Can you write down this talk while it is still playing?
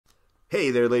Hey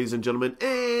there, ladies and gentlemen,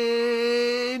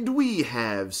 and we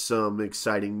have some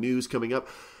exciting news coming up.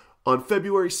 On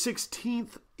February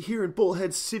 16th, here in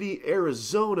Bullhead City,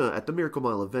 Arizona, at the Miracle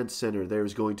Mile Event Center,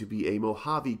 there's going to be a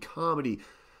Mojave comedy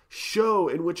show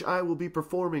in which I will be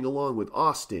performing along with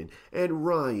Austin and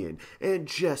Ryan and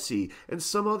Jesse and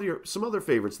some other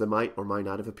favorites that might or might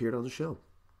not have appeared on the show.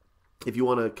 If you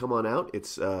want to come on out,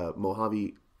 it's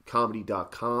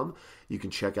MojaveComedy.com. You can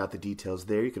check out the details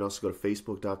there. You can also go to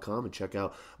Facebook.com and check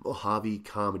out Mojave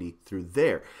Comedy through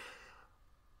there.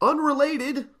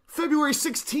 Unrelated, February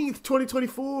 16th,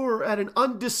 2024, at an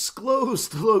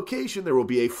undisclosed location, there will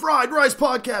be a Fried Rice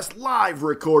Podcast live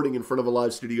recording in front of a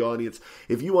live studio audience.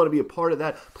 If you want to be a part of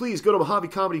that, please go to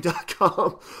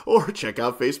MojaveComedy.com or check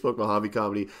out Facebook Mojave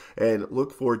Comedy and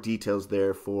look for details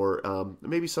there for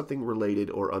maybe something related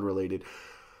or unrelated.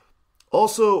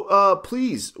 Also,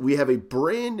 please, we have a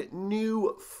brand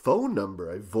new phone number,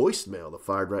 a voicemail, the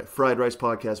Fried Rice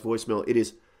Podcast voicemail. It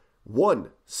is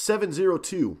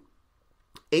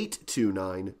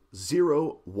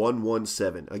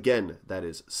 1-702-829-0117. Again, that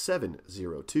is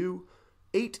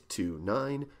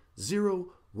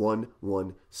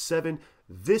 702-829-0117.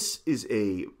 This is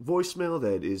a voicemail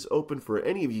that is open for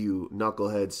any of you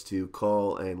knuckleheads to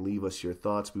call and leave us your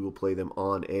thoughts. We will play them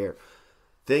on air.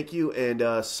 Thank you,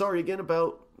 and sorry again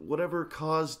about whatever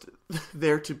caused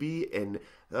there to be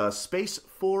a space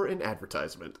for an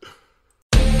advertisement.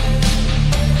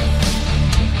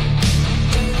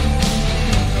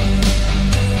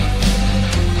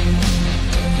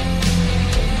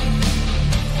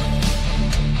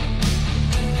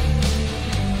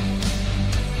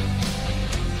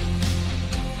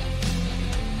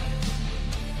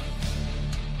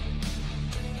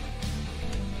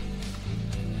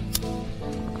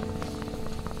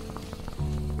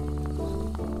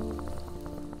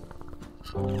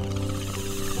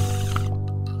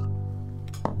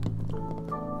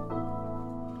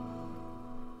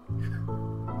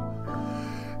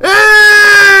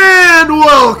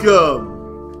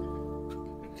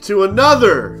 Welcome to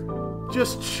another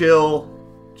just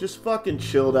fucking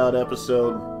chilled out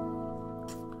episode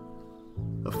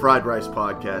of Fried Rice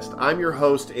Podcast. I'm your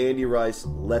host, Andy Rice.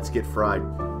 Let's get fried.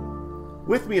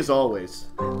 With me as always,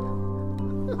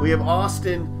 we have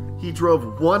Austin. He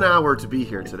drove 1 hour to be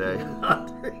here today. Not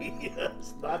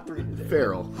three today.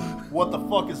 Farrell. What the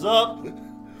fuck is up?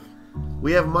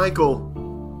 We have Michael.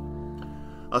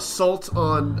 Assault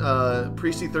on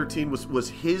Precinct 13 was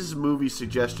his movie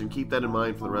suggestion. Keep that in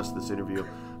mind for the rest of this interview,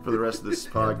 for the rest of this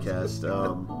podcast.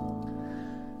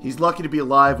 He's lucky to be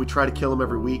alive. We try to kill him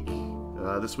every week.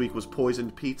 This week was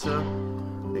poisoned pizza,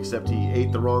 except he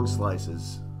ate the wrong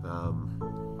slices.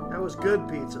 That was good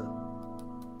pizza.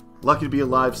 Lucky to be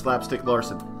alive, Slapstick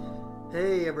Larson.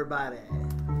 Hey, everybody.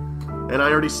 And I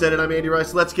already said it, I'm Andy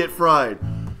Rice. Let's get fried.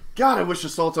 God, I wish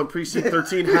Assault on Precinct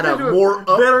 13 had a more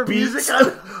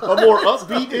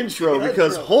upbeat intro,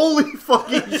 because holy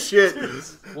fucking shit.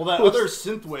 Well, that other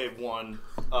synthwave one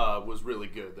was really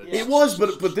good. It was,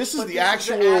 but this is the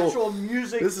actual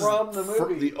music from the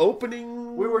movie. The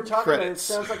opening. We were talking credits.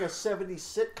 about it. Sounds like a 70s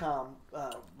sitcom.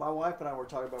 My wife and I were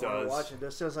talking about when we were watching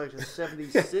this. Sounds like a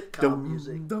 70s sitcom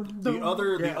music. The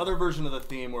other version of the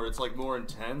theme, where it's like more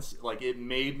intense, like it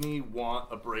made me want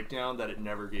a breakdown that it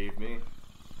never gave me.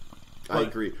 But I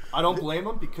agree. I don't blame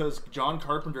him, because John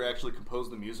Carpenter actually composed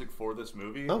the music for this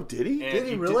movie. Oh, did he? And Did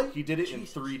he really? He did it in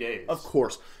 3 days. Of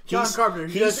course. John Carpenter.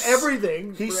 He does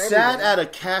everything. He sat at a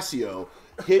Casio,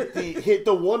 hit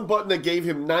the one button that gave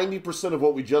him 90% of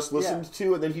what we just listened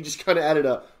to, and then he just kind of added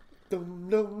a dum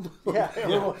dum. Yeah,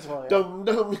 dum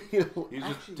dum. He's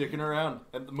just dicking around,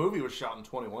 and the movie was shot in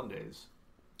 21 days.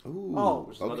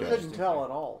 Ooh, okay. Couldn't tell at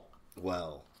all.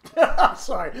 Well. I'm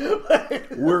sorry.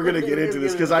 We're going to get into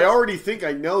this, because I already think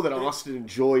I know that Austin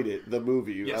enjoyed it, the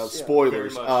movie. Yes,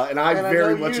 spoilers. And I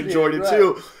very much enjoyed it, right.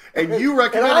 too. And you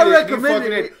recommended and I it.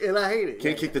 recommended it, and I hate it.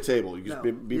 Can't kick the table. You just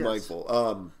be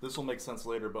mindful. This will make sense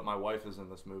later, but my wife is in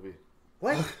this movie.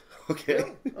 What? Okay.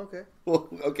 Really? Okay. Well,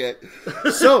 okay.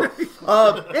 So,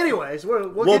 anyways,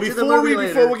 we'll get to the movie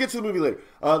later. Before we get to the movie later,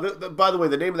 by the way,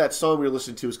 the name of that song we were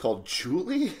listening to is called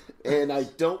Julie, and I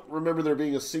don't remember there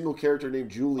being a single character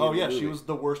named Julie. Oh, yeah, she was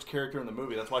the worst character in the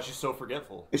movie. That's why she's so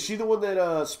forgetful. Is she the one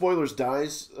that, spoilers,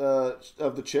 dies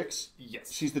of the chicks?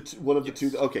 Yes. She's one of the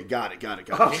two. Okay, got it. I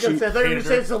was going to say, I thought you were going to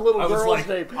say it's a little girl's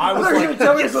name. I was thought you were going to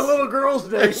tell me it's a little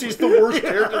girl's name. And she's the worst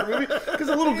character in the movie? Because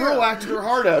the little girl acted her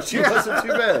heart out. She wasn't too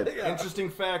bad. Interesting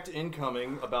fact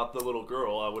incoming about the little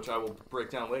girl, which I will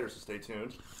break down later, so stay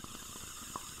tuned.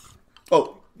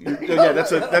 Oh, yeah,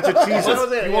 that's a cheese.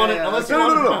 You want it? Unless you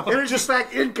want No. Energy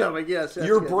fact incoming. Yes.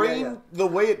 Your brain, the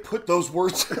way it put those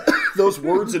words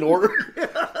in order,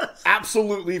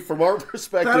 absolutely, from our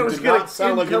perspective, did not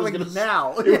sound like it was going to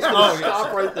now.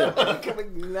 stop right there.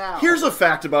 Incoming now. Here's a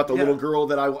fact about the little girl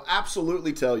that I will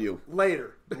absolutely tell you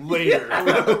later.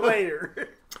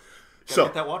 So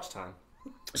get that watch time.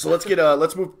 So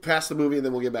let's move past the movie and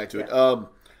then we'll get back to it.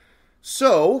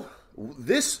 So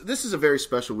this is a very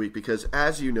special week because,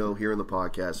 as you know, here on the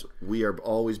podcast, we are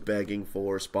always begging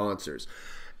for sponsors.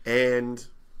 And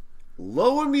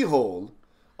lo and behold,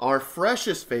 our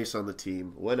freshest face on the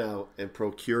team went out and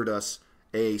procured us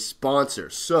a sponsor.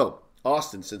 So,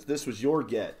 Austin, since this was your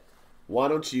get, why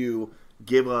don't you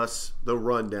give us the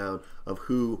rundown of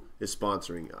who is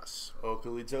sponsoring us?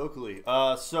 Oakley dokley.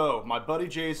 So, my buddy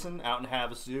Jason out in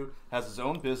Havasu has his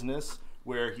own business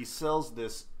where he sells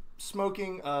this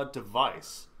smoking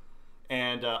device.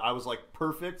 And I was like,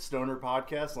 perfect, Stoner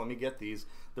Podcast, let me get these.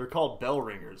 They're called bell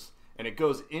ringers. And it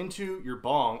goes into your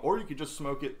bong, or you could just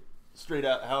smoke it straight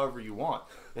out however you want.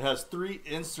 It has 3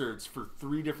 inserts for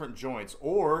 3 different joints,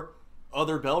 or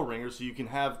other bell ringers, so you can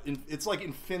have, it's like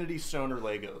infinity stoner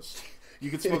Legos.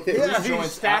 You could smoke 3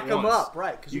 joints stack at them once. up,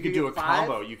 right? You could do a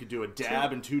combo. You could do a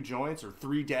dab and 2 joints, or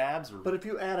 3 dabs. But if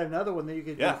you add another one, then you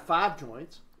could do 5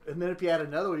 joints. And then if you add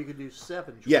another one, you could do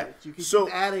 7 joints. Yeah. You could so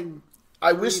keep adding.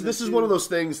 I wish this is one of those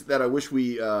things that I wish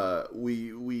we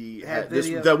had this,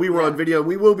 that we were on video.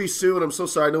 We will be soon. I'm so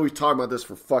sorry. I know we've talked about this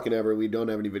for fucking ever. We don't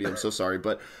have any video. I'm so sorry,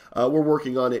 but we're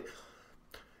working on it.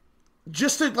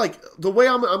 Just to, like, the way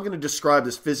I'm going to describe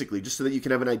this physically, just so that you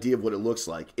can have an idea of what it looks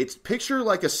like. It's picture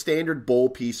like a standard bowl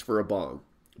piece for a bong,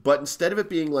 but instead of it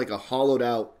being like a hollowed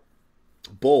out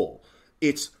bowl,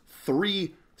 it's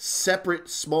 3 separate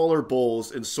smaller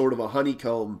bowls in sort of a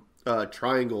honeycomb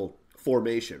triangle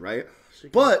formation, right? So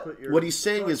but what he's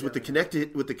saying is with the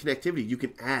connectivity, you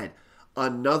can add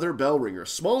another bell ringer, a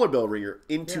smaller bell ringer,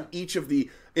 into each of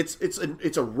the.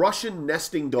 It's a Russian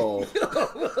nesting doll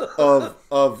of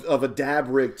a dab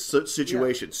rig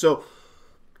situation. Yeah. So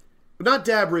not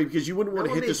dab rig because you wouldn't want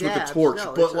to hit this with a torch,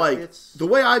 but the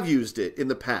way I've used it in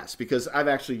the past, because I've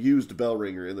actually used a bell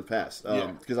ringer in the past,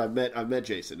 because I've met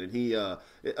Jason and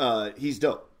he's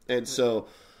dope, and so.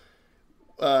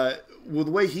 Well,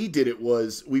 the way he did it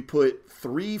was we put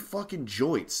 3 fucking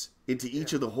joints into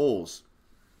each of the holes.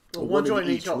 Well, one joint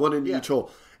in each hole. One in each hole.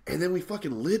 And then we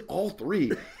fucking lit all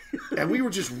 3. And we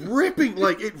were just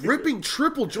ripping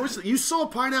triple joints. You saw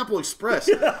Pineapple Express.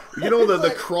 You know,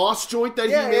 the cross joint that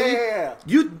he made? Yeah.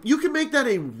 You can make that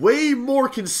a way more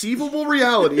conceivable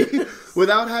reality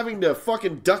without having to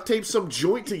fucking duct tape some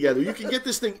joint together. You can get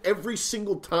this thing every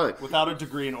single time. Without a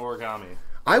degree in origami.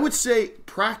 I would say,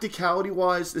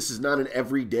 practicality-wise, this is not an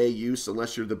everyday use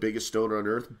unless you're the biggest stoner on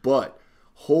earth, but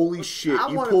holy shit,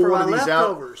 you pull one of these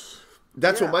leftovers. Out.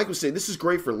 That's what Mike was saying. This is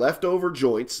great for leftover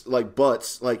joints, like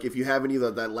butts. Like, if you have any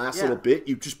of that last little bit,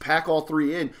 you just pack all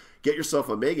 3 in, get yourself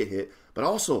a mega hit. But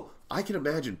also, I can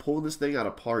imagine pulling this thing at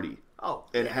a party.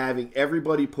 and having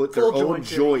everybody put their own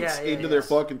joints into their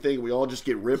fucking thing. We all just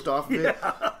get ripped off of it.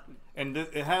 And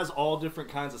it has all different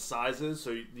kinds of sizes,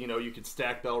 so you know you could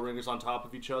stack bell ringers on top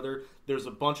of each other. There's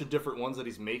a bunch of different ones that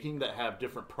he's making that have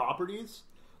different properties.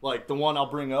 Like the one I'll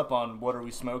bring up on What Are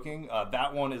We Smoking?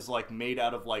 That one is like made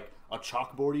out of like a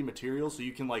chalkboardy material, so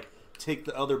you can like take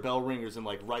the other bell ringers and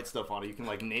like write stuff on it. You can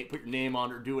like put your name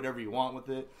on it or do whatever you want with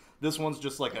it. This one's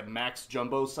just like a max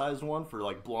jumbo sized one for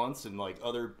like blunts and like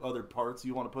other parts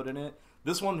you want to put in it.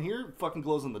 This one here fucking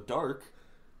glows in the dark.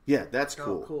 Yeah, that's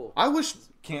cool. Cool. I wish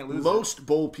Can't lose most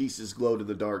bowl pieces glowed in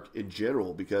the dark in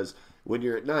general, because when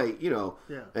you're at night, you know,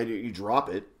 and you drop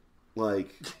it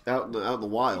like out in the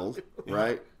wild,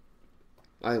 right?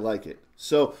 I like it.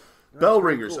 So bell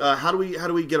ringers. Cool. How do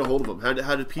we get a hold of them?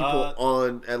 How do people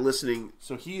listening?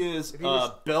 So he is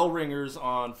bell ringers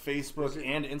on Facebook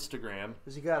and Instagram.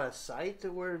 Has he got a site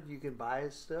where you can buy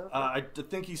his stuff? I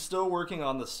think he's still working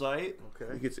on the site. Okay. I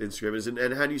think it's Instagram.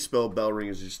 And how do you spell bell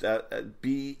ringers? Just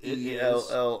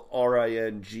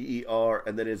BELLRINGER,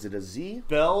 and then is it a Z?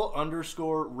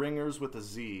 Bell_ringers with a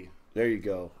Z. There you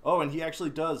go. Oh, and he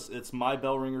actually does. It's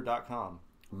mybellringer.com.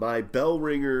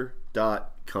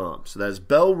 mybellringer.com. So that's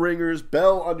bell ringers,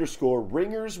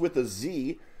 bell_ringers with a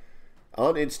Z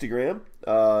on Instagram.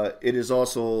 It is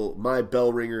also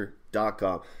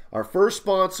mybellringer.com. Our first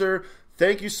sponsor.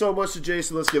 Thank you so much to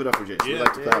Jason. Let's give it up for Jason. We'd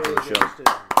like to clap for the show.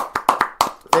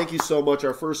 Thank you so much.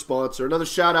 Our first sponsor. Another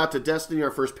shout out to Destiny,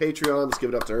 our first Patreon. Let's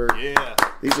give it up to her. Yeah.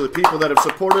 These are the people that have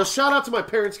supported us. Shout out to my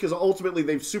parents, because ultimately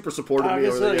they've super supported me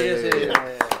over the years.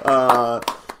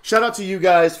 shout out to you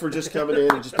guys for just coming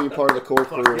in and just being part of the core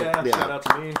crew. Yeah, shout out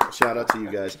to me. Shout out to you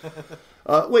guys.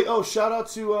 Shout out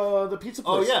to the pizza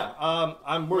place. Oh, yeah.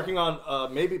 I'm working on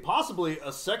possibly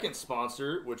a second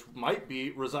sponsor, which might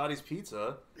be Rosati's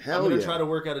Pizza. I'm going to try to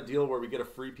work out a deal where we get a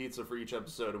free pizza for each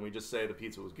episode, and we just say the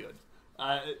pizza was good.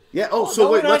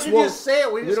 Let's just say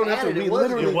it. We don't have to.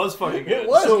 It was fucking good.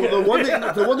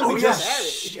 The one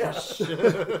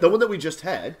that we just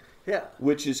had. Yeah.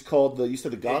 Which is called you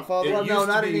said The Godfather?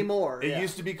 Not anymore. It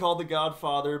used to be called The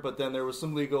Godfather, but then there was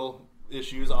some legal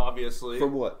issues, obviously.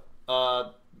 From what?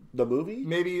 The movie?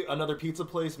 Maybe another pizza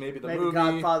place, maybe movie.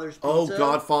 Godfather's Pizza. Oh,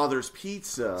 Godfather's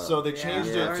Pizza. So they changed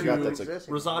it to...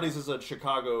 Rosati's is a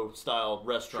Chicago-style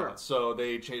restaurant, so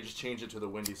they changed it to the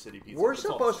Windy City Pizza. We're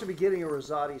supposed to be getting a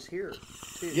Rosati's here,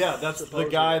 too. Yeah, that's the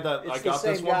guy that I got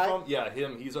this one from. Yeah,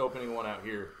 him. He's opening one out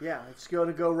here. Yeah, it's going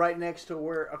to go right next to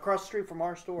across the street from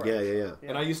our store. Yeah.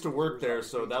 And I used to work there,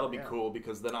 so that'll be cool,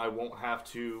 because then I won't have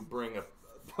to bring a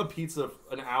pizza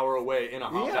an hour away in a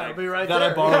hot bag be right that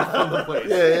there. I borrowed from the place.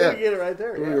 Yeah. You get it right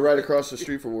there. We're right across the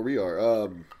street from where we are.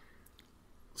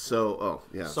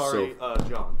 Sorry,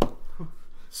 John.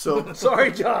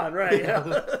 Sorry, John. Right.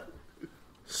 Yeah.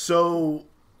 So,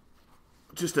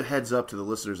 just a heads up to the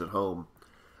listeners at home.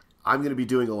 I'm going to be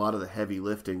doing a lot of the heavy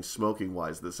lifting,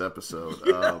 smoking-wise, this episode.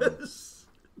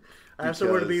 I have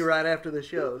somewhere to be right after the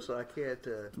show, so I can't...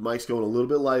 Mike's going a little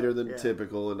bit lighter than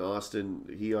typical, and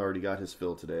Austin, he already got his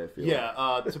fill today, I feel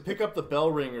like. To pick up the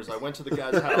bell ringers, I went to the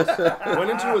guy's house. I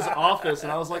went into his office,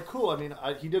 and I was like, cool. I mean,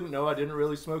 he didn't know I didn't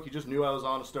really smoke. He just knew I was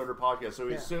on a stoner podcast, so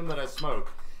he assumed that I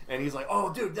smoked. And he's like,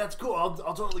 oh, dude, that's cool. I'll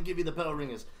totally give you the bell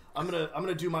ringers. I'm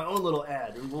gonna do my own little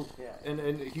ad. And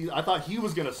I thought he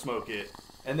was going to smoke it.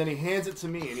 And then he hands it to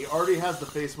me, and he already has the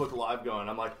Facebook Live going.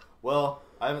 I'm like, well,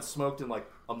 I haven't smoked in like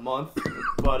a month,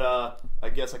 but I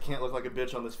guess I can't look like a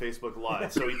bitch on this Facebook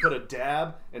Live. So he put a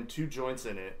dab and 2 joints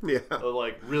in it. Yeah.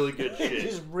 Like really good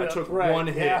shit. I took one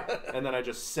hit, and then I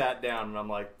just sat down, and I'm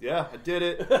like, yeah, I did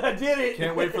it. I did it.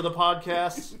 Can't wait for the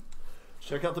podcast.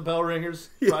 Check out the Bell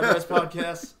Ringers Fried Rice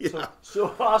Podcast. Yeah.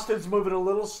 So Austin's moving a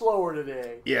little slower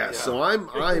today. Yeah. So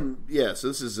so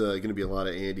this is going to be a lot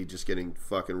of Andy just getting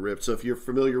fucking ripped. So if you're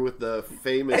familiar with the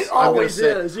famous, it always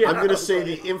is. Yeah. I'm going to say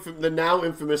the now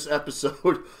infamous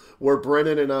episode where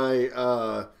Brennan and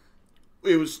I,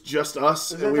 it was just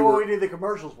us. Is that the one we did the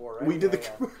commercials for? Right? We did the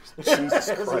commercials. Jesus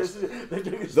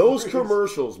Christ! Those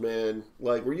commercials, man.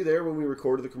 Like, were you there when we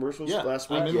recorded the commercials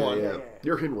last week? I'm in one. Yeah.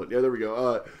 You're in one. Yeah, there we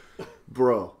go.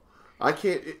 Bro, I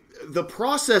can't... The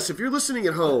process, if you're listening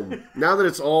at home, now that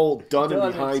it's all done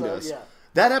and behind us,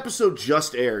 that episode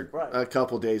just aired a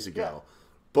couple days ago. Yeah.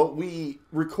 But we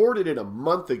recorded it a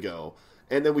month ago,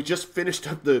 and then we just finished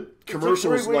up the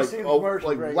commercials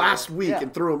last week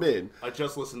and threw them in. I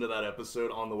just listened to that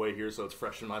episode on the way here, so it's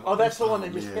fresh in my mind. Oh, that's the one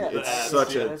that just hit. It's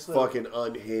such a fucking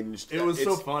unhinged... It was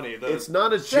so funny. It's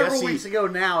not a several Jesse... weeks ago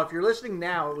now. If you're listening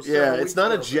now, it was it's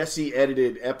not a Jesse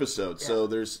edited episode. So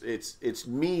it's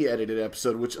me edited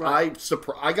episode, which I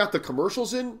got the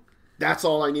commercials in. That's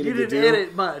all I needed to do. You didn't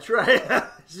edit much, right?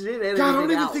 You didn't edit God, I don't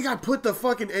even think I put the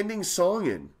fucking ending song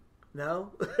in.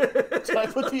 No? Did I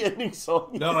put the ending song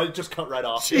in? No, I just cut right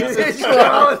off.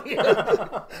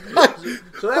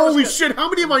 Holy shit, how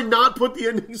many have I not put the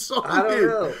ending song in? I don't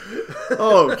know.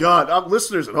 Oh, God.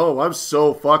 Listeners at home, I'm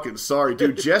so fucking sorry.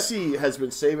 Dude, Jesse has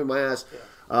been saving my ass.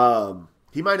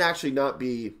 He might actually not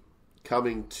be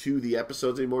coming to the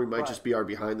episodes anymore. He might just be our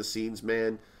behind-the-scenes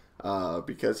man.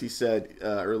 Because he said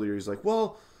earlier, he's like,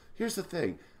 well, here's the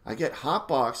thing. I get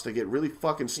hotboxed, I get really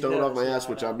fucking stoned off my ass,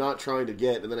 which I'm not trying to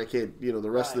get, and then I can't,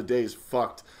 the rest of the day is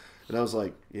fucked. And I was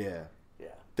like, yeah,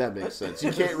 that makes sense.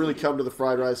 You can't really come to the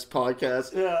Fried Rice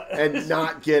Podcast and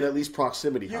not get at least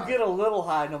proximity high. You get a little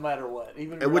high no matter what,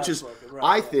 even if which is,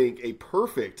 I think, a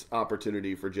perfect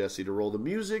opportunity for Jesse to roll the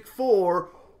music for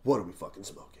What Are We Fucking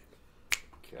Smoking?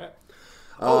 Okay.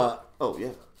 Yeah.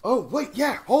 Oh, wait,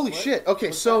 yeah. Holy shit.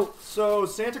 Okay, so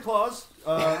Santa Claus,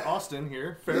 Austin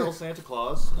here, feral Santa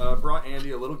Claus, brought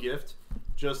Andy a little gift.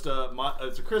 Just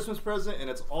it's a Christmas present, and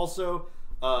it's also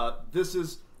this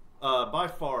is by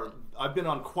far. I've been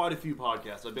on quite a few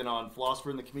podcasts. I've been on Philosopher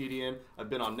and the Comedian.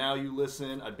 I've been on Now You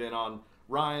Listen. I've been on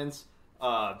Ryan's.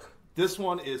 This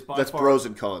one is by that's far pros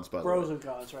and cons, by the way. Pros and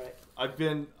cons, right?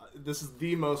 This is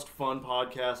the most fun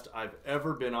podcast I've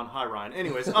ever been on. Hi, Ryan.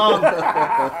 Anyways,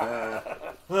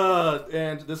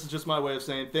 and this is just my way of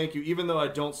saying thank you. Even though I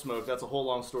don't smoke, that's a whole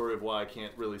long story of why I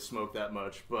can't really smoke that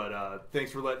much. But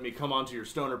thanks for letting me come onto your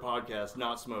stoner podcast,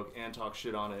 not smoke, and talk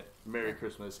shit on it. Merry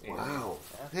Christmas, Andy. Wow.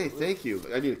 Hey, thank you.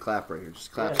 I need a clap right here.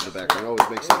 Just clap in the background. It always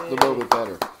makes it a little bit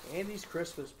better. Andy's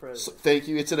Christmas present. So, thank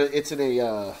you. It's in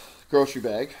a grocery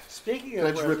bag. Speaking Can I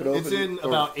of just rip it presents, open? It's in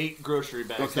about 8 grocery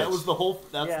bags. Okay. That was the whole.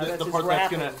 That's the his part that's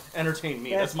going wrapping. to entertain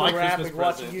me. That's That's my the Christmas wrapping,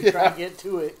 watching present. you try to get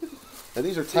to it. And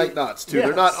these are tight knots too.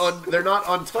 Yes. They're not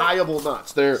untieable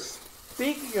knots. They're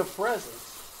Speaking of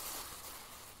presents,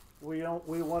 we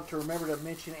want to remember to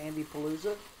mention Andy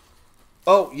Palooza.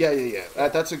 oh yeah.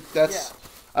 That's.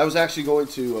 I was actually going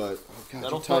to. Oh God,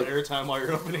 That'll you fill tight. airtime while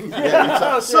you're opening.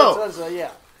 So,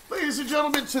 yeah. ladies and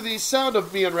gentlemen, to the sound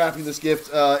of me unwrapping this gift,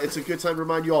 it's a good time to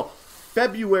remind you all.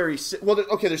 February. Let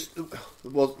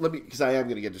me, because I am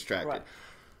going to get distracted. Right.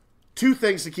 2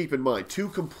 things to keep in mind. 2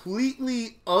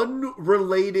 completely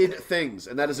unrelated things,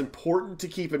 and that is important to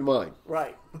keep in mind.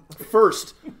 Right.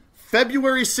 First,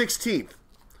 February 16th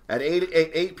at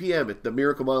 8 p.m. at the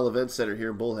Miracle Mile Event Center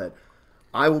here in Bullhead,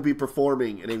 I will be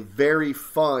performing in a very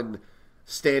fun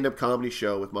stand-up comedy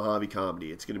show with Mojave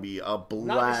Comedy. It's going to be a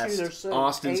blast.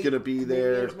 Austin's going to be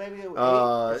there.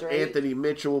 Anthony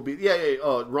Mitchell will be.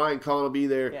 Ryan Collin will be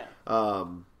there. Yeah.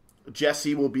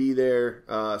 Jesse will be there.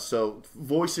 So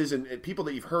voices and people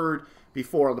that you've heard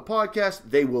before on the podcast,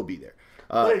 they will be there.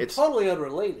 But it's totally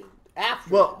unrelated.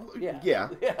 After yeah.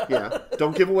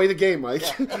 Don't give away the game, Mike.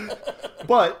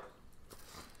 But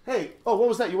hey, what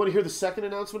was that? You want to hear the second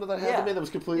announcement that I had to make that was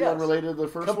completely unrelated to the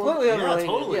first one? Completely unrelated.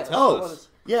 Yeah, totally. Yes. Tell us.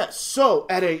 Yeah, so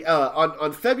at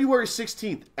on February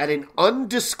 16th at an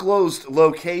undisclosed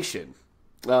location,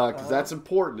 because that's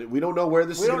important. We don't know where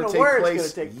this is going to take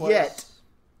place yet.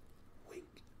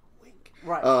 Wink.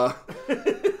 Right.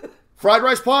 Fried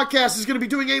Rice Podcast is going to be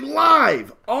doing a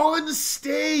live on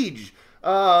stage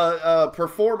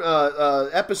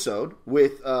episode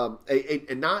with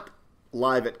a not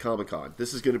live at Comic-Con.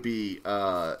 This is going to be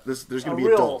there's going to be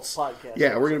adults.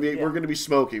 Podcast we're going to be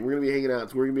smoking. We're going to be hanging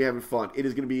out. We're going to be having fun. It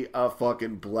is going to be a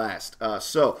fucking blast.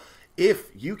 So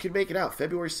if you can make it out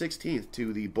February 16th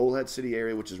to the Bullhead City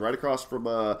area, which is right across from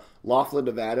Laughlin,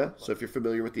 Nevada. So if you're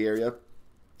familiar with the area,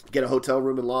 get a hotel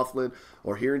room in Laughlin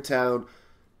or here in town.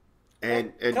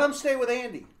 And come stay with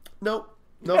Andy. No.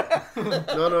 No.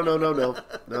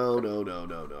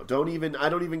 Don't even.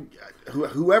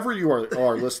 Whoever you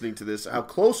are listening to this, how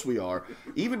close we are,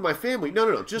 even my family.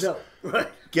 No. Just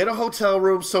get a hotel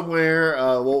room somewhere.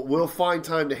 We'll find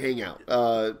time to hang out.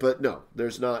 But no,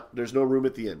 there's no room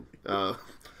at the inn.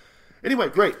 Anyway,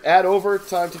 great. Add over.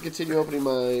 Time to continue opening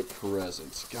my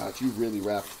presents. God, you really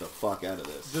wrapped the fuck out of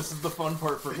this. This is the fun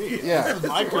part for me. Yeah. This is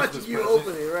my Christmas You present.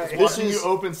 open it, right? Watching you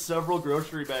open several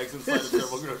grocery bags inside of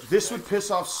several grocery bags. This would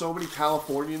piss off so many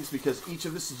Californians because each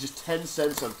of this is just 10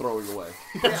 cents I'm throwing away.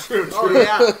 True.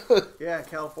 Oh yeah,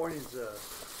 Californians.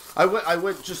 I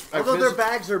went just. Although their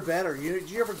bags are better. Did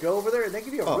you ever go over there and they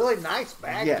give you a really nice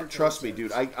bag? Yeah, for trust me, 10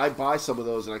 dude. cents? I buy some of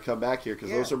those and I come back here because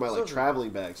those are my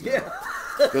traveling bags. Now. Yeah.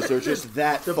 Because they're just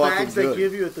that The fucking bags good. they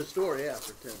give you at the store, for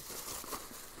 10 cents.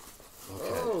 Okay,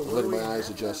 Oh, I'm letting my eyes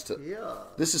adjust to. Yeah.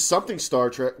 This is something Star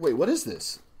Trek. Wait, what is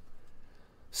this?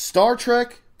 Star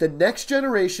Trek: The Next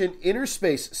Generation Inner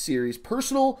Space Series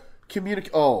Personal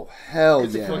Oh hell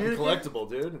It's a yeah, fucking collectible,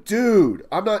 dude. dude!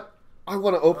 I'm not. I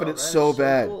want to open it That's so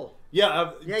bad. Cool.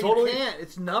 Yeah, totally. You can't.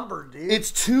 It's numbered, dude.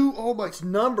 It's two. Oh my. It's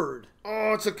numbered.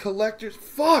 Oh, it's a collector's.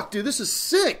 Fuck, dude, this is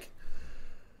sick.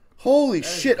 Holy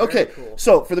shit. Okay, cool.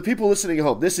 so for the people listening at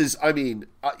home, this is, I'm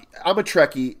a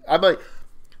Trekkie.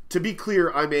 To be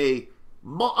clear, I'm a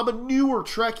newer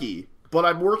Trekkie, but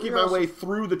I'm working my way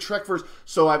through the Trekverse.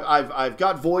 So I've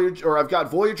got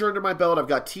Voyager under my belt. I've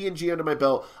got TNG under my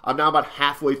belt. I'm now about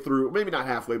halfway through, maybe not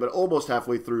halfway, but almost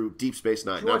halfway through Deep Space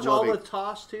Nine. Did you watch all the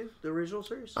TOS too, the original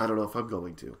series? I don't know if I'm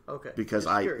going to. Okay. Because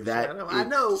I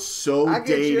know. So I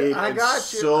get you. dated. I got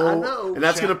you. So, I know. and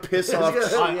that's going to piss off.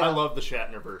 I love the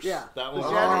Shatnerverse. Yeah. That one. The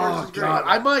Shatnerverse is great.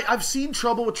 God, I've seen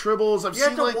Trouble with Tribbles. You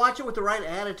have to watch it with the right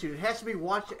attitude. It has to be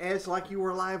watched as like you were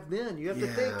alive then. You have to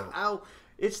think how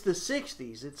it's the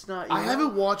 60s. It's not. I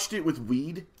haven't watched it with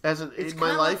weed in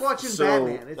my life. Like watching so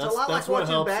Batman. It's a lot like watching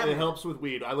helps. Batman. It helps with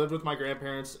weed. I lived with my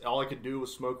grandparents. All I could do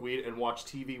was smoke weed and watch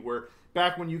TV. Where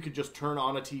back when you could just turn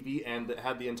on a TV and it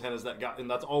had the antennas and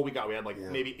that's all we got. We had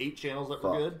maybe 8 channels that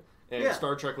were good. And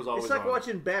Star Trek was always on. It's like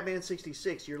watching Batman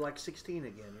 66. You're like 16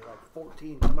 again. You're like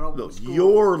 14 coming home from school.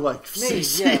 You're like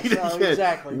 16 yes, again.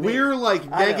 Exactly. We're like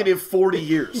negative 40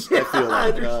 years, I feel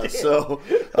like.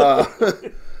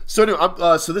 So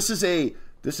anyway, so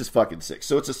this is fucking sick.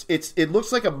 So it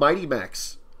looks like a Mighty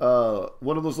Max,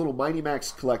 one of those little Mighty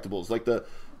Max collectibles, like the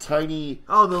tiny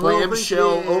the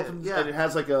clamshell opens and it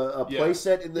has like a play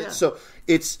set in it. So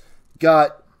it's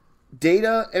got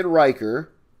Data and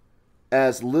Riker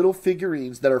as little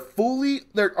figurines that are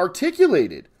they're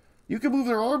articulated. You can move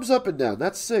their arms up and down.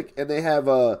 That's sick. And they have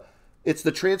it's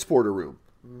the transporter room.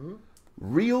 Mm-hmm.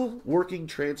 Real working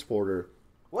transporter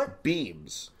What?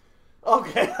 beams.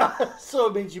 Okay, so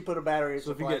it means you put a battery in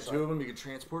So if you get two of them, you can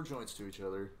transport joints to each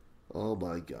other. Oh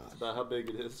my god. That's about how big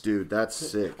it is. Dude, that's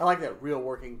sick. I like that real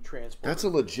working transport. That's a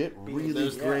legit, really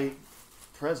great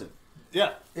present.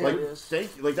 Yeah. Like, it is.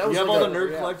 thank you. Like, that was You have like all the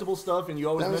nerd collectible stuff, and you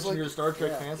always That was mention like- your Star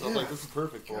Trek fans. I was like, this is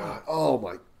perfect for God, it. oh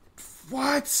my.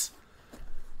 What?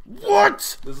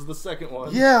 What? This is the second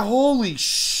one. Yeah, holy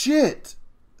shit.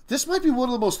 This might be one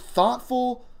of the most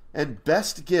thoughtful and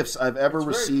best gifts I've ever It's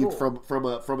very received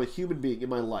cool. from a human being in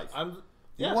my life.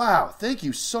 Yeah. Wow, thank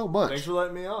you so much. Thanks for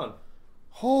letting me on.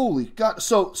 Holy God.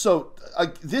 So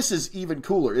this is even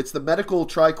cooler. It's the medical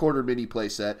tricorder mini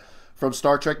playset from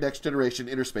Star Trek Next Generation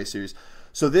Interspace Series.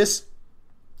 So this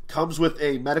comes with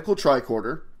a medical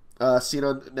tricorder seen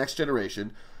on Next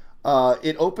Generation.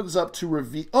 It opens up to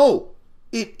reveal... Oh!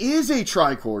 It is a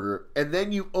tricorder, and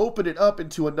then you open it up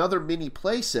into another mini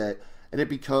playset, and it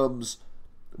becomes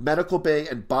Medical Bay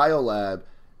and Biolab,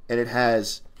 and it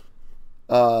has...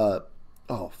 oh,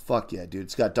 fuck yeah, dude.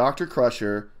 It's got Dr.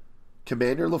 Crusher,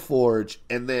 Commander LaForge,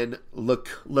 and then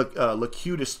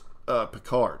Locutus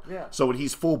Picard. Yeah. So when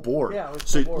he's full Borg. Yeah, with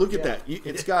so full Borg, look at yeah. that.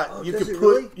 It's got does it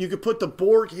really? you could put the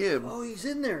Borg him. Oh, he's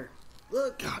in there.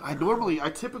 Look. God, I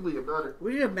typically am not.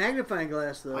 We need a magnifying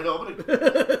glass, though. I know. I'm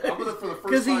gonna for the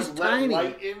 'Cause first time he's let tiny.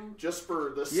 light in just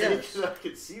for the sake that I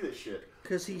can see this shit.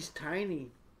 Because he's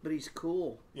tiny, but he's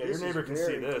cool. Yeah, This your neighbor is can see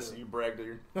very this. cool. You bragged to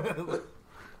your...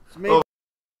 Maybe Oh.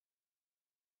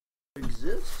 it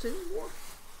exists anymore.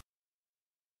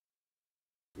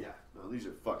 Yeah, no, these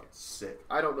are fucking sick.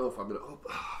 I don't know if I'm gonna.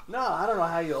 No, I don't know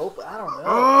how you open. I don't know.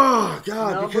 Oh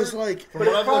God, No, because but- like From But what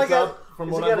it's I've probably looked got- up, from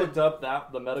has what it I've got a- looked up,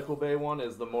 that the Medical Bay one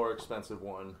is the more expensive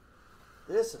one.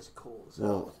 This is cool as hell.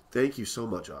 Well, thank you so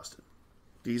much, Austin.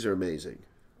 These are amazing.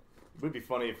 It would be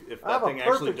funny if I have that a thing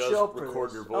actually perfect does shelf for record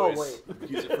this. your Oh, voice. wait.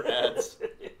 Use it for ads.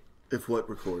 If what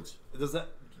records? Does that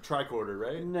tricorder,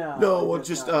 right? No. No, well, it's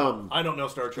just not. I don't know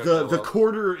Star Trek. the that the well.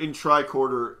 quarter in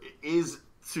tricorder is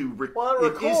to Well, it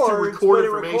it is to records, record but it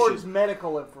information. records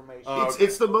medical information.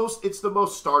 It's the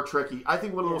most Star Trekky. I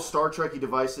think one of the most Star Trekky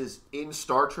devices in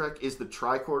Star Trek is the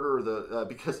tricorder, or the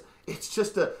because it's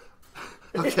just a.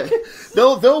 Okay,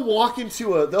 they'll walk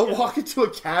into a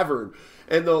cavern,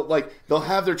 and they'll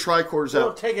have their tricorders They'll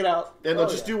out, take it out. and they'll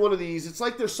just do one of these. It's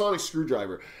like their sonic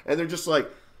screwdriver, and they're just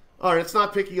like, all right, it's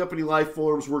not picking up any life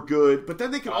forms. We're good. But then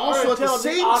they can also at the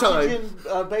same time.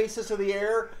 oxygen basis of the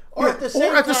air. Or at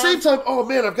the same time, oh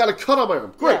man, I've got a cut on my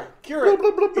arm. Great. Yeah, cure it.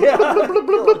 Blah, blah, blah, Yeah. blah, blah, blah,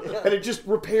 blah, blah. Yeah. And it just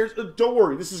repairs. Don't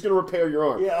worry, this is going to repair your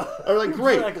arm. Yeah. I'm like,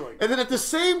 great. Exactly. And then at the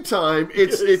same time,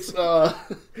 it's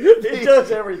It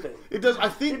does everything. It does. I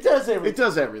think It does everything. It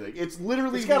does everything. It's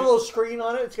literally. It's got a little screen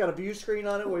on it. It's got a view screen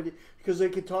on it because they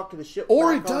can talk to the ship.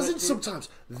 Or back it on doesn't too. sometimes.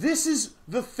 This is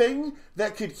the thing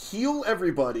that could heal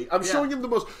everybody. I'm Yeah. showing him the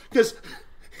most because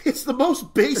it's the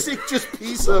most basic just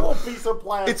piece A of. little piece of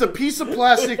plastic. It's a piece of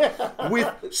plastic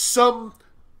with some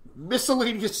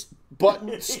miscellaneous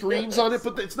button screens on it,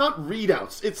 but it's not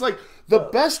readouts. It's like the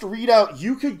best readout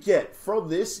you could get from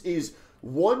this is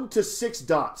 1 to 6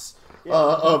 dots.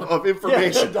 Of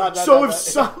information. Dot, so if dot.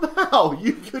 somehow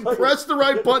you can press the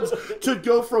right buttons to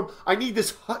go from I need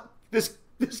this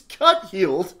cut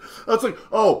healed, it's like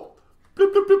bloop,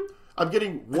 bloop, bloop. I'm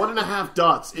getting 1.5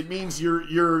 dots. It means you're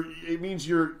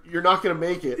not gonna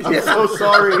make it. I'm so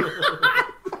sorry.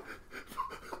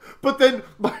 But then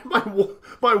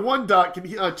my one dot can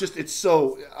it's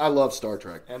so I love Star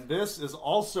Trek. And this is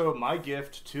also my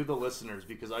gift to the listeners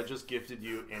because I just gifted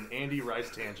you an Andy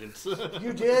Rice tangent.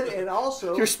 You did, and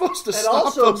also You're supposed to and stop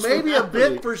also those from maybe a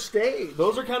happening. bit for stage.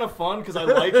 Those are kind of fun because I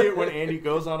like it when Andy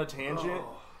goes on a tangent.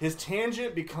 His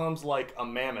tangent becomes like a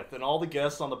mammoth, and all the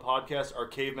guests on the podcast are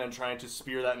cavemen trying to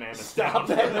spear that mammoth Stop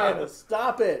down. that, man!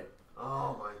 Stop it!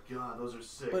 Oh my god, those are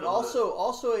sick. But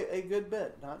also a good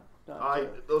bit. Not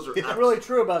those are it's really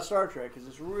true about Star Trek because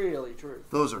it's really true.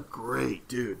 those are great,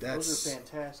 dude. That's Those are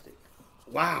fantastic.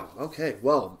 wow. Okay,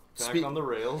 well, Back on the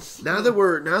rails. now that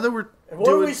we're And what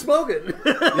doing, are we smoking?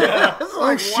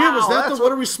 oh shit, was that the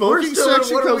what are we smoking We're still in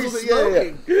section? what are we Comes with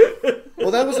it? smoking?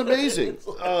 Well, that was amazing.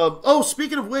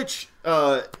 Speaking of which,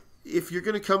 if you're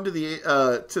going to come to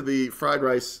the fried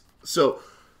rice, so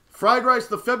fried rice,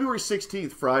 the February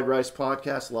 16th fried rice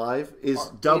podcast live is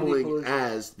doubling Palooza.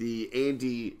 as the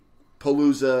Andy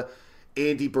Palooza,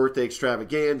 Andy birthday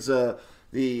extravaganza,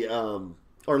 the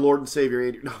our Lord and Savior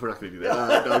Andy. No, we're not going to do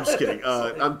that. No, I'm just kidding.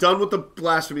 I'm done with the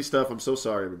blasphemy stuff. I'm so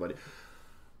sorry, everybody.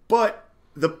 But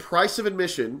the price of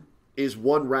admission is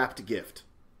one wrapped gift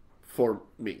for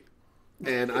me.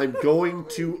 And I'm going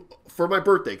to, for my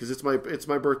birthday, because it's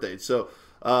my birthday. So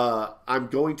I'm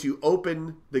going to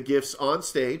open the gifts on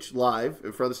stage live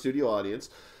in front of the studio audience.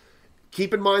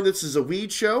 keep in mind this is a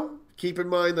weed show. Keep in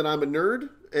mind that I'm a nerd,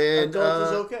 and adult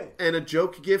is okay. And a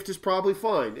joke gift is probably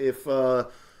fine if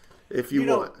you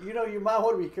want. You might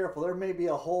want to be careful. There may be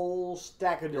a whole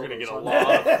stack of dildos. You're gonna get a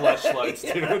lot of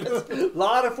fleshlights, dude. A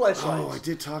lot of fleshlights. Oh, I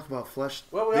did talk about flesh.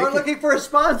 Well, we are looking for a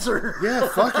sponsor. Yeah,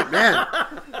 fuck it, man.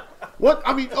 What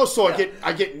I mean? Oh, so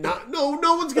I get not. No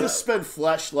one's gonna spend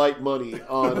fleshlight money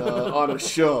on a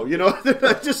show. You know,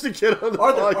 just to get on the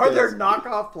podcast. Are there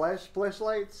knockoff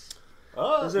fleshlights?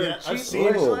 Oh, Is there yeah, cheap I've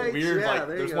seen fleshlights? weird. Yeah, Like,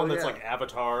 there there's you one go, that's yeah. like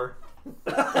Avatar.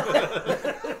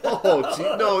 Oh, gee,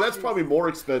 no, that's probably more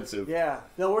expensive. Yeah,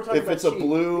 no, we're talking If about it's a cheap.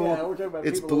 blue, Yeah, we're talking about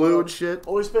it's people blue who and shit.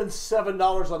 Only spend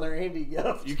 $7 on their handy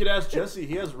gift. You could ask Jesse.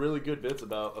 He has really good bits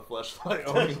about a fleshlight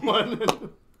owning one.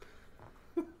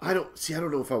 I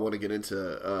don't know if I want to get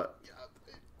into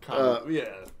Yeah.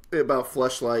 about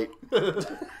fleshlight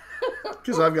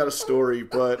because I've got a story,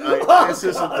 but this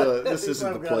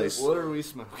isn't the place. What are we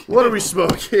smoking? What are we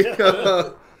smoking?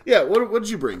 Yeah, what did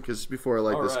you bring? Because before I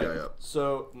light All this right. guy up.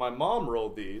 So my mom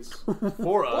rolled these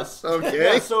for us.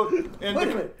 Okay. Yeah, so and Wait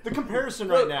a minute. the comparison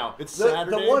right now, it's The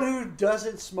Saturday. one who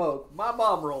doesn't smoke. My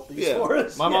mom rolled these for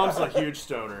us. My mom's a huge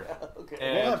stoner. Okay.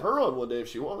 And We'll have her on one day if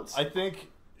she wants. I think,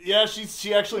 yeah,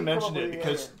 she actually mentioned it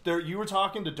Probably, because you were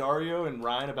talking to Dario and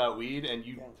Ryan about weed, and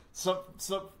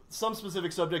some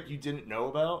specific subject you didn't know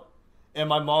about, and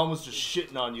my mom was just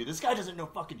shitting on you. This guy doesn't know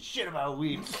fucking shit about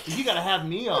weed. You got to have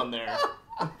me on there.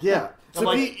 Yeah. I'm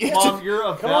like, Mom, you're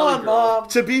a Come valley on, girl. Mom.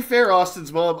 To be fair,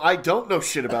 Austin's mom, I don't know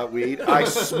shit about weed. I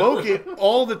smoke it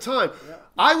all the time.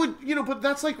 I would, but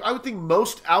that's like, I would think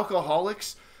most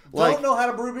alcoholics Don't know how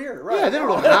to brew beer, right? Yeah, they don't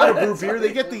know how to brew beer.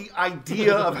 They get the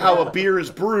idea of how a beer is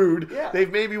brewed. Yeah.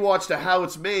 They've maybe watched how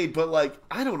it's made, but like,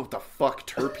 I don't know what the fuck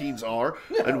terpenes are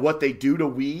and what they do to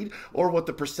weed or what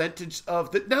the percentage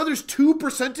of the. Now there's 2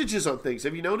 percentages on things.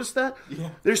 Have you noticed that? Yeah.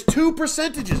 There's 2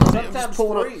 percentages. I'm just Sometimes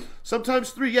pulling 3. Up,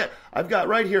 sometimes 3. Yeah, I've got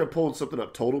right here. I'm pulling something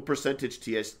up. Total percentage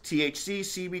THC,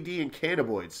 CBD, and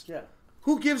cannabinoids. Yeah.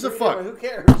 Who gives a fuck? Who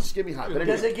cares? Just give me high. But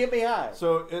Does anyway. it get me high?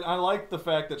 So and I like the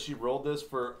fact that she rolled this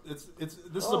for this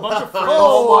is a bunch of friends.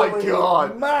 Oh my Holy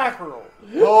God. Mackerel.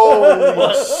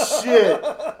 Holy shit!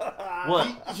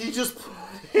 What? He just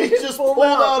pulled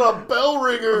out a bell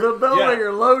ringer. The bell Yeah.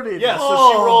 ringer loaded. Yeah, so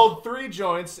Oh. she rolled 3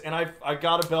 joints, and I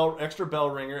got a extra bell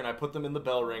ringer, and I put them in the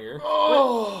bell ringer.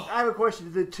 Oh, I have a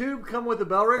question. Did the tube come with the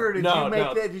bell ringer, or did you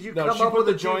make that? Did you no, come she up put with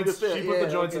the a tube joints. to fit? She put the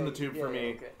joints in okay. the tube Yeah, for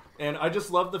me, okay. and I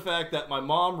just love the fact that my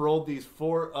mom rolled these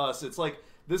for us. It's like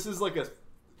this is like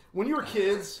when you were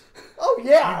kids. Oh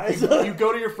yeah. You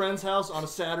go to your friend's house on a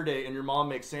Saturday and your mom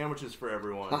makes sandwiches for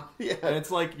everyone. Yeah. And it's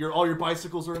like all your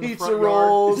bicycles are in the pizza front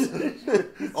rolls. yard.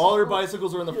 All your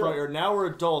bicycles are in the front yard. Now we're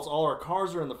adults. All our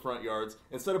cars are in the front yards.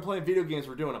 Instead of playing video games,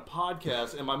 we're doing a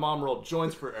podcast, and my mom rolled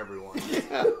joints for everyone.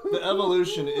 Yeah. The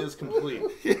evolution is complete.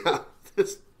 Yeah.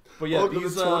 But yeah, Welcome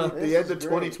these to the end is of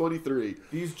great. 2023.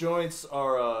 these joints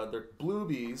are they're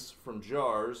Bluebees from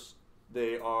Jars.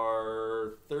 They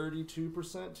are 32%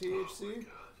 THC.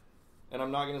 And I'm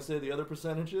not going to say the other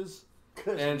percentages.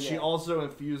 And she also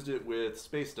infused it with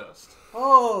space dust.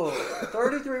 Oh,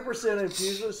 33%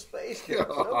 infused with space dust.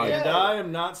 Okay. And I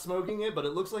am not smoking it, but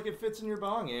it looks like it fits in your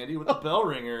bong, Andy, with the bell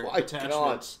ringer My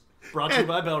attachments. Brought to you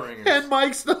by bell ringers. And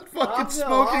Mike's not fucking I'll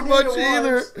smoking hit much it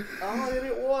either. once. I'll hit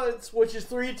it once, which is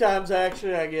 3 times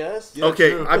actually, I guess. Yeah,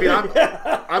 Okay, true. I mean,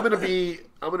 I'm gonna be.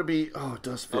 Oh, it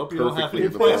does fit Hope you don't have perfectly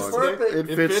in the any It's bong. plans perfect. It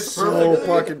It fits fits so perfectly.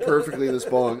 fucking perfectly in this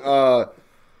bong.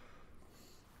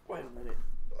 Wait a minute.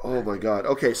 Oh my god.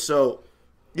 Okay, so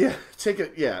yeah, take a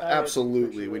take a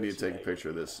absolutely. picture We of need this, to take a yeah. picture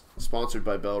of this. Sponsored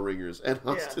by Bell Ringers and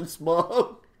Austin's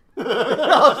mom.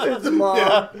 Austin's mom.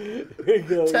 Yeah. There you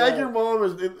go, Tag yeah. your mom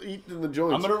as eating the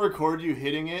joints. I'm going to record you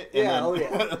hitting it. And Yeah, then oh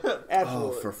yeah. Oh,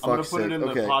 Absolutely. for I'm going fuck's to put sake. it in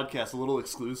Okay. the podcast, a little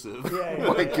exclusive. Yeah, yeah,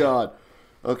 Oh my yeah. god.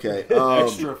 Okay.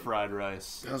 Extra fried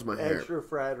rice. How's my hair? Extra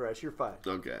fried rice. You're fine.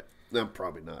 Okay. No,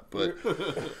 probably not. But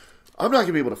I'm not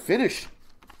gonna be able to finish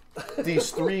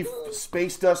these 3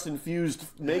 space dust infused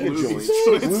mega joints,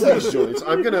 Bluebees joints.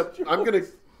 I'm gonna.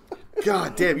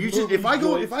 God damn! You just if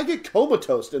I get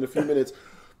comatose in a few minutes.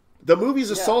 The movie's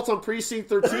Assault on Precinct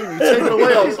 13. You take it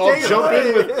away.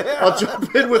 I'll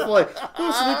jump in with like, oh,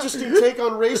 it's an interesting take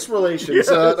on race relations.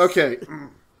 Okay.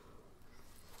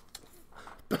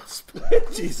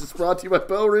 Jesus, brought to you by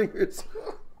Bell Ringers.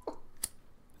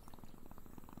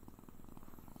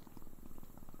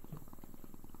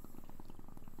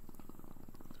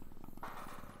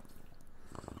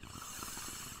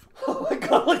 Oh my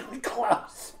god, look at the cloud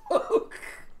of smoke.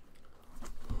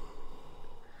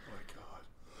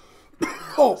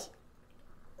 Oh.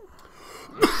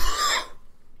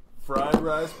 Fried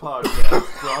Rice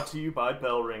Podcast, brought to you by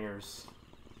Bell Ringers.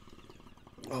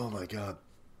 Oh my god.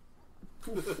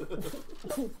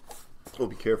 Oh,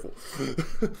 be careful.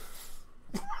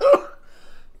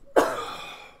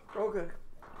 Okay.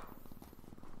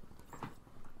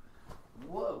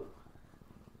 Whoa.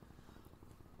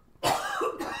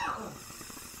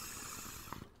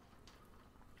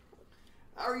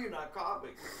 How are you not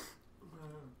coughing?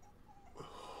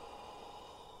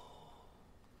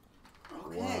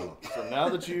 Okay. Wow. So now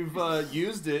that you've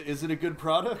used it, is it a good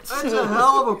product? That's a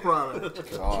hell of a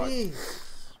product. God. Jeez.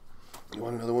 You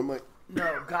want another one, Mike?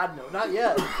 No, God, no, not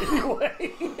yet.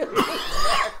 Anyway,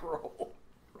 mackerel.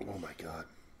 Oh my god.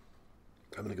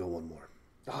 I'm gonna go one more.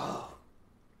 Oh,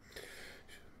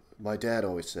 My dad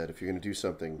always said, if you're gonna do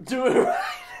something, do it right.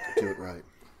 do it right.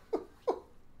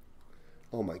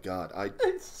 Oh my god.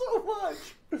 It's so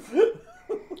much.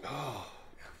 Oh,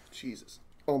 Jesus.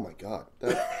 Oh my god.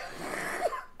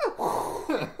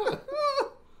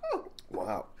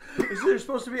 Wow. Is there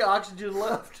supposed to be oxygen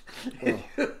left?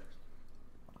 Oh.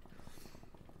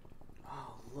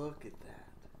 Oh, look at that.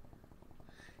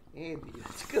 Andy,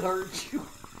 that's gonna hurt you.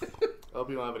 I hope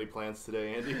you don't have any plans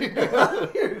today,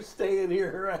 Andy. You're staying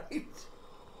here, right?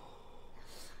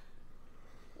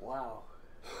 Wow.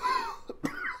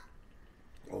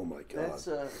 Oh my god. That's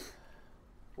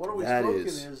what are we That smoking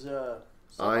is- is I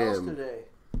something else am- today.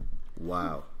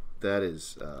 Wow. That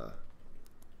is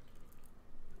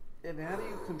And how do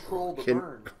you control the Can-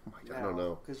 burn? oh my God, I don't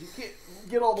know. Because you can't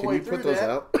get all the Can way you through put those that.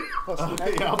 out? How do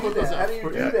you Yeah, I'll do put those that? out How do you for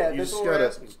do you. that? You That's just what we're gotta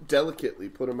asking. delicately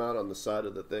put them out on the side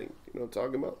of the thing. You know what I'm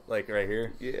talking about? Like right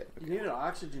here? Yeah. You need an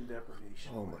oxygen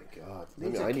deprivation. Oh my god.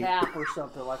 Needs I a need, cap or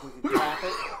something like we can cap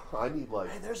it. I need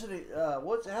like. Hey, there's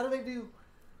how do they do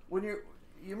when you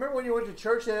remember when you went to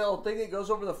church, that little thing that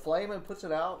goes over the flame and puts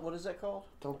it out? What is that called?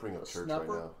 Don't bring up A church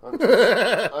snuffer? right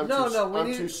now. I'm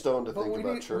We too stoned to but think we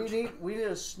about need, church. We need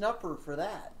a snuffer for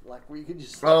that, like where you can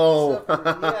just. Oh.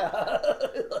 snuffer,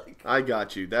 yeah. Like, I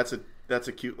got you. That's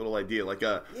a cute little idea. Like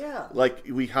yeah. like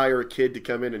we hire a kid to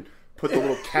come in and put the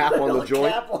little cap on the Little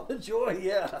joint. Cap on the joint,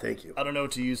 yeah. Thank you. I don't know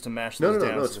what to use to mash No, those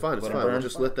down. it's fine. It's Let fine. them We'll burn.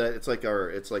 just let that. It's like the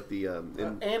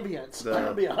Ambience. the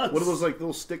Ambience. what are those like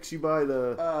little sticks you buy?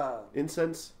 The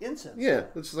incense. Incense. Yeah,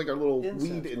 it's just like our little Incense,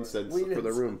 weed right. incense Weed for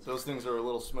the room. Those things are a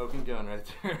little smoking gun right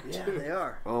there. Yeah, too. they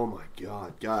are. Oh my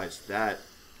god, guys!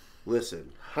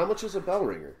 Listen, how much is a bell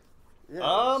ringer? Yeah,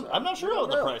 I'm not sure I don't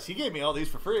about the know. price. He gave me all these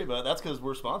for free, but that's because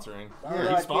we're sponsoring. I don't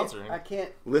know, He's sponsoring. I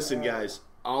can't. Listen, guys.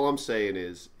 All I'm saying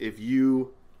is, if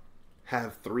you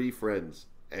have 3 friends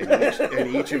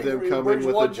and each of them come in Brings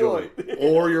with a one joint,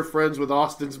 or you're friends with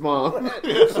Austin's mom,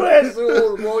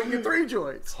 Well, you get 3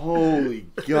 joints. holy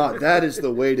god, that is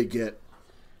the way to get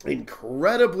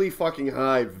incredibly fucking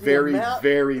high very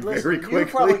Listen, quickly. You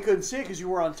probably couldn't see it because you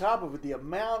were on top of it. The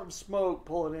amount of smoke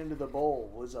pulling into the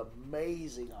bowl was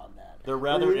amazing on that. They're When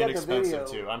rather you got the inexpensive,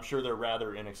 video- too. I'm sure they're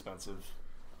rather inexpensive.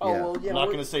 Oh, Yeah. well, yeah. I'm not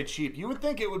we- going to say cheap. You would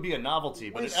think it would be a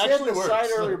novelty, but We it said actually the works. site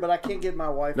earlier, but I can't get my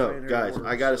wife. No, in here guys, to order,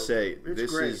 I gotta so say, it's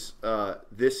this great. is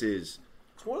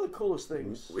It's one of the coolest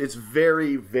things. it's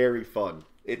very fun.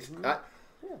 It's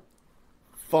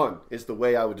fun is the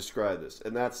way I would describe this,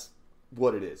 and that's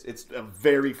what it is. It's a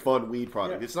very fun weed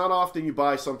product. Yeah. It's not often you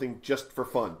buy something just for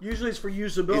fun. Usually, it's for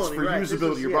usability. It's for right? This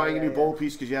usability. is- You're yeah, buying a yeah, new yeah. bowl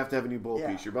piece because you have to have a new bowl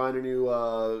Yeah. piece. You're buying a new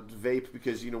vape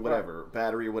because whatever,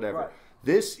 battery or whatever. Right.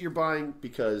 This you're buying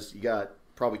because you got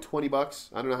probably $20.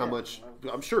 I don't know how much.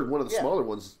 I'm sure one of the Yeah. smaller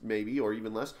ones maybe or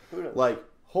even less. Who knows? Like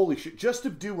holy shit! Just to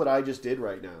do what I just did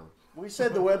right now. We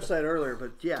said the website earlier,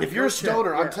 but yeah. If you're go a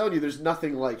stoner, check, I'm yeah. telling you, there's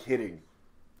nothing like hitting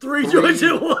 3 joints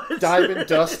at once. diamond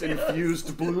dust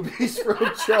infused bluebies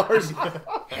from jars,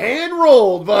 hand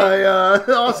rolled by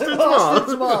Austin's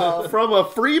mom from a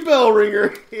free bell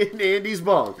ringer in Andy's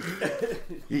bong.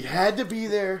 He had to be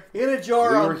there. In a jar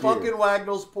We were on here. fucking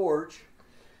Wagnall's porch.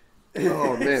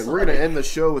 Oh man, we're gonna end the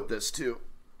show with this too.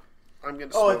 I'm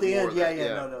gonna. Oh, smoke at the more end, of yeah,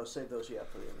 that, no, save those, for the end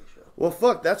of the show. Well,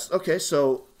 fuck. That's okay.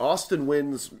 So Austin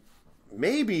wins.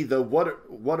 Maybe the what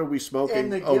are we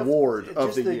smoking award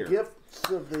of the year. Gifts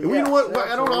of the You know what?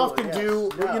 I don't absolutely, often yes. do.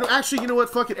 No. Actually, you know what?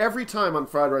 Fuck it. Every time on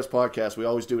Fried Rice Podcast, we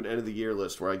always do an end of the year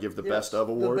list where I give the best of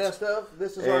awards. The best of.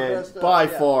 This is our And best of. by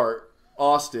yeah. far,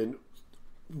 Austin,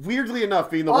 weirdly enough,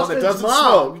 being the one that Austin's doesn't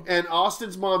mom. smoke, and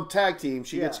Austin's mom tag team,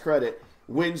 she Yeah. gets credit,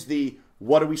 wins the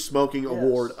What Are We Smoking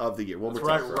award of the year. One That's more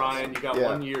right, time, for Ryan. You got Yeah.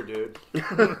 1 year, dude.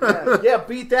 Yeah,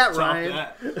 beat that, Top Ryan.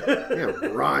 that. Yeah,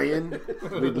 Ryan,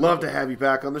 we'd love to have you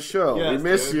back on the show. Yes, we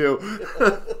miss dude.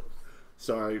 you.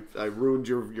 Sorry, I ruined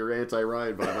your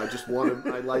anti-Ryan vibe. I just want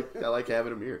him. I like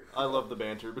having him here. I love the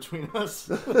banter between us.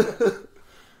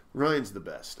 Ryan's the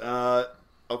best.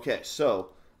 Okay, so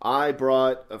I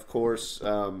brought, of course,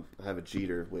 I have a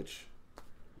Jeter, which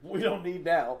We don't need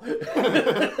now.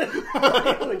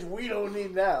 Which we don't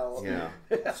need now. Yeah.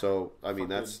 So I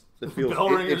mean, it feels bell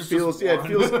ringers just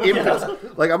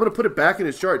impotent. Like I'm gonna put it back in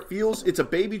its jar. It's a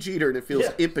baby Jeter, and it feels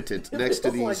impotent next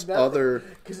to these other.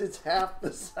 Because it's half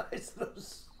the size of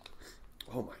those.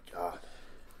 Oh my god.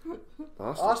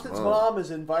 Austin's mom is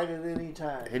invited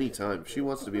anytime. Anytime she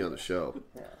wants to be on the show.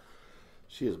 Yeah.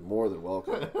 She is more than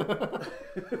welcome.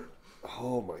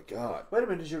 Oh my god! Wait a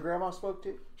minute, does your grandma smoke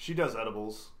too? She does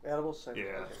edibles. Edibles?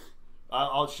 Yeah.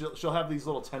 Okay. She'll have these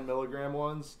little 10 milligram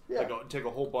ones. Yeah. Like, I'll take a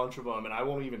whole bunch of them, and I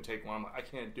won't even take one. I'm like, I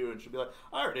can't do it. And she'll be like,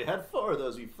 I already had 4 of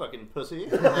those, you fucking pussy.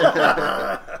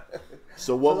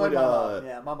 So what would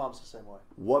my mom's the same way.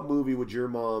 What movie would your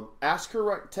mom text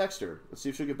her? Let's see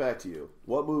if she'll get back to you.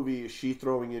 What movie is she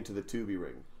throwing into the Tubi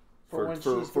ring for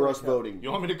us voting?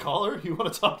 You want me to call her? You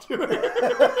want to talk to her?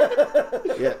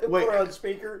 Yeah, wait. Put her on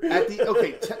speaker.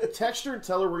 Text her and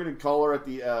tell her we're going to call her at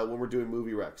the when we're doing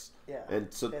movie recs. Yeah.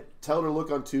 And so tell her to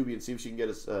look on Tubi and see if she can get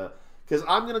us. Because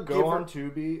I'm going to go on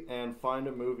Tubi and find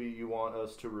a movie you want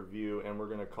us to review, and we're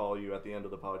going to call you at the end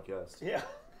of the podcast. Yeah.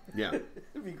 Yeah.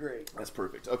 It'd be great. That's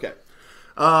perfect. Okay.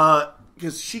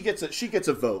 Because she gets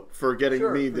a vote for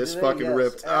getting me this fucking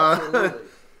ripped. Absolutely.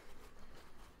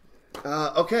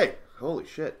 Okay. Holy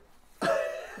shit.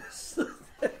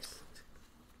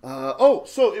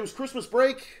 So it was Christmas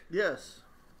break. Yes.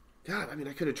 God, I mean,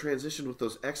 I could have transitioned with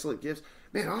those excellent gifts.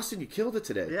 Man, Austin, you killed it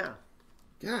today. Yeah.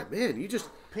 God, man, you just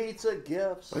pizza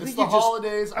gifts. It's the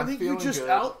holidays. I think you just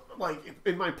good.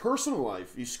 in my personal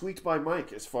life, you squeaked by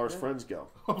Mike as far as friends go.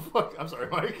 Oh fuck! I'm sorry,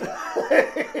 Mike.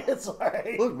 It's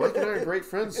alright. Look, Mike and I are great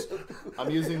friends. I'm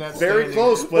using that Very standing.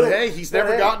 close, but hey, he's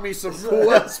never gotten me some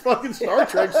cool ass fucking Star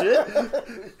Trek shit.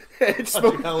 It's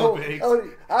Hella baked.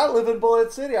 I live in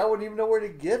Bullet City. I wouldn't even know where to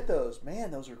get those. Man,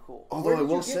 those are cool. Although I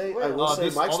will say, Mike's all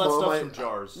that mom. stuff's in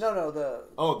jars. No,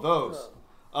 those.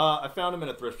 I found them in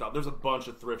a thrift shop. There's a bunch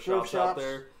of thrift shops out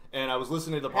there, and I was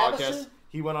listening to the podcast.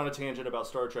 He went on a tangent about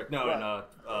Star Trek. No,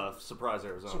 in Surprise,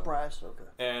 Arizona. Surprise, okay.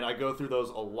 And I go through those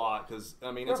a lot because They're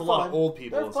a lot of old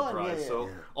people They're in fun, Surprise. yeah. So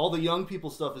all the young people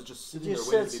stuff is just sitting there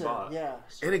waiting to be bought. Yeah.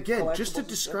 And again, just to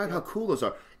describe how cool those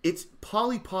are, it's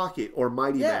Polly Pocket or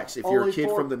Mighty Max if only you're a kid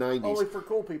from the 90s. Only for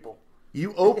cool people.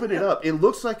 You open it up. It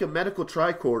looks like a medical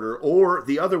tricorder, or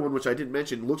the other one, which I didn't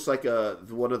mention, looks like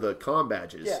one of the comm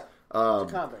badges. Yeah.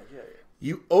 It's a comm badge, yeah.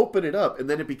 You open it up, and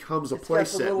then it becomes a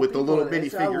playset with the little mini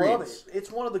figurines. I love it.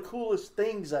 It's one of the coolest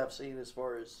things I've seen as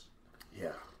far as...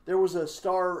 Yeah. There was a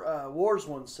Star Wars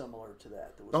one similar to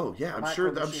that. I'm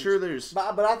sure there's...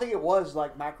 But I think it was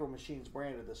like Micro Machines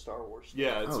branded the Star Wars stuff.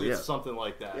 Yeah, it's something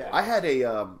like that. Yeah. I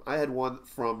had one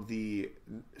from the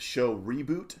show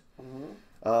Reboot.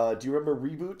 Mm-hmm. Do you remember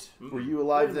Reboot? Mm-hmm. Were you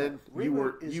alive then?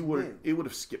 It would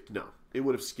have skipped. No, it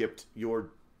would have skipped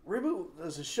your... Reboot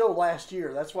was a show last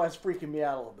year. That's why it's freaking me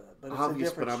out a little bit. But it's obvious, a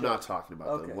different but I'm show. not talking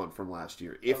about the one from last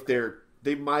year. If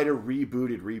they might have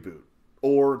rebooted Reboot,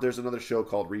 or there's another show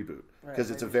called Reboot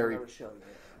because it's a very. Show, yeah.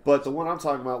 But the one I'm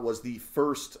talking about was the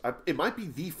first. It might be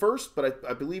the first, but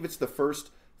I believe it's the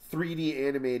first 3D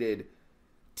animated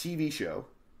TV show.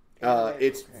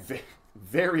 It's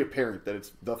very apparent that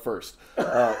it's the first.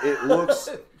 It looks.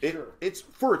 It's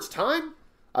for its time.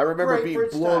 I remember being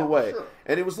blown away,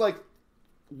 and it was like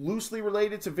loosely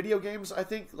related to video games. I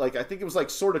think it was like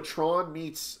sort of Tron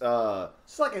meets.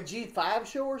 It's like a G5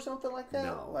 show or something like that.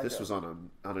 No, like this was on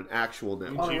an actual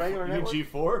network. On a regular network?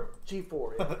 G4.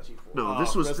 G4, yeah, G4. No,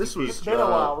 this was. It's been a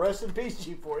while. Rest in peace,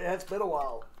 G4. Yeah, it's been a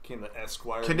while. Became the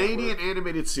Esquire Canadian network.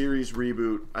 animated series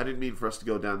Reboot. I didn't mean for us to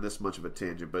go down this much of a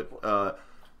tangent, but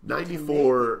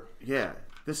 94. Yeah,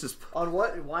 this is on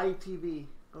what YTV.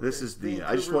 Okay. This is the.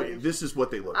 I just want you. This is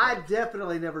what they look like. I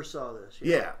definitely never saw this.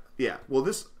 Yeah. Well,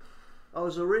 this. Oh, it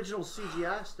was original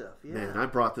CGI stuff. Yeah. Man, I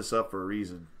brought this up for a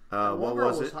reason. What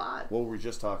was it? Hot. What were we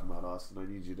just talking about, Austin? I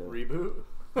need you to Reboot.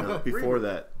 No, before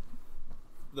that.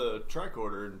 The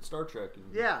tricorder and Star Trek. And...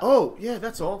 Yeah. Oh, yeah,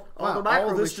 that's all. All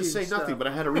all this to say nothing, but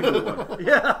I had a reboot one.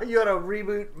 Yeah, you had a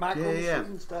Reboot Micro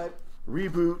Machines type.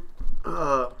 Reboot,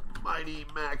 Mighty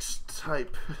Max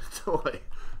type toy.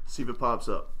 See if it pops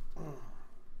up.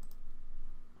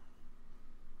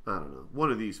 I don't know.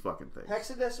 One of these fucking things.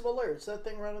 Hexadecimal layer. It's that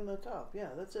thing right on the top. Yeah,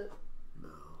 that's it. No.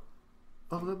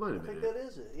 Oh, that might have been I think that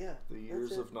is it. Yeah. The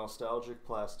years of nostalgic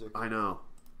plastic. I know.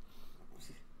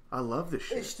 I love this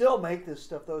shit. They still make this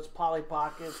stuff though. It's Polly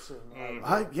Pockets and.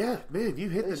 Man, you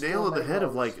hit the nail on the head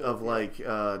of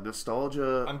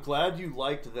nostalgia. I'm glad you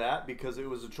liked that because it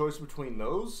was a choice between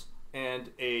those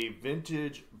and a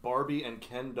vintage Barbie and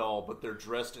Ken doll, but they're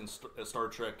dressed in Star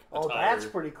Trek attire. Oh, that's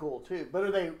pretty cool too.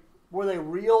 But were they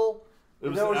real It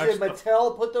was Did actually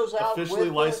Mattel put those out? officially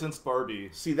with licensed Barbie.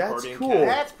 See, that's Barbie and cool. Ken.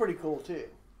 That's pretty cool too.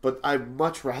 But I'd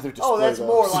much rather display Oh, that's those.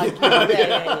 more like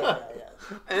yeah.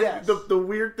 And Yes. the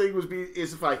weird thing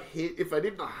is if I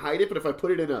didn't hide it, but if I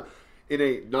put it in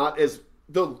a not as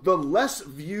the less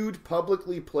viewed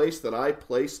publicly place that I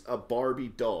place a Barbie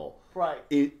doll, Right.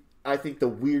 I think the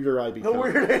weirder I become. The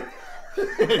weird.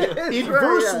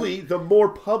 Inversely, the more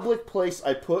public place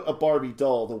I put a Barbie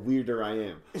doll, the weirder I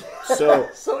am. So,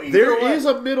 So either there way, is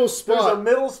a middle spot. There's a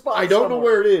middle spot. I don't know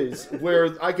somewhere. where it is,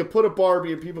 where I could put a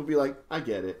Barbie and people be like, I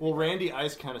get it. Well, Randy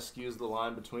Ice kind of skews the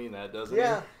line between that, doesn't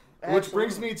Yeah. he? Which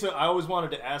brings absolutely. me to, I always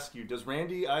wanted to ask you, does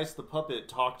Randy Ice the puppet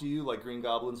talk to you like Green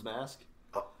Goblin's mask?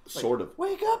 Sort of.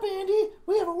 Wake up, Andy!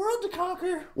 We have a world to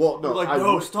conquer! Well, no, Like, I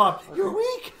no, would- stop! You're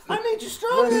weak! I made you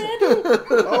stronger, Andy!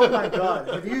 Oh my God!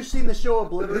 Have you seen the show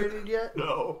Obliterated yet?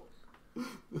 No.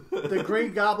 The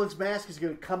Green Goblin's mask is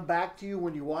going to come back to you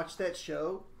when you watch that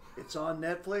show. It's on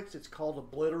Netflix. It's called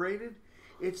Obliterated.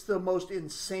 It's the most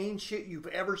insane shit you've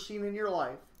ever seen in your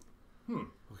life.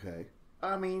 Okay.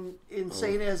 I mean,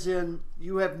 insane as in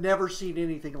you have never seen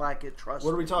anything like it. Trust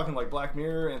What are me. we talking, like Black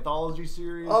Mirror anthology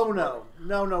series? Oh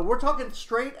no! We're talking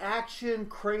straight action,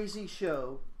 crazy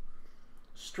show.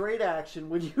 Straight action.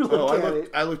 When you look at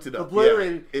it, I looked it up.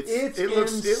 Obliterated. Yeah. It's It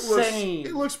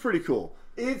insane. looks pretty cool.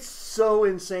 It's so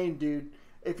insane, dude.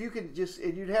 If you could just,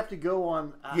 and you'd have to go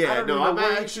on. Yeah, I don't no, even know I'm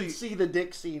where actually- you can see the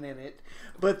dick scene in it,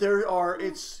 but there are.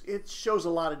 It shows a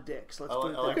lot of dicks. Let's I put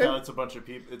like, it I like that way. how it's a bunch of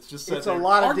people. It's just said It's a they're-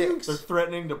 lot of Aren't you- dicks. They're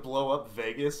threatening to blow up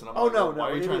Vegas, and I'm Oh, like, no, why no,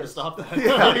 are you it trying to is. stop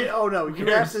that? Oh no, Who you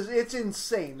have cares? to. It's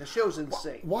insane. The show's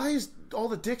insane. Why is all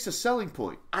the dicks a selling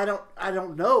point? I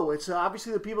don't know. It's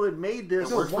obviously the people that made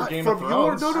this. It works for Why- Game from of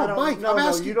Thrones. your I don't- Mike. no, I'm no,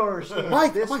 asking you don't understand.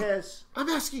 Mike. This Mike, has. I'm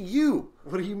asking you.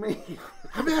 What do you mean?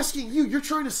 I'm asking you. You're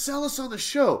trying to sell us on the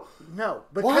show. No,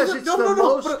 Why because is it- it's no, the no, no,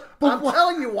 most. but I'm why?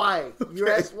 telling you why. You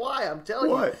Okay. asked why. I'm telling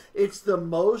Why? you. It's the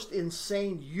most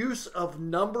insane use of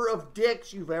number of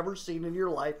dicks you've ever seen in your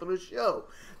life in a show.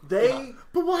 They,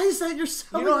 But why is that your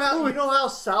selling you point? know how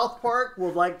South Park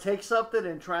will like take something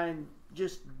and try and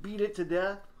just beat it to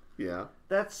death. Yeah.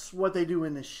 That's what they do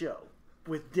in this show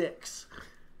with dicks.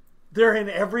 They're in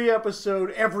every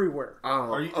episode, everywhere.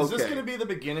 Oh, Is this okay. going to be the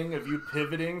beginning of you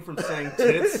pivoting from saying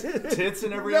tits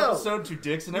in every No. episode to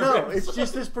dicks in every No, episode? it's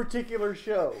just this particular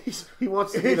show. He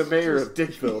wants to be the mayor of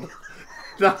Dickville,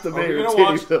 not the Are we mayor of gonna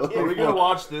watch? Tittyville. Are we gonna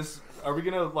watch this? Are we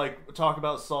gonna like talk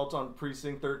about Assault on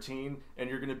Precinct 13, and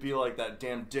you're gonna be like that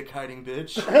damn dick hiding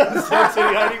bitch,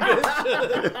 titty hiding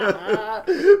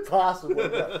bitch? Possibly.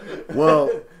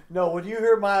 Well, No, when you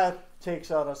hear my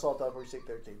takes on Assault on Precinct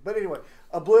 13. But anyway,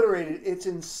 Obliterated, it's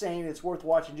insane. It's worth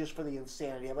watching just for the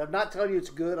insanity of it. I'm not telling you it's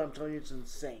good. I'm telling you it's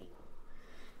insane.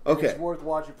 okay. It's worth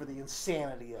watching for the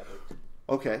insanity of it.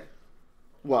 Okay.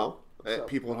 Well, So-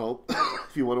 people at home,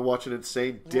 if you want to watch an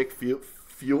insane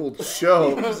dick-fueled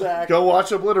show, Exactly. go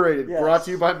watch Obliterated. Yes. Brought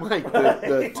to you by Mike,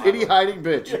 the titty-hiding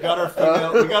bitch. We got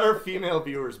our female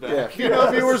viewers back. Yeah,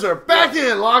 female viewers are back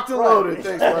in, locked and loaded.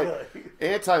 Thanks, Mike. Exactly.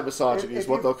 Anti-misogyny is If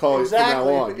what you- they'll call you exactly,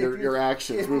 from now on. if Your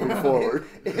actions if- moving forward.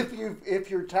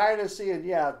 If you're tired of seeing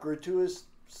gratuitous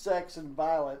sex and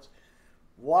violence,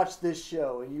 watch this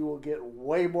show and you will get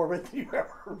way more of it than you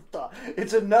ever thought.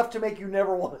 It's enough to make you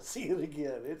never want to see it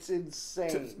again. It's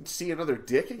insane. See another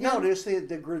dick again? No, just the Oh,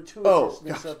 gratuitousness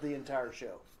gosh. of the entire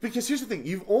show. Because here's the thing: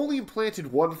 you've only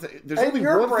implanted one thing. There's And only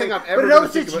your one brain, thing I'm but ever going to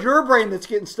notice think it's about. your brain that's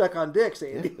getting stuck on dicks,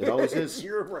 Andy. It always It's is.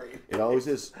 your brain. It always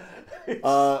is.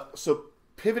 So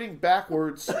pivoting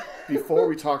backwards before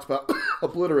we talked about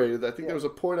Obliterated, I think there was a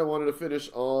point I wanted to finish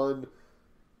on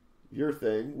your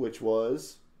thing, which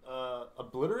was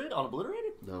Obliterated?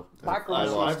 no, Micro- I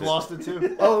lost I've it. lost it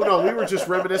too. Oh no, we were just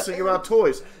reminiscing about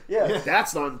toys. Yeah.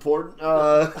 That's not important.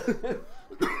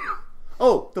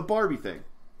 Oh, the Barbie thing.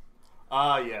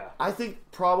 Yeah. I think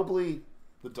probably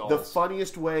The dolls. the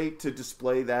funniest way to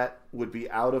display that would be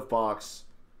out of box.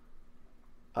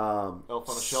 Elf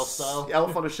on a shelf style.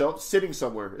 Elf on a shelf, sitting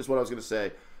somewhere is what I was going to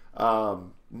say.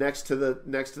 Next to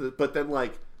the, but then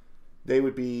like they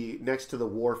would be next to the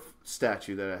Worf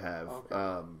statue that I have.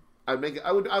 Okay.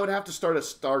 I would have to start a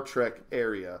Star Trek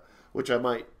area, which I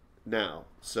might now.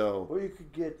 So, Or you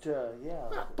could get,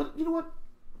 but you know what?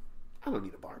 I don't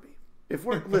need a Barbie. If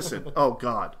we're listen, oh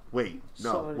God, wait,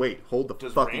 no, Somebody- wait, hold the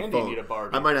Does fucking Randy phone. need a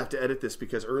Barbie? I might have to edit this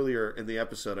because earlier in the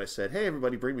episode I said, "Hey,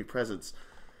 everybody, bring me presents,"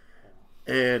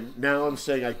 and now I'm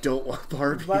saying I don't want you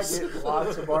might Barbies. get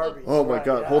lots of Barbies. Oh my Right,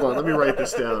 God, yeah. hold on, let me write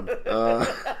this down.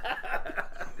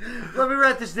 Let me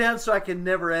write this down so I can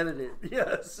never edit it.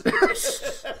 Yes.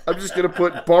 I'm just gonna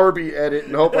put Barbie edit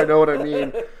and hope I know what I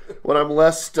mean when I'm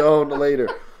less stoned later.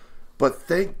 But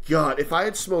thank God, if I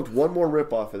had smoked one more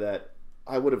rip off of that,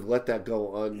 I would have let that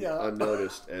go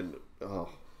unnoticed, and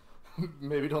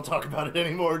Maybe don't talk about it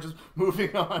anymore. Just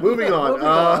moving on. Moving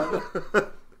on.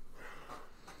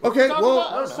 Okay,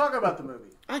 Let's talk about the movie.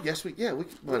 I guess we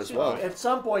might as well. At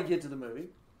some point, get to the movie.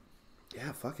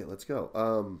 Yeah, fuck it. Let's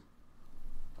go.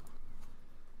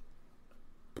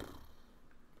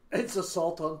 It's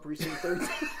Assault on Precinct 13.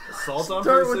 Assault on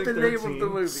Start Precinct with the 13. name of the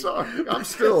movie. Sorry, I'm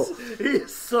still.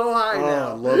 He's so high I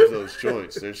now. love those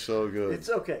joints. They're so good. It's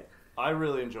okay. I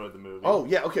really enjoyed the movie. Oh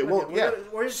yeah. Okay. Well,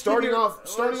 We're just Starting off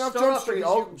Jump Street.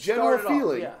 General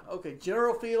feeling. Yeah. Okay.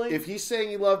 General feeling. If he's saying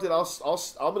he loved it, I'm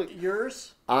gonna.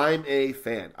 Yours. I'm a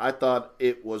fan. I thought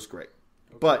it was great,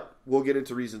 but we'll get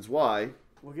into reasons why.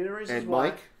 We'll get into reasons And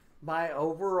why. Mike? My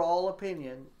overall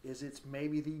opinion is it's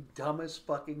maybe the dumbest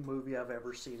fucking movie I've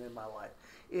ever seen in my life.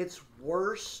 It's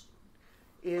worse.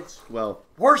 It's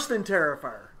worse than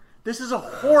Terrifier. This is a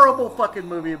horrible fucking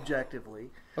movie objectively.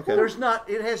 Okay.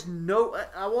 It has no,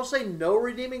 I won't say no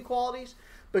redeeming qualities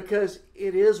because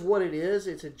it is what it is.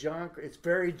 It's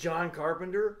very John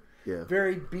Carpenter. Yeah.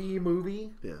 Very B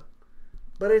movie. Yeah.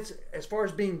 But it's, as far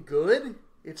as being good,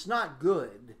 it's not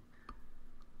good.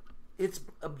 It's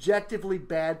objectively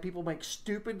bad. People make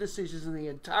stupid decisions in the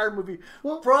entire movie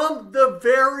from the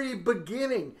very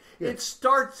beginning. Yeah. It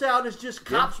starts out as just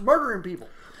cops murdering people.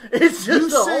 It's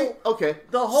just the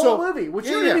whole movie, which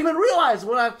you didn't even realize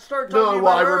when I started talking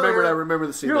about it earlier. I remember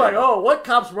the scene. You're like, oh, what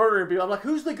cops murdering people? I'm like,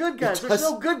 who's the good guys? There's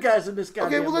no good guys in this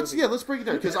goddamn movie. Let's break it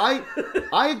down because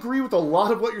I agree with a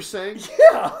lot of what you're saying.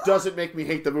 Yeah, doesn't make me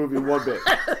hate the movie one bit.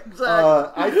 Exactly.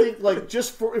 I think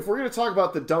if we're going to talk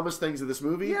about the dumbest things in this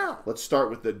movie, let's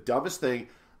start with the dumbest thing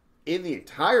in the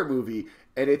entire movie,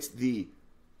 and it's the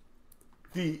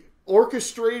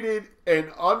orchestrated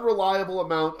and unreliable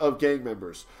amount of gang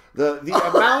members. The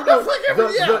amount of the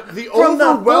from the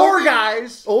overwhelming four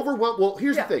guys. Well,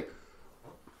 here's the thing.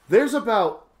 There's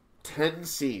about 10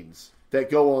 scenes that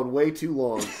go on way too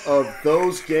long of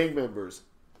those gang members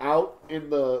out in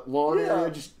the lawn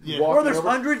area just walking. Or there's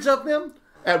hundreds of them.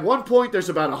 At one point, there's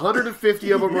about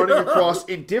 150 of them running across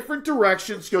in different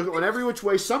directions, going every which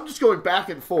way. Some just going back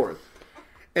and forth,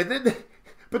 and then,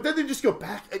 but then they just go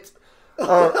back. It's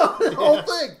the whole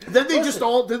thing. Then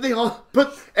they all.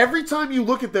 But every time you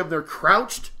look at them, they're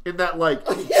crouched in that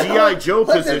GI Joe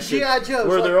position,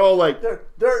 where they're all like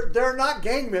they're not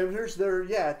gang members. They're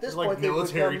at this point they're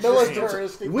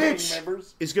militaristic gang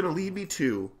members. Is going to lead me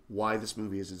to why this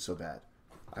movie isn't so bad.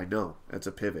 I know that's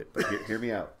a pivot, but hear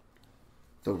me out.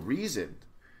 The reason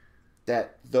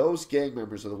that those gang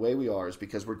members are the way we are is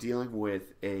because we're dealing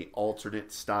with a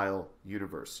alternate style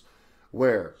universe.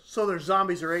 So they're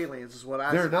zombies or aliens is what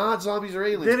I They're not zombies or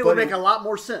aliens. Then it would make a lot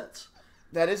more sense.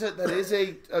 That is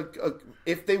a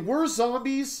if they were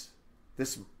zombies,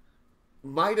 this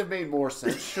might have made more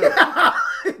sense. Sure.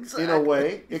 Exactly. In a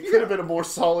way. It could have been a more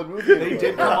solid movie. They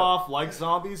did come off like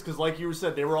zombies because, like you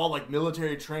said, they were all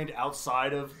military trained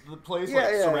outside of the place,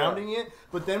 surrounding it.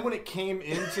 But then when it came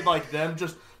into them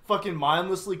just fucking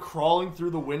mindlessly crawling through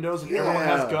the windows and everyone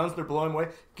has guns, they're blowing away.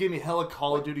 Give me hella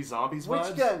Call of Duty Zombies vibes.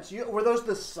 Which guns? Were those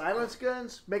the silence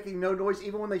guns, making no noise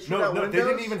even when they shoot out windows? They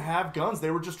didn't even have guns.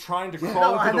 They were just trying to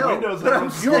crawl into the windows.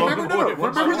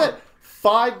 Remember that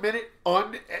 5-minute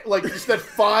just that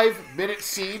 5-minute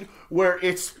scene where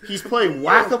he's playing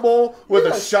whack-a-mole with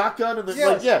a shotgun and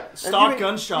then stock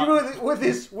gunshot with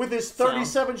his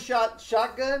 37 shot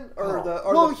shotgun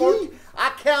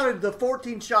I counted the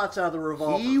 14 shots out of the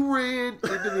revolver. He ran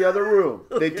into the other room.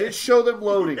 They did show them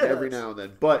loading every now and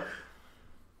then, but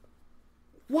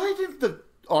why didn't the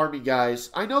army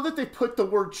guys? I know that they put the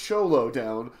word cholo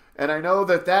down. And I know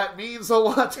that means a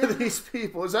lot to these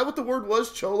people. Is that what the word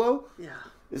was, cholo? Yeah.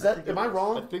 Am I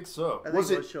wrong? I think so. Was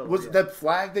it that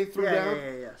flag they threw down?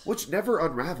 Yes. Which never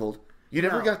unraveled. You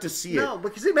never got to see it. No,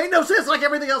 because it made no sense like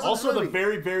everything else. Also, in the the movie.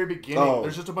 very, very beginning,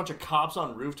 there's just a bunch of cops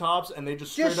on rooftops, and they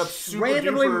just straight up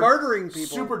randomly murdering people.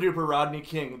 Super duper Rodney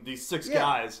King, these 6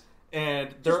 guys,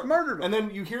 and they're just murdered them. And then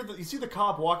you see the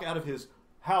cop walk out of his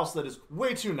house that is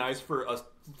way too nice for a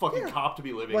fucking cop to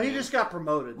be living in. Well, he just got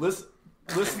promoted.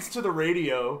 Listens to the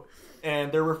radio,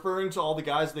 and they're referring to all the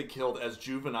guys they killed as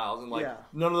juveniles, and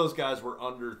none of those guys were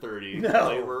under 30. No.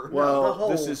 They were,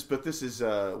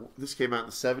 this came out in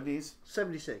the 70s?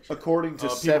 76. According to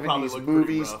 70s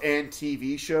movies and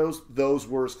TV shows, those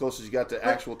were as close as you got to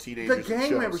actual teenagers. The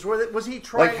gang members, was he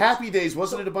trying... Like Happy Days,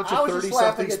 wasn't it a bunch of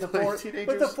 30-somethings playing teenagers?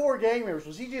 But the 4 gang members,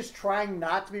 was he just trying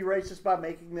not to be racist by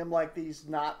making them like these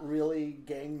not really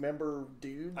gang member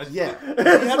dudes? Yeah.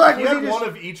 He had one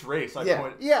of each race, I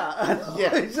point.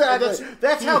 Yeah. Exactly.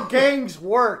 That's how gangs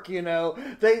work, you know.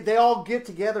 They all get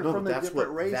together from the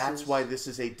different races. That's why this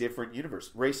is a different universe.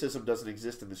 Racism doesn't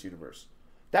exist in this universe.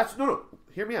 No.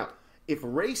 Hear me out. If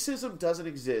racism doesn't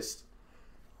exist,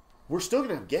 we're still going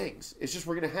to have gangs. It's just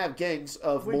we're going to have gangs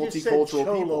of multicultural just said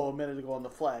Cholo people. a minute ago on the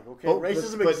flag. Okay,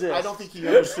 racism exists. But I don't think he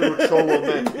understood what Cholo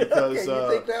meant because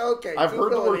I've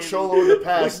heard the word Cholo in the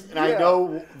past, and I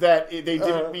know that they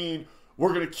didn't mean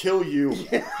we're going to kill you.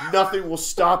 Yeah. Nothing will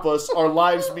stop us. Our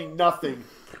lives mean nothing.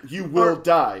 You will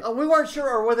die. We weren't sure,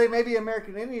 or were they maybe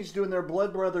American Indians doing their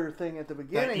blood brother thing at the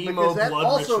beginning? Because that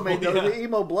also made the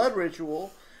emo blood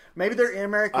ritual. Maybe they're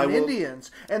American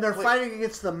Indians, and they're fighting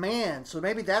against the man, so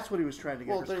maybe that's what he was trying to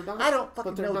get. Well, they're not, I don't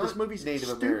fucking know. This movie's Native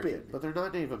stupid. American, but they're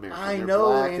not Native American. I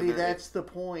know, Andy, that's the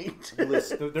point.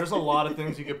 Listen, there's a lot of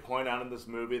things you could point out in this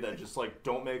movie that just, like,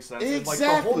 don't make sense. Exactly. And, like,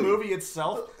 the whole movie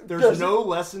itself, there's no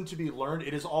lesson to be learned.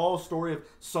 It is all a story of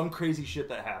some crazy shit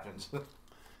that happens.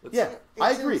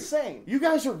 I agree. Insane. You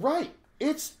guys are right.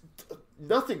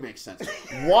 Nothing makes sense.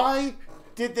 Why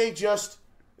did they just...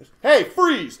 Hey,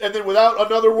 freeze! And then without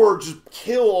another word, just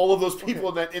kill all of those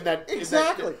people in that.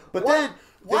 Exactly. But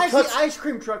why is the ice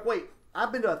cream truck? Wait,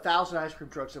 I've been to 1,000 ice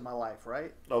cream trucks in my life,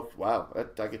 right? Oh wow,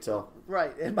 I could tell.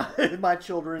 Right, and my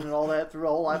children and all that through the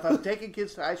whole life. I've taken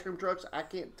kids to ice cream trucks. I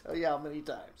can't tell you how many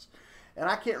times. And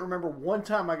I can't remember one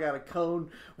time I got a cone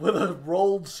with a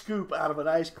rolled scoop out of an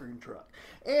ice cream truck.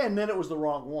 And then it was the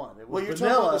wrong one. It was you're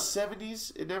vanilla. talking about the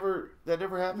 70s? That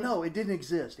never happened? No, it didn't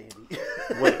exist, Andy.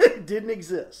 Wait. It didn't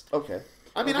exist. Okay.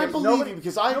 I mean, I believe you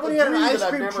because I agree had an ice that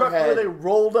cream I've never truck had... where they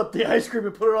rolled up the ice cream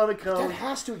and put it on a cone. That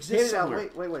has to exist somewhere.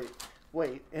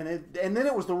 Wait. And then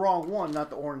it was the wrong one, not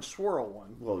the orange swirl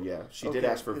one. Well, yeah. She did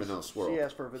ask for vanilla swirl. She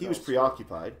asked for vanilla He was swirl.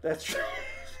 preoccupied. That's right.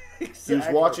 He Exactly. was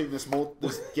watching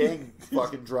this gang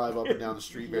fucking drive up and down the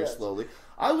street very slowly.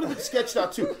 I would have been sketched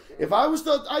out too. If I was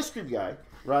the ice cream guy,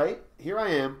 right? Here I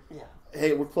am. Yeah.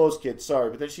 Hey, we're closed, kids. Sorry,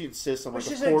 but then she insists. I'm like,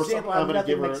 of course, I'm going to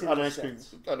give her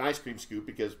an ice cream scoop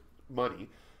because money.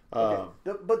 Okay.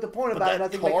 But the point about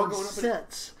nothing making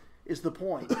sense is the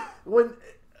point.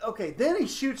 Then he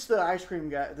shoots the ice cream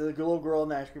guy, the little girl in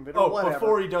the ice cream bin, or whatever.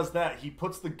 Before he does that, he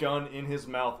puts the gun in his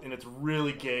mouth, and it's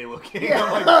really gay looking. Yeah.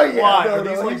 I'm like, why?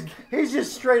 No, he's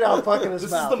just straight out fucking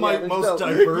his mouth. This is the most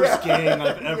diverse gang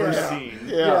I've ever seen.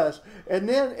 Yeah. Yes. And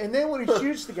then when he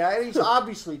shoots the guy, he's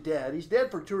obviously dead. He's dead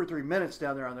for 2 or 3 minutes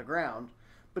down there on the ground.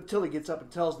 But till he gets up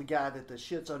and tells the guy that the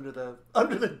shit's under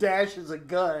the dash is a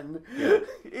gun. Yeah.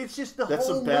 It's just That's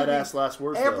whole some badass movie. last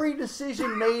words. Every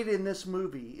decision made in this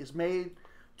movie is made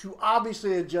to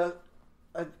obviously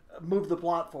move the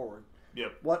plot forward.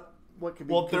 Yep. What could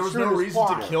be? Well, there was no reason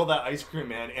to kill that ice cream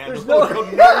man, and there's no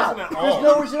reason at all. There's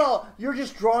no reason at all. You're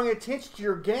just drawing attention to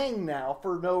your gang now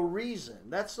for no reason.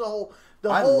 That's the whole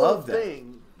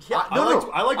thing. Yeah.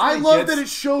 I love that it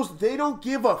shows they don't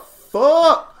give a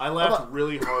fuck. I laughed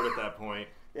really hard at that point.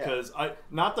 Because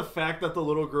not the fact that the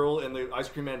little girl and the ice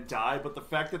cream man die, but the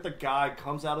fact that the guy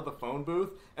comes out of the phone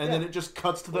booth and then it just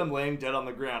cuts to them laying dead on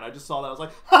the ground. I just saw that. I was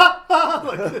like, ha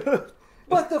ha!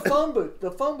 But the phone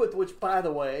booth, which by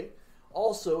the way,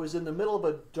 also is in the middle of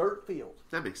a dirt field.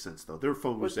 That makes sense though. There were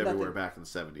phone booths everywhere back in the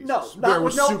 70s. Not where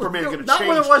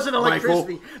there wasn't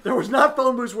electricity. There was not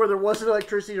phone booths where there wasn't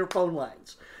electricity or phone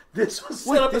lines. This was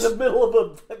set up in the middle of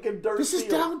a fucking dirt field. This is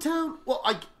downtown? Well,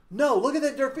 No, look at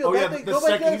that dirt field. Oh, yeah,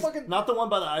 not the one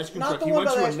by the ice cream truck. He went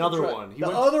to another one. The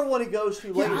other one he goes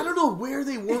to later. I don't know where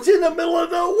they were. It's in the middle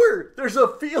of nowhere. There's a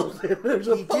field. There's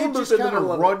a phone booth in the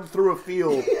middle of it. Run through a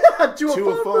field to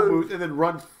a phone booth and then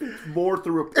run more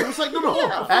through a... It was like,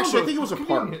 no. Actually, I think it was a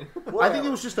park. I think it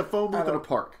was just a phone booth in a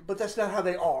park. But that's not how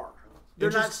they are. They're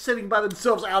not sitting by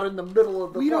themselves out in the middle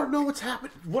of the park. We don't know what's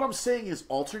happening. What I'm saying is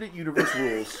alternate universe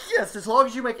rules. Yes, as long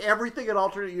as you make everything an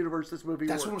alternate universe, this movie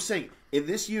works. That's what I'm saying. In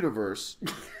this universe,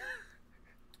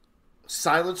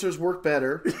 silencers work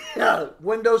better. Yeah,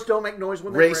 windows don't make noise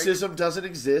when they Racism doesn't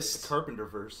exist. The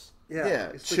Carpenterverse.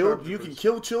 Yeah. You can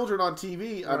kill children on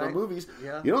TV, on movies.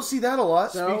 Yeah. You don't see that a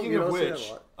lot. No, speaking of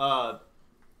which,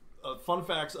 fun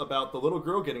facts about the little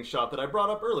girl getting shot that I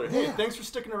brought up earlier. Hey, thanks for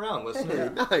sticking around, listener.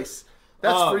 Hey, nice.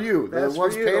 That's for you. The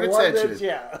ones paying attention.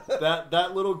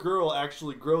 That little girl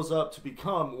actually grows up to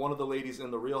become one of the ladies in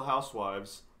The Real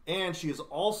Housewives. And she is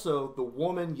also the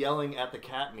woman yelling at the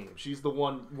cat meme. She's the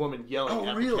woman yelling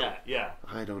at the cat. Yeah.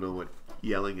 I don't know what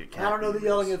yelling at cat I don't know meme the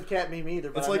yelling at the cat meme either.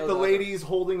 But it's like the lady's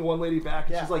holding one lady back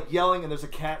and she's like yelling and there's a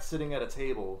cat sitting at a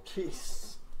table.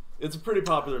 Jeez. It's a pretty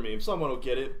popular meme. Someone will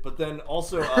get it. But then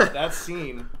also that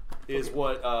scene is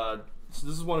what... So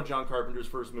this is one of John Carpenter's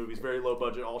first movies. Very low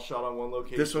budget, all shot on one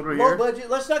location. This one right here? Low budget?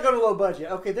 Let's not go to low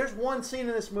budget. Okay, there's one scene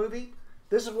in this movie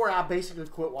This is where I basically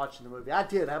quit watching the movie. I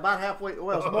did. About halfway.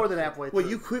 Well, it was more than halfway through.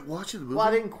 Well, you quit watching the movie? Well,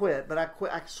 I didn't quit, but I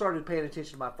quit. I started paying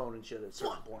attention to my phone and shit at a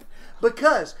certain point.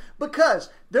 Because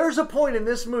there's a point in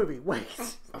this movie.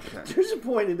 Wait. Okay. There's a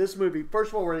point in this movie. First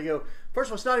of all, we're going to go. First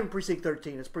of all, it's not even Precinct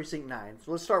 13. It's Precinct 9.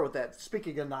 So let's start with that.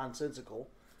 Speaking of nonsensical.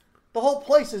 The whole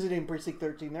place isn't even Precinct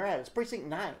 13 they're at. It's Precinct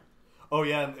 9. Oh,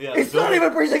 yeah. It's not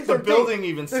even Precinct 13. The building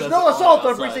even says there's no assault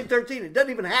on Precinct 13. It doesn't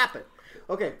even happen.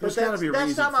 Okay, but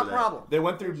that's not my problem. They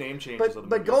went through name changes.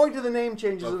 But going to the name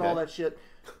changes and all that shit,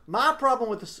 my problem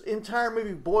with this entire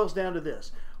movie boils down to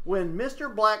this. When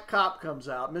Mr. Black Cop comes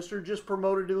out, Mr. just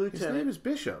promoted to lieutenant. His name is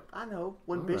Bishop. I know.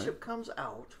 When Bishop comes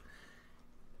out,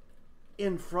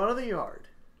 in front of the yard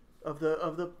of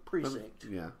the precinct.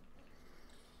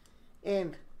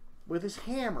 And with his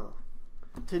hammer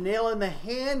to nail in the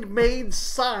handmade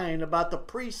sign about the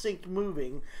precinct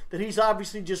moving that he's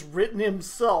obviously just written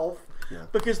himself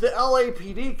because the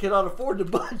LAPD cannot afford the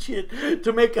budget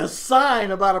to make a sign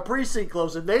about a precinct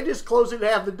closing. They just close it and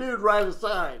have the dude write a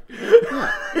sign.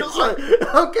 It's like,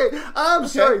 I'm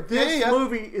sorry. This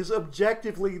movie is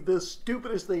objectively the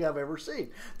stupidest thing I've ever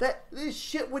seen. This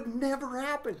shit would never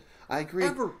happen. I agree.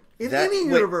 Ever. In any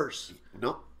universe.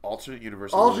 Nope. Alternate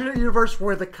universe. Alternate universe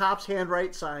where the cops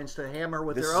handwrite signs to hammer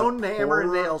with their own hammer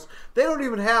and nails. They don't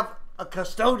even have a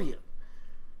custodian.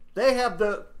 They have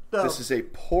the this is a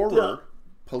poorer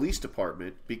police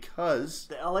department because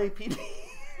the LAPD.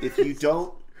 If you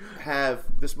don't have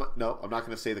this, no, I'm not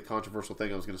going to say the controversial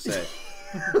thing I was going to say,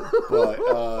 but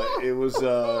it was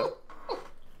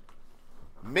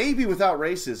maybe without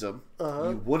racism,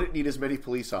 you wouldn't need as many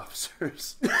police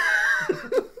officers.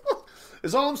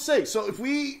 Is all I'm saying. So if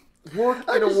we work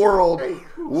in a world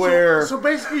where... So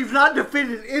basically you've not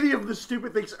defended any of the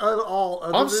stupid things at all.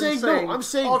 I'm saying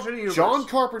John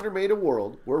Carpenter made a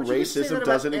world where racism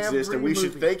doesn't exist and we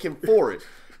should thank him for it.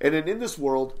 And then in this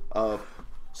world...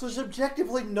 so there's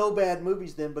objectively no bad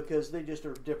movies then because they just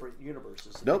are different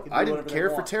universes. Nope, I didn't care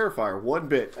for Terrifier one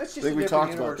bit. That's just I think we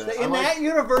talked about that. In that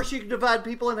universe, you can divide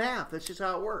people in half. That's just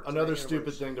how it works. Another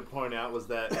stupid thing to point out was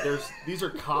that these are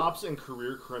cops and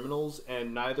career criminals,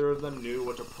 and neither of them knew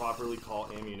what to properly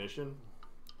call ammunition.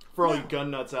 For all you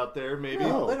gun nuts out there, maybe.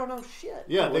 No, they don't know shit.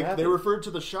 Yeah, they referred to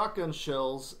the shotgun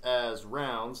shells as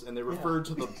rounds, and they referred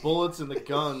to the bullets in the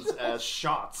guns as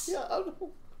shots. Yeah, I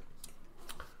know.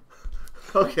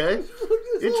 Okay,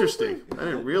 interesting. I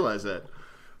didn't realize that.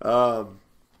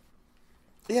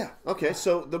 Yeah, okay,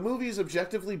 so the movie is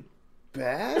objectively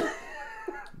bad,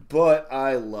 but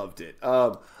I loved it.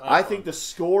 I think the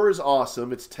score is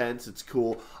awesome. It's tense. It's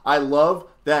cool. I love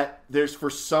that there's, for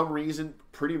some reason,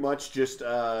 pretty much just,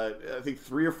 I think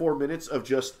 3 or 4 minutes of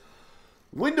just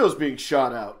windows being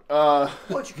shot out.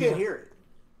 But you can't hear it.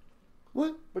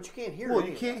 What? But you can't hear it. Well,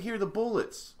 you can't hear the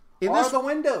bullets. Or the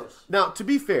windows. Now, to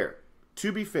be fair,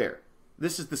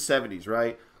 this is the 70s,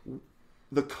 right?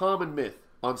 The common myth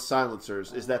on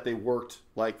silencers is that they worked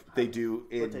like they do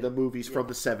in the movies from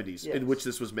the 70s in which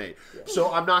this was made. Yeah.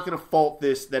 So I'm not going to fault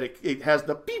this that it has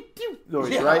the beep beep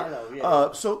noise, right? I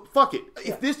know, so fuck it.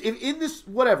 Yeah. If in this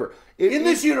whatever in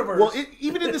this universe, well,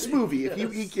 even in this movie,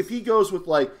 if he goes with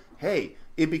like, hey,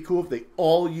 it'd be cool if they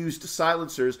all used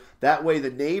silencers. That way the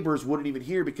neighbors wouldn't even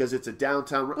hear because it's a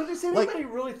downtown... But does anybody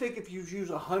really think if you use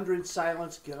 100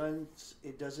 silenced guns,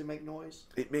 it doesn't make noise?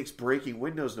 It makes breaking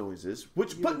windows noises. But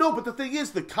the thing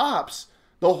is, the cops,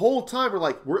 the whole time are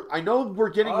like, I know we're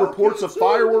getting reports of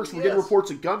fireworks, we're getting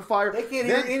reports of gunfire. They can't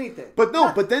hear anything.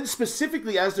 But then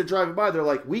specifically as they're driving by, they're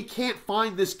like, we can't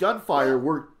find this gunfire.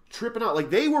 We're tripping out. Like,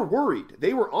 they were worried.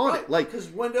 They were on it. Like, because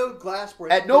window glass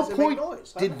breaks. At no point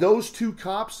did those two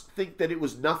cops think that it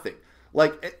was nothing.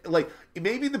 Like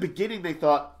maybe in the beginning they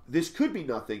thought this could be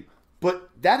nothing, but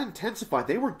that intensified.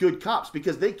 They were good cops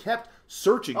because they kept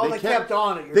searching. They kept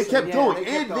on it. They kept going,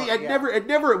 and they had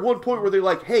never at one point where they're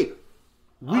like, "Hey,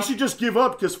 we should just give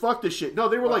up because fuck this shit." No,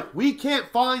 they were like, "We can't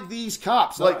find these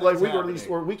cops."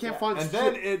 We can't find. And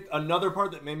then another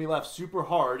part that made me laugh super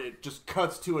hard. It just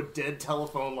cuts to a dead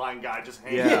telephone line guy just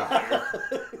hanging out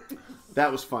there.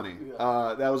 That was funny.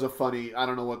 That was a funny. I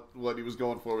don't know what he was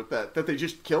going for with that. That they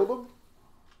just killed him.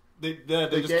 They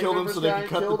just killed him so they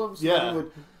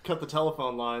could cut the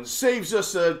telephone lines. Saves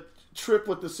us a trip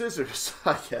with the scissors,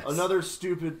 I guess. Another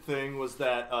stupid thing was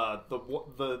that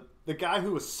the guy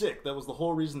who was sick. That was the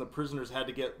whole reason the prisoners had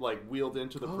to get like wheeled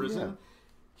into the prison. Yeah.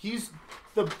 He's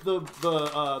the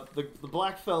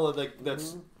black fella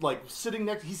that's like sitting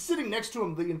next. He's sitting next to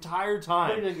him the entire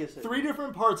time. 3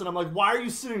 different parts, and I'm like, why are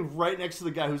you sitting right next to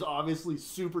the guy who's obviously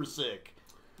super sick?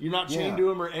 You're not chained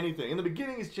to him or anything. In the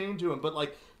beginning, he's chained to him, but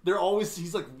like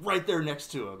he's like right there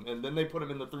next to him, and then they put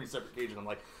him in the 3 separate cages. I'm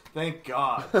like, thank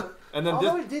God. And then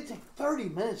although it did take 30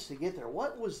 minutes to get there.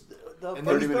 What was the first 30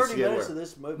 30 minutes minutes of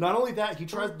this movie? not only that, he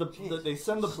tries they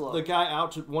send the guy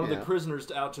out to one of the Yeah.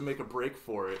 prisoners out to make a break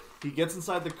for it. He gets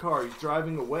inside the car. He's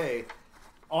driving away.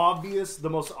 The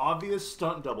most obvious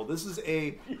stunt double. This is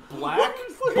a black,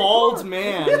 bald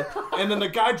man, and then the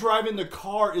guy driving the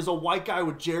car is a white guy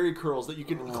with jerry curls that you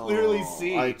can clearly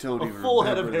see. I don't even full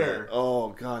head of remember hair. that. Oh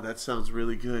God, that sounds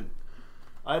really good.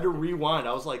 I had to rewind.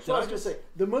 I was like, So I was going to say,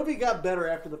 the movie got better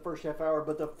after the first half hour,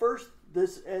 but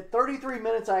at 33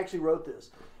 minutes, I actually wrote this.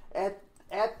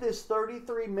 At this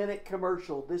 33-minute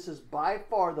commercial, this is by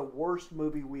far the worst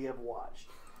movie we have watched.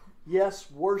 Yes,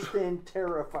 worse than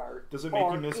Terrifier. Does it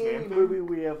make you miss any Man-Thing? movie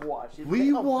we have watched.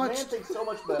 watched- Man-Thing's so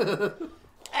much better.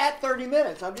 At 30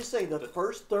 minutes. I'm just saying, the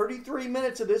first 33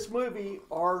 minutes of this movie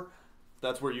are...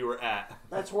 That's where you were at.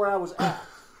 That's where I was at.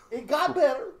 It got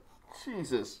better.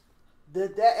 Jesus.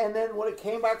 And then when it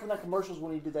came back from that commercials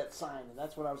when he did that sign, and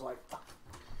that's when I was like, fuck.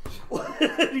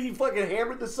 He fucking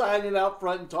hammered the sign in out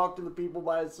front and talked to the people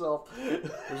by himself.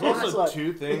 There's also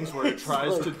two things where it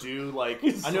tries to do, like,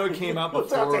 I know it came out About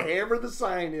to before. hammer the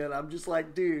sign in. I'm just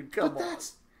like, dude, come on.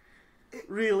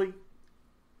 Really?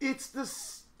 It's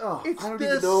It's I don't the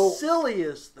even know.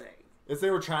 silliest thing. They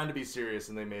were trying to be serious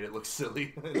and they made it look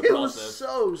silly in the It process. was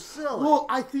so silly. Well,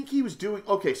 I think he was doing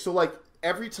okay. So like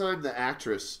every time the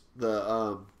actress,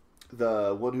 the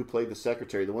one who played the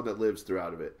secretary, the one that lives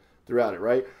throughout it,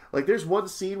 right? Like there's one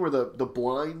scene where the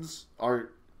blinds are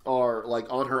like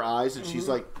on her eyes, and she's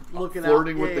like Looking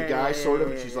flirting out. with the guy, sort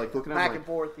of, and she's like looking at him, back like, and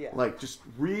forth. Yeah, like just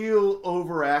real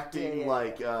overacting, Yeah.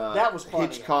 like That was funny,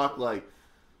 Hitchcock, like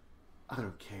I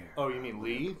don't care. Oh, you mean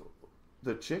Lee?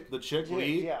 The chick? The chick, Yeah,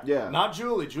 Lee? yeah. Not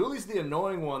Julie. Julie's the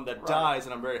annoying one that dies,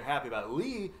 and I'm very happy about it.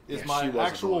 Lee is Yeah, my she was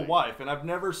actual annoying. wife, and I've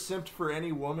never simped for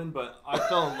any woman, but I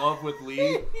fell in love with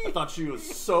Lee. I thought she was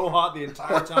so hot the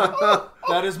entire time.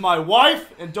 That is my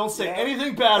wife, and don't say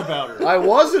anything bad about her. I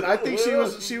wasn't. I think she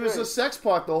was great. a sex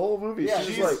pot the whole movie. yeah,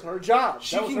 She's she's like her job.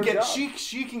 She That was can her get job.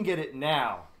 she can get it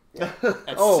now. At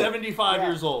Oh. 75 Yeah.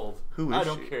 years old. Who is I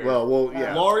don't she? care. Well,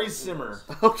 yeah. Laurie Simmer.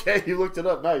 Okay, you looked it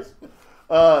up. Nice.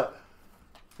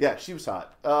 Yeah, she was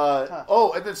hot.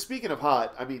 Oh, and then speaking of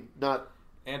hot, I mean, not...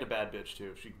 And a bad bitch,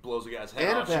 too. She blows a guy's head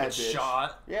And a off. She bad gets bitch.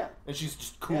 shot. Yeah. And she's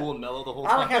just cool Yeah. and mellow the whole I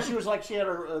time. like how she was like she had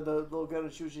her the little gun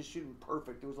and she was just shooting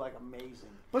perfect. It was like amazing.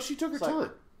 But she took her It's like-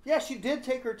 time. Yeah, she did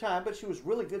take her time, but she was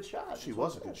really good shot. She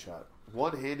was a good shot.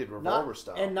 One-handed Not, revolver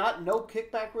style. and not no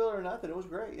kickback reel or nothing. It was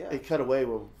great. Yeah. It cut away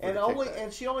with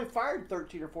And she only fired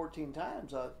 13 or 14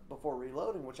 times before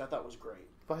reloading, which I thought was great.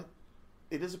 But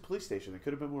it is a police station. There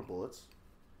could have been more bullets.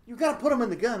 You got to put them in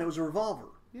the gun. It was a revolver.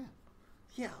 Yeah.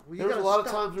 Yeah. Well, you There was a gotta lot of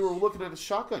stop. times we were looking at a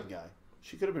shotgun guy.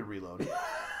 She could have been reloading.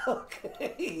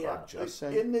 Okay. Yeah. I'm just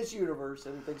saying. In this universe,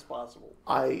 anything's possible.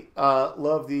 I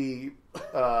love the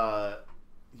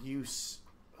use...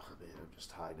 Oh, man, I'm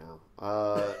just high now.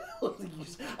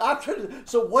 I'm trying to.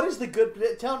 So, what is the good?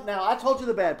 Now, I told you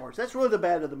the bad parts. That's really the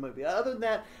bad of the movie. Other than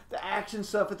that, the action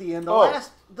stuff at the end. The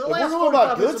last if we're 45 talking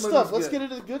about good minutes of the stuff, movie let's is get good.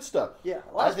 into the good stuff. Yeah,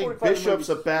 I last think 45 Bishop's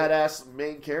a movies- badass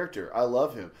main character. I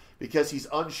love him because he's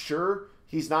unsure.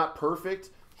 He's not perfect.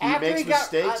 He After makes he got,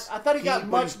 mistakes. I thought he got but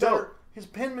much he's dope. better. His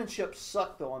penmanship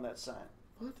sucked though on that sign.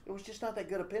 What? It was just not that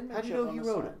good a penmanship. How do you know on he the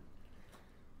wrote sign. it?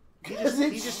 He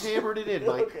just hammered it in,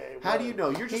 Mike. Okay, How do whatever. you know?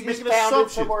 You're just He just making found it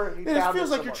assumptions. somewhere. He And it found feels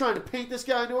it like you're somewhere. trying to paint this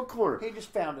guy into a corner. He just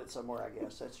found it somewhere. I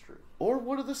guess that's true. Or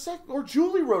one of the or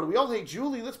Julie wrote it. We all hate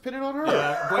Julie. Let's pin it on her.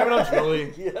 Yeah, blame it on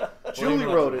Julie. Yeah, Julie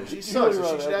wrote it. She sucks. wrote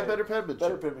She it, should have okay. better penmanship.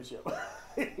 better penmanship.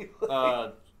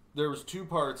 There was two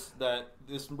parts that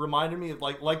this reminded me of,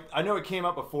 like I know it came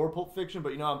out before Pulp Fiction,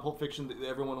 but you know how in Pulp Fiction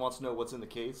everyone wants to know what's in the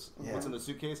case, what's in the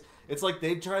suitcase. It's like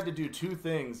they tried to do two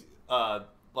things. One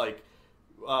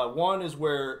is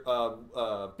where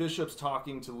Bishop's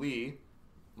talking to Lee,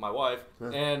 my wife,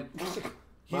 and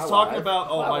he's My talking wife? about,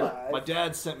 oh, My my wife.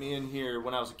 dad sent me in here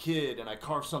when I was a kid, and I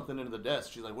carved something into the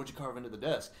desk. She's like, what'd you carve into the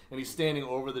desk? And he's standing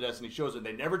over the desk, and he shows it.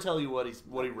 They never tell you what he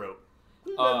wrote.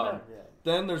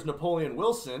 Then there's Napoleon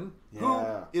Wilson, who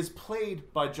Yeah. is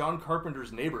played by John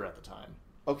Carpenter's neighbor at the time.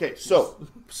 Okay, so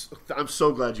I'm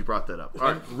so glad you brought that up.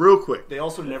 All right, real quick. They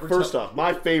also never First off,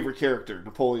 my favorite character,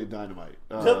 Napoleon Dynamite.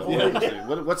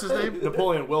 What's his name?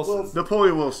 Napoleon Wilson.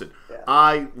 Napoleon Wilson. Yeah.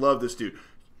 I love this dude.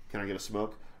 Can I get a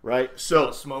smoke? Right?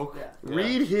 So, Smoke. Yeah.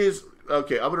 read his...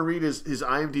 Okay, I'm going to read his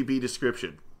IMDb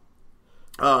description.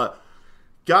 Got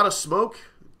a smoke?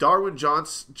 Darwin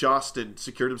Jostin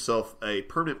secured himself a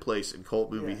permanent place in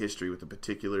cult movie history with a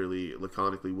particularly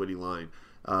laconically witty line.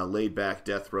 Laid back,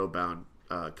 death row bound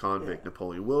convict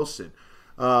Napoleon Wilson.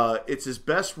 It's his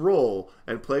best role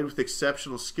and played with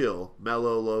exceptional skill.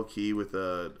 Mellow, low key with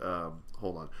a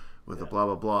with a blah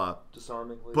blah blah.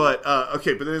 Disarmingly. But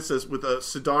okay, but then it says with a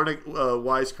sardonic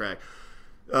wisecrack.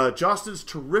 Jostin's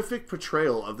terrific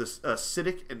portrayal of this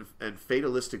acidic and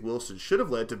fatalistic Wilson should have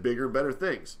led to bigger and better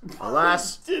things.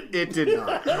 Alas, it did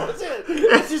not. That was it.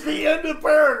 That's just the end of the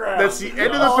paragraph. That's the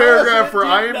end of the paragraph for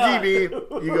IMDb.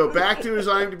 You go back to his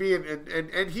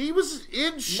IMDb, and he was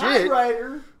in shit. Knight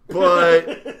Rider.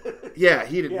 But yeah,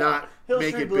 he did not Hill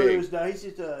make Street it Blues, big. no, he's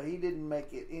just he didn't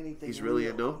make it anything. He's really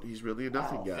real. He's really a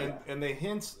nothing guy. And they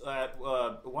hint at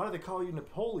why do they call you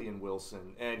Napoleon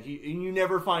Wilson? And you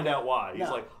never find out why. He's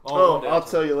like, I'll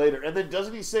tell you later. And then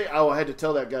doesn't he say, "Oh, I had to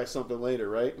tell that guy something later,"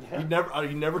 right? You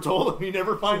never told him. You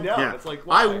never find out. Yeah. It's like,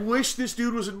 why? I wish this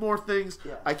dude was in more things.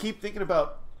 Yeah. I keep thinking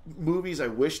about movies I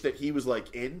wish that he was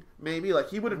like in. Maybe like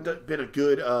he would have been a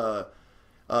good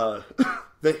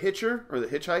The Hitcher or The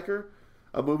Hitchhiker,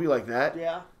 a movie like that.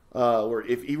 Yeah. Where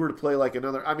if he were to play like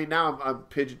another, I mean, now I'm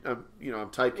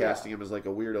typecasting him as like a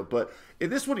weirdo, but in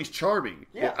this one he's charming.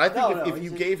 Yeah. I think if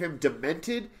he's you gave him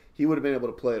demented, he would have been able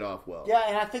to play it off well. Yeah,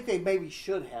 and I think they maybe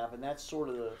should have, and that's sort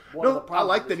of one of the No, problems. I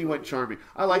like that he went charming.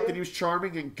 I like that he was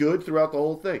charming and good throughout the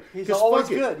whole thing. He's 'Cause always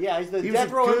fuck it. good. Yeah, he's the He was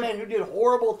death a row good- man who did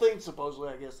horrible things, supposedly,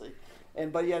 I guess.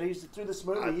 But yeah, he's through this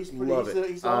movie. He's pretty. love it.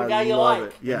 He's the only I guy you love like.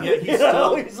 it. Yeah. Yeah,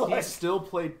 he He's still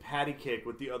played patty cake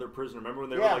with the other prisoner. Remember when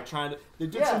they were Yeah. like trying to? They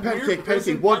did Yeah. some Patty weird cake, patty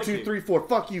prison cake. 1, patty 2, cake. 3, 4.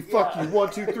 Fuck you, Yeah. 1,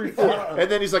 2, 3, 4. And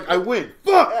then he's like, I win.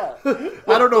 Fuck. Yeah.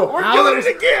 I don't know We're how doing that was,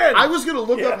 it again! I was gonna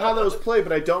look up how that was played,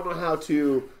 but I don't know how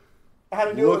to How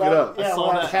to do look it without- up. Yeah, I saw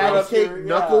without that. Patty poster, cake, yeah,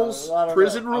 knuckles, a lot of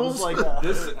prison that. I rules. was like,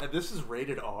 Yeah. this is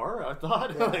rated R. I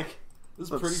thought like this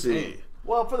is Let's pretty see. tame.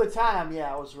 Well, for the time,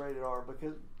 yeah, it was rated R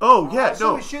because. Oh yeah, I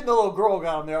no, shooting the little girl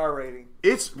got him the R rating.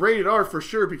 it's rated R for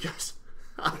sure because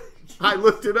I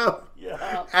looked it up.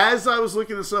 Yeah. As I was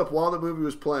looking this up while the movie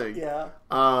was playing. Yeah.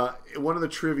 One of the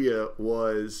trivia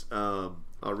was I'll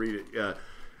read it.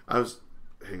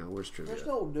 Hang on, where's trivia? There's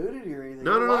no nudity or anything.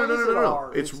 No. Why is it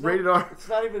R? It's rated R. It's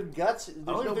not even guts. There's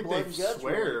I don't no think blood they and guts.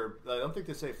 Really. swear. I don't think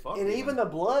they say fuck. And even the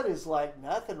blood is like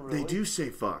nothing really. They do say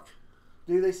fuck.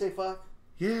 Do they say fuck?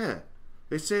 Yeah,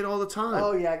 they say it all the time.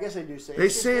 Oh yeah, I guess they do say. They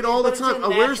It's say just- it all the but it's time. in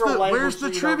Where's natural the language, so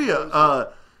you don't trivia?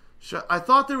 know. I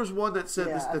thought there was one that said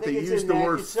Yeah, this, I that think they it's used in the nat-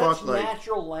 word it's fuck such like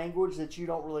natural language that you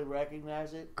don't really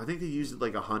recognize it. I think they used it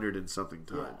like 100 and something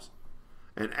times.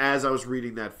 And as I was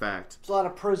reading that fact, It's a lot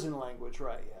of prison language,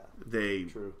 right? they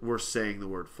True. were saying the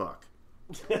word fuck.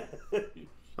 Yeah.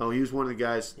 Oh, he was one of the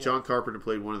guys. John Carpenter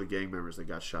played one of the gang members that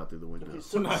got shot through the window.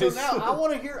 So Nice. now I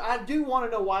want to hear. I do want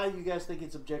to know why you guys think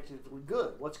it's objectively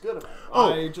good. What's good about it?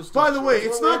 Oh, I just by the enjoy way, it.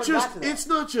 it's Well, we not haven't just got to that. it's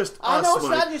not just I us. know it's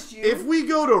Mike. not just you. If we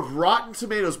go to Rotten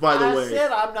Tomatoes, by the way,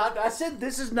 I said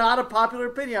this is not a popular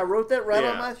opinion. I wrote that right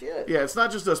on my shit. Yeah, it's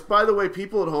not just us. By the way,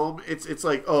 people at home, it's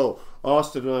like, oh,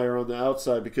 Austin and I are on the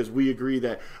outside because we agree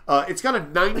that it's got a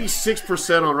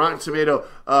 96% on Rotten Tomato,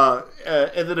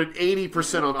 and then an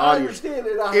 80% on I audience. understand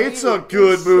it. It's a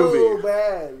good movie. So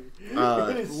bad.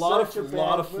 It is A lot such a of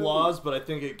bad movie. flaws, but I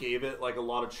think it gave it like a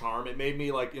lot of charm. It made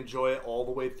me like enjoy it all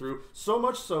the way through. So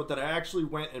much so that I actually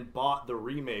went and bought the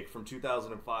remake from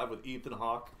 2005 with Ethan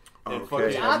Hawke and Okay.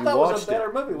 fucking Have I you thought it was watched a better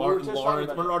it? movie. We were Martin just talking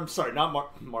Lawrence. about it. I'm sorry, not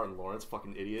Martin Lawrence.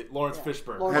 Fucking idiot. Lawrence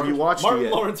Fishburne. Lawrence Have you watched Martin it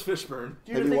yet? Lawrence Fishburne.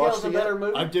 Do you Have you think that was watched a it better yet?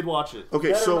 movie? I did watch it.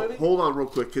 Okay, Better so movie? hold on real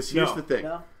quick because here's No. the thing.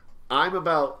 No, I'm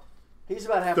about he's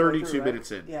about halfway 32 through, right?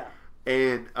 minutes in. Yeah.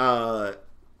 And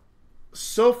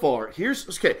so far, here's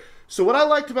okay. So what I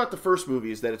liked about the first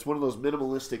movie is that it's one of those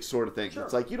minimalistic sort of things. Sure.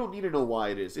 It's like you don't need to know why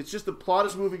it is. It's just the plot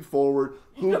is moving forward.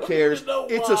 Who don't cares? need to know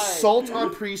It's why. assault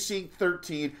on Precinct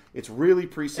 13. It's really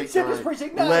Precinct Except 9. it's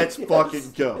Precinct 9, Let's yes.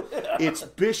 fucking go. It's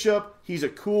Bishop. He's a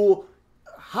cool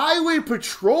highway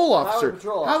patrol officer.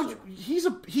 patrol How officer. would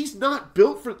you- he's not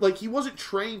built for, like, he wasn't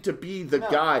trained to be the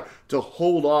guy to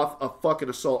hold off a fucking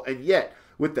assault, and yet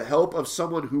with the help of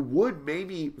someone who would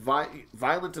maybe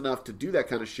violent enough to do that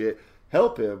kind of shit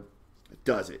help him,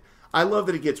 does it. I love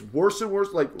that it gets worse and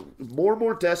worse, like more and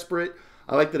more desperate.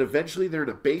 I like that eventually they're in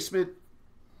a basement.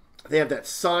 They have that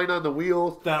sign on the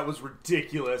wheel. That was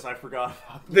ridiculous. I forgot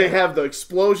about that. They have the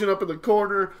explosion up in the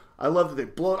corner. I love that they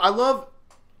blow it. I love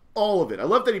all of it. I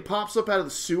love that he pops up out of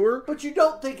the sewer. But you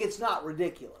don't think it's not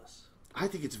ridiculous? I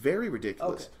think it's very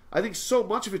ridiculous. Okay. I think so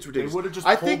much of it's They ridiculous. would have just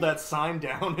I pulled think, that sign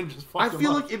down and just fucked I them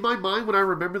feel up. like in my mind when I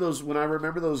remember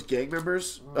those gang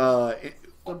members,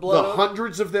 the blood oath?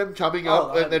 hundreds of them coming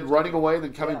up and then running away and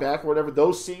then coming Yeah. back or whatever,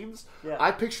 those scenes, Yeah.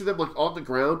 I picture them like on the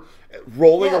ground,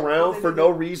 rolling Yeah, around they for do- no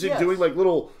reason, yes. doing like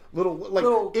little like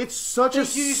Little it's such a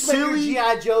Things you just make your silly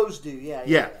G.I. Joes do, yeah.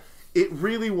 yeah. it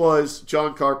really was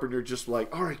John Carpenter just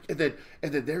like, all right, and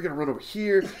then they're gonna run over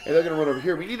here, and they're gonna run over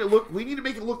here. We need to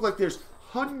make it look like there's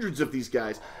hundreds of these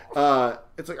guys.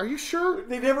 It's like, are you sure?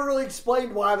 They never really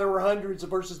explained why there were hundreds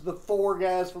versus the 4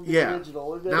 guys from the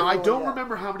original. Now, I don't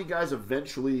remember how many guys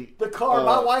eventually... The car.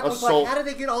 My wife was like, how did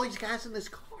they get all these guys in this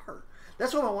car?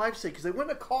 That's what my wife said, because they went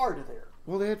in a car to there.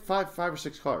 Well, they had five or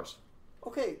six cars.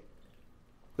 Okay.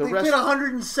 They fit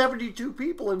 172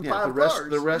 people in 5 cars.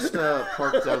 The rest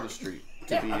parked down the street.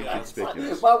 To be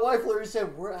inconspicuous. My wife literally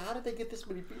said, how did they get this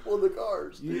many people in the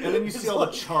cars? And then you see all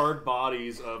the charred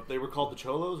bodies of, they were called the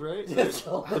Cholos, right?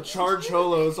 The charred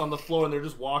Cholos on the floor, and they're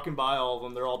just walking by all of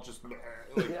them. They're all just...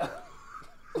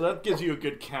 So that gives you a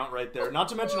good count right there. Not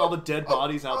to mention all the dead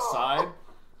bodies outside.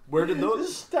 Where did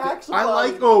those... Stacks of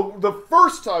bodies. The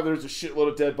first time there's a shitload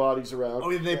of dead bodies around. Oh,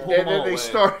 yeah, they pull them all away.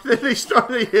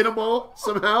 They hit them all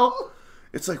somehow.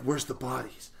 It's like, where's the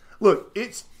bodies? Look,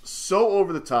 it's so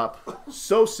over the top,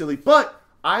 so silly. But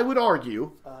I would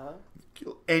argue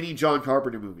any John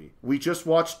Carpenter movie. We just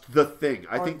watched The Thing.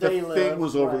 I think The Thing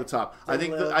was over the top. I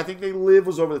think They Live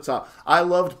was over the top. I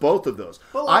loved both of those.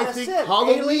 But like I think said,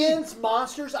 aliens,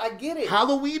 monsters, I get it.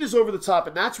 Halloween is over the top,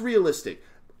 and that's realistic.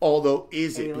 Although,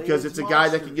 is it? Because it's a guy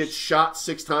that can get shot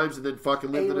 6 times and then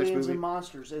fucking live the next movie. Aliens and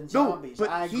monsters and zombies. No,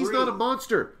 but he's not a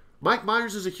monster. Mike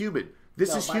Myers is a human.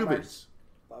 This is humans.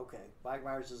 Okay, Mike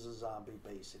Myers is a zombie,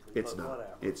 basically. It's but not.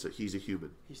 Whatever. He's a human.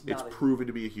 It's proven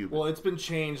to be a human. Well, it's been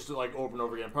changed like over and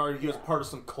over again. Probably he was part of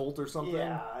some cult or something.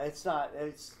 Yeah, it's not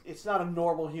a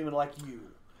normal human like you.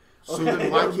 So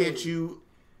then why can't you?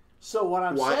 So what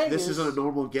I'm saying this isn't a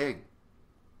normal gang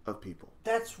of people.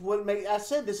 That's what I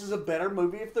said. This is a better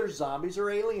movie if there's zombies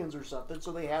or aliens or something,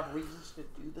 so they have reasons to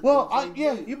do the things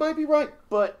they do. You might be right,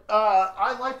 but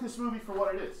I like this movie for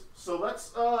what it is. So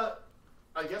let's.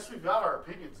 I guess we've got our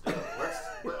opinions down. Let's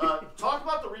talk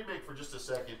about the remake for just a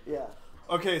second. Yeah.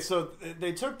 Okay, so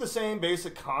they took the same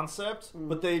basic concept,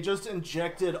 but they just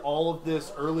injected all of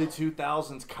this early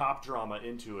 2000s cop drama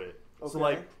into it. Okay. So,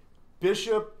 like,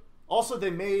 Bishop... Also, they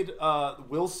made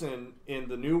Wilson in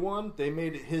the new one. They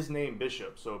made his name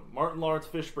Bishop. So Martin Lawrence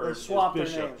Fishburne is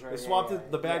Bishop. Names, right? They swapped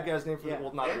the bad guy's name for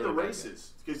well, not and really the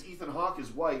races, because Ethan Hawke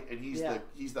is white and he's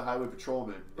the highway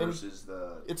patrolman versus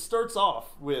the. It starts off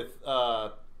with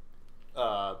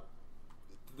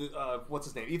what's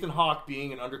his name? Ethan Hawke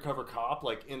being an undercover cop,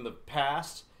 like in the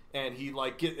past. And he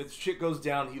if shit goes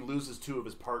down, he loses 2 of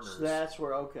his partners. So that's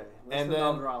where that's and the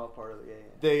then drama part of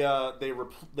it.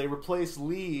 They replace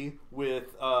Lee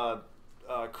with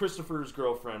Christopher's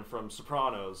girlfriend from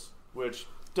Sopranos, which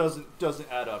doesn't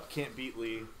add up. Can't beat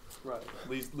Lee. Right.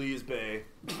 Lee is bae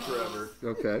forever.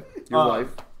 Okay, your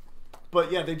wife.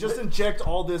 But yeah, they just inject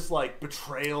all this like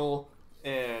betrayal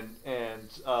and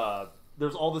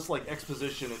there's all this like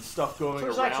exposition and stuff going around.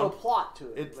 There's actual plot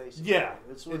to it, basically. Yeah.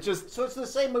 So it's the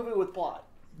same movie with plot.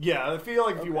 Yeah, I feel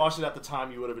like if you watched it at the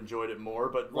time, you would have enjoyed it more.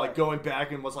 But like going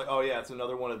back and was like, oh yeah, it's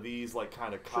another one of these like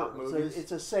kind of cop movies.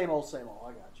 It's a same old. I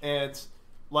got you. And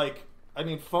like, I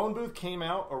mean, Phone Booth came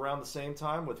out around the same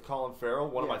time with Colin Farrell,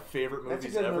 one of my favorite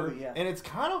movies ever. Movie, yeah. And it's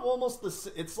kind of almost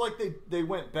it's like they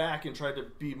went back and tried to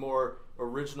be more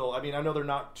original. I mean, I know they're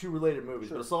not 2 related movies,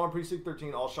 but Assault on Precinct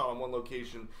 13, all shot on one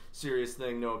location, serious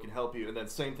thing, no one can help you. And then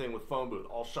same thing with Phone Booth,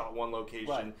 all shot one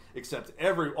location, except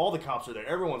all the cops are there.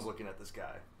 Everyone's looking at this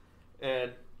guy.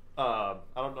 And I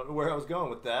don't know where I was going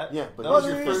with that. Yeah, but that was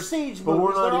your first siege But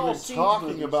movies. we're not even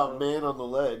talking about Man on the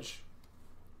Ledge.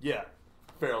 Yeah.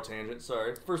 Feral tangent,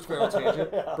 sorry. First feral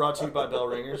tangent, brought to you by Bell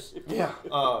Ringers. Yeah.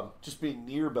 Just being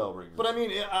near Bell Ringers. But I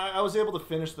mean, I was able to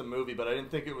finish the movie, but I didn't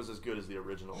think it was as good as the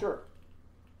original. Sure.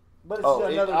 But it's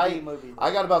another B movie.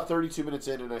 I got about 32 minutes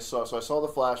in and I saw the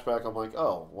flashback. I'm like,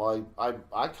 oh, well,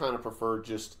 I kind of prefer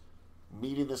just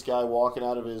meeting this guy walking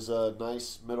out of his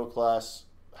nice middle-class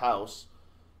house,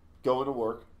 going to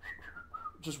work,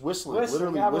 just whistling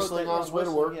literally whistling on his way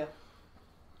to work. Yeah.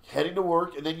 Heading to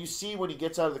work, and then you see when he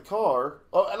gets out of the car.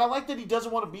 Oh, and I like that he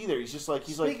doesn't want to be there. He's just like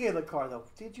Speaking of the car, though,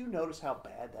 did you notice how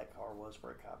bad that car was for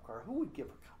a cop car? Who would give a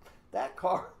cop? That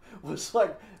car was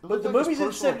like. But the movie's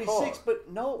in '76, but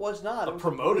no, it was not. It was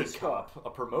promoted cop.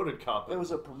 A promoted cop. It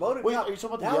was a promoted cop. Wait, are you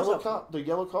talking about the yellow cop? The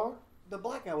yellow car? The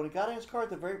black guy when he got in his car at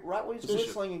the very right when he's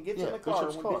whistling and gets in the car.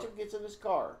 When Bishop gets in his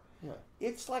car,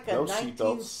 it's like a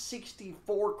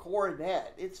 1964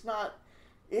 Coronet. It's not.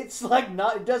 It's like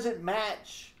not. It doesn't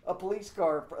match a police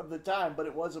car of the time, but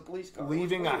it was a police car.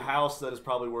 Leaving a house that is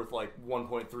probably worth like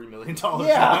 $1.3 million.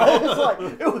 Yeah, it's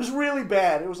like it was really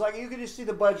bad. It was like you could just see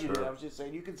the budget. Sure. I was just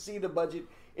saying you could see the budget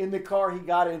in the car he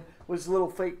got in with his little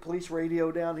fake police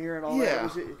radio down here and all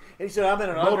that. And he said, "I'm in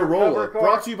an undercover car."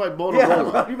 Brought to you by Motorola. Yeah,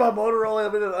 brought to you by Motorola.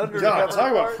 I'm in an undercover car. God,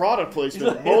 talk about product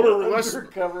placement.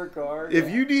 Undercover car. If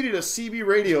you needed a CB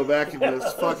radio back in the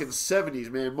fucking 70s,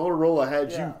 man, Motorola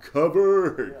had you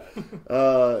covered.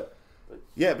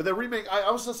 Yeah. But the remake, I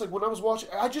was just like, when I was watching,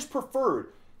 I just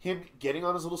preferred him getting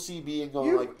on his little CB and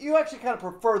going You actually kind of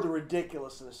prefer the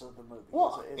ridiculousness of the movie.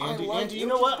 Well, Andy, you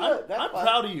know what? I'm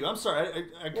proud of you. I'm sorry,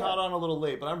 I caught on a little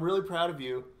late, but I'm really proud of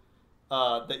you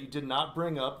that you did not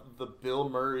bring up the Bill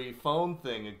Murray phone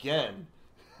thing again.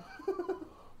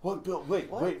 What, Bill?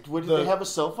 Wait. Did they have a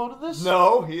cell phone in this?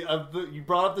 No, you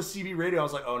brought up the CB radio. I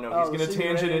was like, oh no, he's going to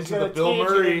tangent into the Bill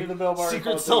Murray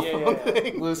secret cell phone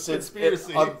thing. Listen,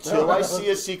 conspiracy. Until I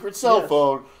see a secret cell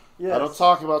phone, I don't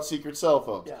talk about secret cell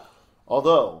phones. Yeah.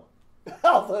 Although,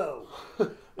 I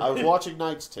was watching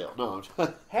Knight's Tale. No,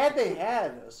 had they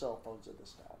had cell phones at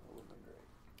this time, it would have been great.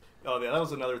 Oh yeah, that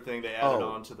was another thing they added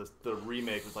on to the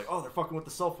remake. It was like, oh, they're fucking with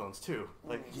the cell phones too.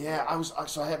 Like, yeah, I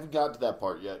haven't gotten to that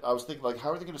part yet. I was thinking, like,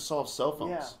 how are they going to solve cell phones?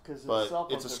 Yeah, because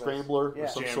it's a scrambler or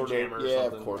some sort of jammer. Yeah,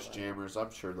 of course, jammers.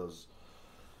 I'm sure those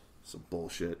some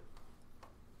bullshit.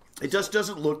 It just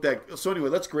doesn't look that. So anyway,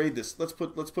 let's grade this. Let's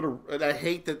put a. And I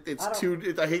hate that it's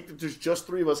two. I hate that there's just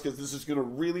three of us because this is going to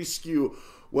really skew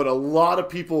what a lot of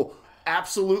people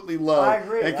absolutely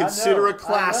love and consider a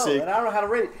classic. And I don't know how to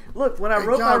rate it. Look, when I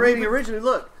wrote my rating originally,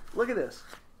 look at this.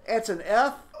 It's an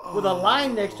F with a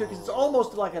line next to it because it's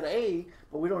almost like an A,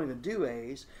 but we don't even do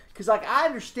A's because like I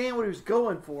understand what he was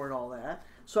going for and all that.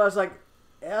 So I was like,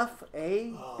 F,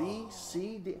 A, B,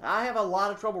 C, D. I have a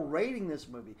lot of trouble rating this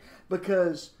movie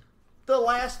because the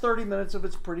last 30 minutes of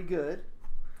it's pretty good.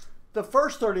 The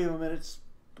first 30 minutes,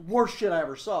 the worst shit I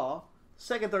ever saw.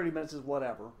 Second 30 minutes is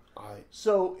whatever.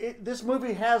 So this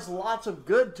movie has lots of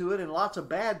good to it and lots of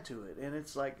bad to it. And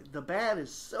it's like, the bad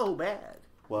is so bad.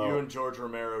 Well, you and George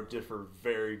Romero differ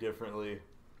very differently.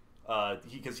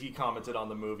 Because he commented on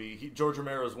the movie. George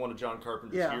Romero is one of John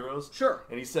Carpenter's heroes. Sure.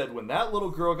 And he said, when that little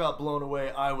girl got blown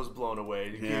away, I was blown away.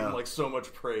 He gave him like so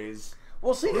much praise.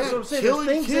 Well, see, that's what I'm saying. There's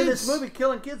things in this movie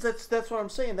killing kids. That's what I'm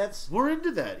saying. We're into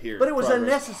that here. But it was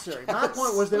unnecessary. My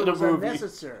point was that it was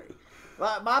unnecessary.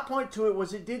 My point to it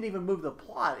was it didn't even move the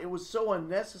plot. It was so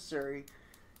unnecessary.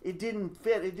 It didn't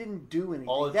fit. It didn't do anything.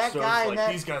 All it that guy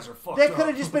like, these guys are fucked They could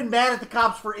have just been mad at the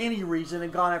cops for any reason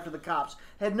and gone after the cops.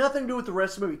 Had nothing to do with the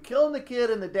rest of the movie. Killing the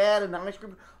kid and the dad and the ice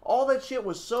cream. All that shit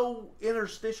was so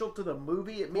interstitial to the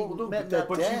movie. It meant nothing.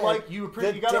 But you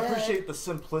gotta appreciate the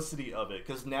simplicity of it.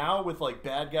 Because now with like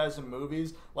bad guys in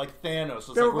movies, like Thanos, it's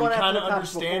like where you kind of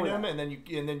understand him, and then you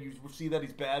see that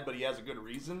he's bad, but he has a good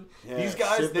reason. Yeah, these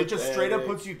guys, they just straight up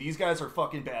puts you. These guys are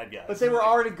fucking bad guys. But they were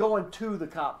already going to the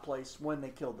cop place when they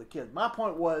killed the kid. My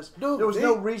point was there was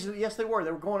no reason. Yes, they were.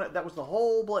 They were going. That was the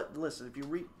whole. Listen, if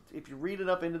you read it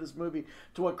up into this movie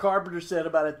to what Carpenter said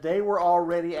about it, they were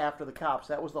already after the cops.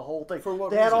 That was the whole thing.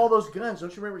 They had all those guns.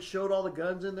 Don't you remember it showed all the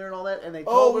guns in there and all that? And they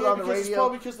told it on the radio. It's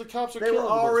probably because the cops are killing They were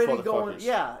already going.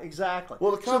 Yeah, exactly.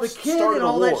 Well, the cops so the kid and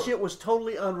all that shit was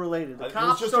totally unrelated. The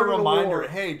cops just a reminder.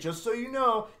 Hey, just so you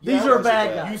know, these are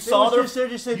bad guys. You saw their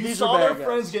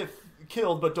friends get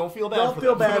killed, but don't feel bad for them. Don't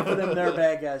feel bad for them. They're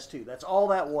bad guys too. That's all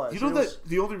that was. You know that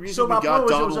the only reason we got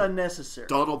it was unnecessary.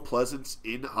 Donald Pleasance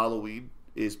in Halloween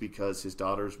is because his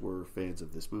daughters were fans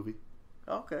of this movie.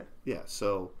 Okay. Yeah,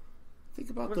 so think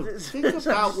about what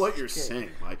you're saying,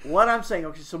 Mike. What I'm saying,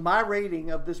 okay, so my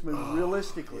rating of this movie,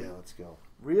 realistically. Yeah, let's go.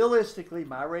 Realistically,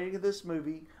 my rating of this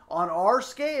movie, on our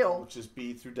scale... which is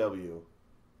B through W.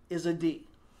 ...is a D.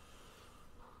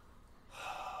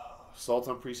 Assault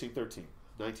on Precinct 13.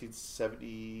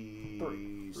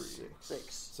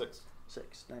 1976.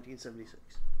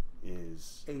 1976.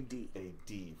 Is a D. A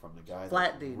D from the guy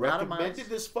that recommended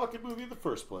this fucking movie in the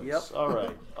first place. Yep. All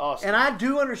right. Awesome. And I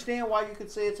do understand why you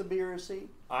could say it's a B or a C.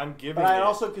 But I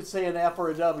also could say an F or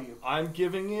a W. I'm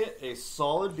giving it a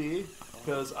solid B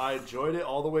because I enjoyed it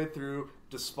all the way through,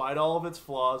 despite all of its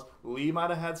flaws. Lee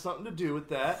might have had something to do with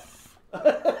that.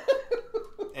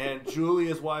 And Julie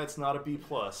is why it's not a B+.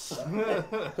 I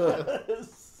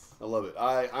love it.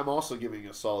 I'm also giving it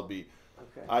a solid B.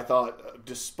 Okay. I thought,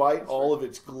 despite all of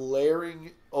its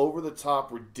glaring,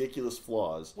 over-the-top, ridiculous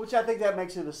flaws... which I think that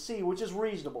makes it a C, which is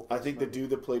reasonable. I think the dude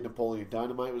that played Napoleon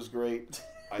Dynamite was great.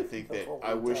 I think that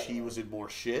I wish he was in more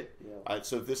shit. Yeah.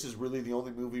 So if this is really the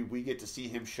only movie we get to see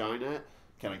him shine at,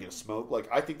 can I get a smoke? Like,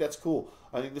 I think that's cool.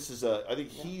 I think this is I think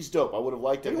he's dope. I would have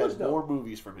liked to have had more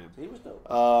movies from him. He was dope.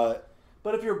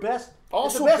 But if your best,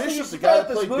 Also, if the best Bishop's thing the guy about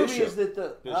that this played movie Bishop. is that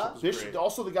the Bishop.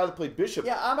 Also, the guy that played Bishop.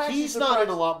 yeah, I'm actually he's surprised, not in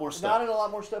a lot more stuff. Not in a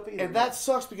lot more stuff either. And that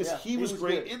sucks because Yeah, he was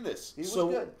great good. in this. He was so,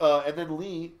 good. And then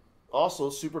Lee, also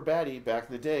super baddie back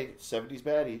in the day, 70s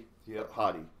baddie. Yep.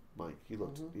 Hottie. Mike. He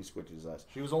looked. He squinted his eyes.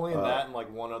 She was only in that and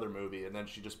like one other movie, and then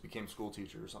she just became school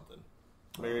teacher or something.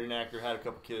 Married an actor, had a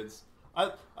couple kids.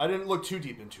 I didn't look too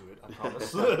deep into it, I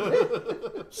promise.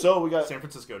 So we got San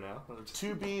Francisco now.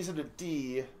 2 B's and a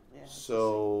D. Yeah,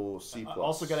 so C+. I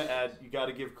also got to add, you got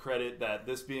to give credit that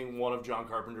this being one of John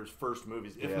Carpenter's first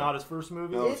movies, if not his first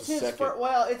movie. No, It's his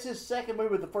it's his second movie,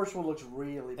 but the first one looks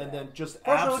really bad. And then just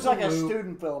first one looks like a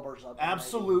student film or something.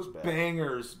 absolute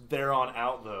bangers there on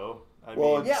out, though. I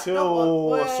Well, mean, Yeah,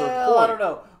 Until a certain well, point. I don't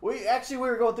know. We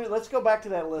were going through. Let's go back to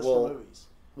that list of movies.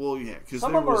 Well, yeah, because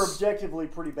Some of them are objectively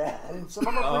pretty bad, and some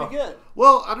of them are pretty good.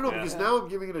 Well, I don't know Yeah. because now I'm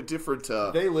giving it a different.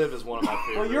 They Live is one of my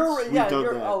favorites. Well, We've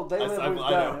done that. Oh, They Live. We've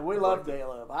I done, know. and we love They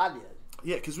Live. I did.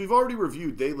 Yeah, because we've already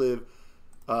reviewed They Live. We've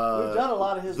done a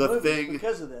lot of his The movies Thing,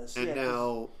 because of this. and yeah,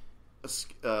 now we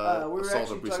were Assault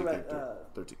on actually talking Precinct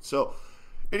about 13. So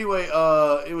anyway,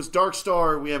 it was Dark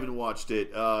Star. We haven't watched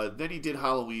it. Then he did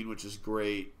Halloween, which is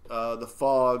great. The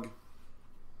Fog,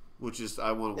 which is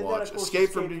I want to And then, watch. of course, Escape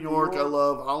from New York. I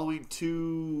love Halloween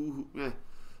 2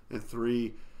 and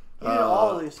 3.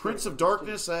 all of these Prince of things,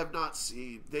 Darkness, I have not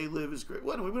seen. They Live is great.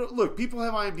 Look, people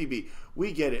have IMDb.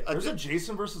 We get it. There's a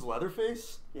Jason versus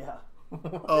Leatherface? yeah.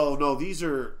 Oh no, these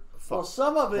are. Well,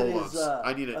 some of it Hold is. on.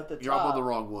 I need it. At the I'm on top. the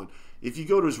wrong one. If you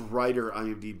go to his writer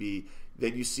IMDb,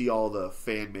 then you see all the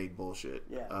fan made bullshit.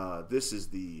 Yeah. This is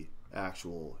the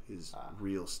actual his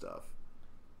real stuff.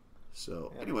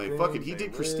 So Yeah, anyway, Thing, fucking, he They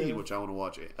did Christine, Live. which I want to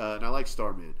watch it, and I like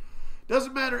Starman.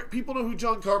 Doesn't matter. People know who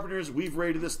John Carpenter is. We've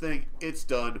rated this thing. It's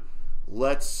done.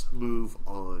 Let's move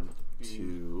on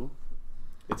to.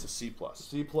 It's a C+.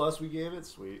 C+ we gave it?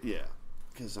 Sweet. Yeah,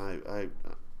 because I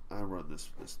run this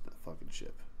fucking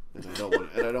ship, and I don't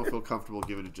want and I don't feel comfortable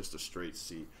giving it just a straight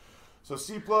C. So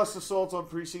C+, Assault on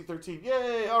Precinct 13.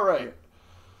 Yay! All right.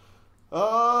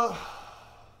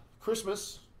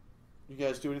 Christmas. You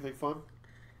guys do anything fun?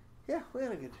 Yeah, we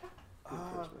had a good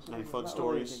Christmas. Any fun Not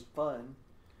stories? Really anything fun.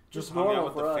 Just It's hung out normal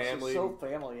with for the us. family. It's so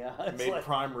family, yeah. It's Made like,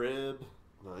 prime rib.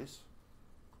 Nice.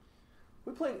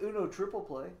 we played Uno Triple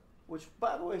Play, which,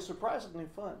 by the way, is surprisingly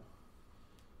fun.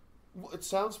 Well, it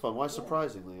sounds fun. Why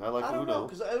surprisingly? I like I don't know, Uno.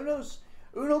 because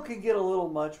Uno can get a little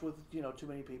much with too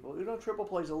many people. Uno Triple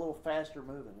Play is a little faster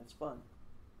moving. It's fun.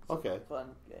 It's Okay. a fun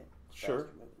game. It's Sure.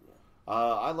 faster moving, yeah.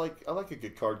 I like a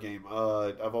good card game.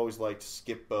 I've always liked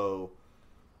Skip-Bo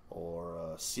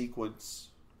or Sequence.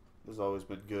 Has always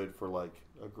been good for like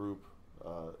a group.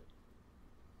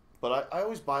 But I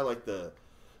always buy like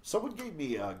someone gave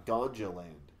me Ganja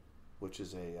Land, which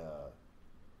is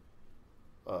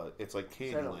it's like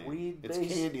Is that a Candyland. weed-based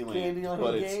It's Candyland, Candyland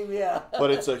but game? Yeah. but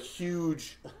it's a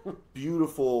huge,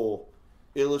 beautiful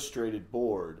illustrated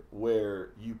board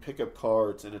where you pick up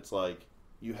cards and it's like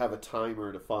you have a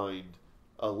timer to find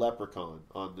a leprechaun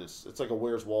on this. It's like a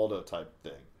Where's Waldo type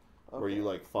thing where Okay. you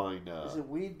like find. Is it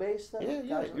weed based then? Yeah.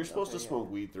 Gotcha. You're supposed to Okay, smoke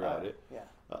yeah. weed throughout it. Yeah.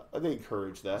 They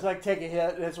encourage that. It's like take a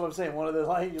hit. That's what I'm saying. One of the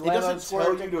like you It land on doesn't square,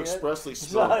 tell you take to a hit. expressly It's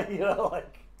smoke, not,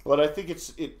 like but I think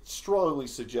it strongly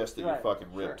suggests that you're Right,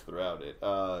 fucking ripped sure. throughout it.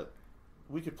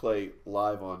 We could play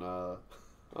live on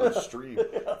stream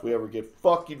if we ever get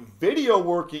fucking video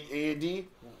working, Andy.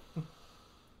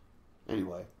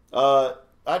 Anyway, I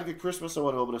had a good Christmas. I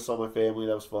went home and I saw my family.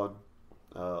 That was fun.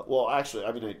 Well, actually,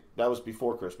 I mean, that was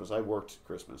before Christmas. I worked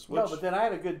Christmas. Which, no, but then I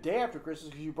had a good day after Christmas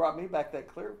because you brought me back that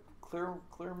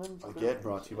Clearman's. again,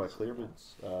 brought to you by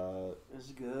Clearman's. It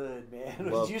was good,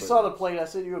 man. Love You saw the Clearman's. plate. I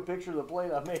sent you a picture of the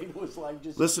plate I made. It was like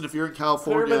just Listen, if you're in Clearman's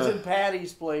California, and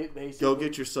Patty's plate, basically. go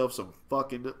get yourself some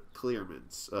fucking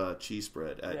Clearman's cheese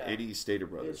spread at Yeah. any Stater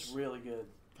Brothers. It's really good.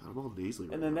 I'm all nasally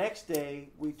right And the now. next day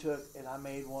we took and I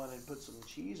made one and put some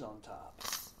cheese on top.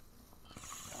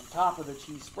 On top of the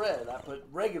cheese spread, I put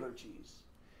regular cheese.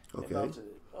 Okay. It melted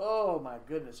it. Oh my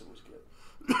goodness, it was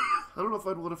good. I don't know if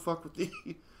I'd want to fuck with the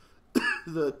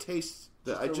the taste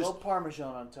that Just I a just little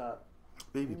Parmesan on top.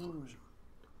 maybe.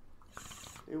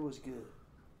 It was good.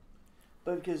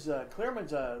 But because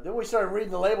Clearman's, then we started reading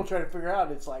the label trying to figure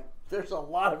out, it's like, there's a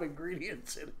lot of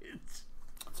ingredients in it.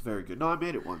 It's very good. No, I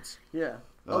made it once. Yeah.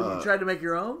 Oh, you tried to make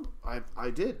your own? I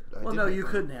did. I Well, did no, make you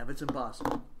mine. couldn't have. It's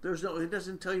impossible. It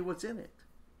doesn't tell you what's in it.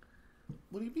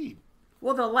 What do you mean?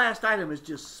 Well, the last item is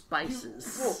just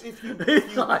spices. Well, if you,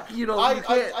 It's like, you I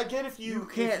can't, get if you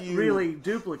can't if you, really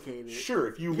duplicate it. Sure,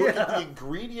 if you look at Yeah. the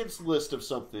ingredients list of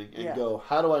something and Yeah. go,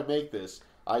 how do I make this?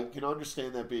 I can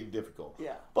understand that being difficult.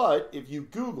 Yeah. But if you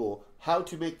Google how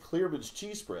to make Clearman's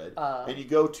cheese spread and you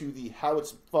go to the how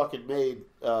it's fucking made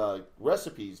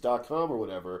recipes.com or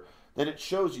whatever, then it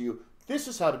shows you this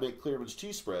is how to make Clearman's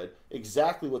cheese spread,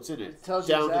 exactly what's in it, It tells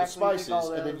you down to the exactly spices,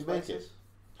 and then you make it.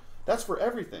 That's for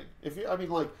everything.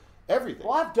 Everything.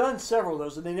 Well, I've done several of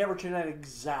those, and they never turn out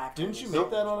exactly. Didn't you make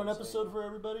that on an episode for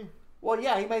everybody? Well,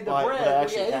 yeah, he made the But bread. I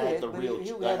actually yeah, had he the did, real- but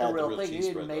he I had had the the real real thing. cheese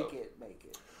He didn't spread, make though.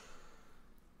 it.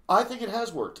 I think it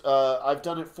has worked. I've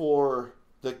done it for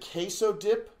the queso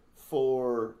dip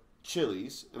for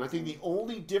chilies, and I think the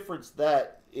only difference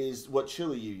that is what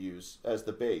chili you use as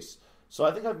the base. So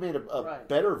I think I've made a Right.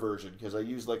 better version because I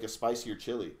used like a spicier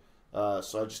chili.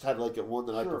 So I just had like one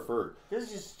that I Sure. preferred. This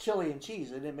is just chili and cheese.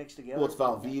 They didn't mix together. Well, it's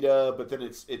Velveeta, but then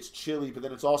it's chili, but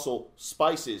then it's also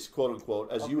spices, quote unquote,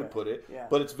 as you would Okay. put it. Yeah.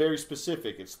 But it's very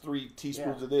specific. It's 3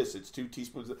 teaspoons of this. It's 2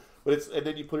 teaspoons. And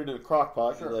then you put it in a crock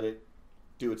pot Sure. and let it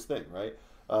do its thing, right?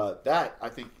 That I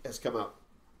think has come out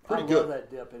pretty I good. love that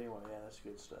dip anyway. Yeah, that's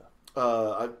good stuff.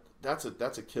 That's a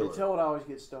You killer. tell when I always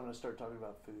get stoned and start talking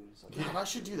about food. It's like, God, I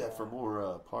should do that for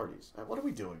more parties. What are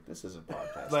we doing? This isn't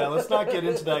podcast. Man, let's not get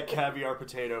into that caviar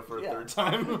potato for a third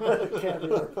time.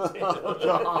 caviar potato.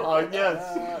 Oh,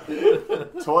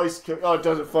 yes. Twice. Oh, it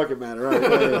doesn't fucking matter. Right.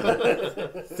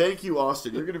 Yeah. Thank you,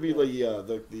 Austin. You're going to be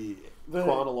the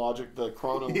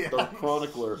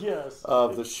chronicler Yes.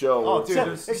 of the show. Oh, dude,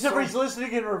 Except for he's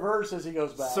listening in reverse as he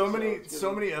goes back. So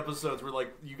many episodes where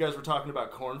like you guys were talking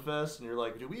about Corn Fest, and you're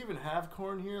like, "Do we even have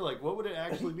corn here? Like, what would it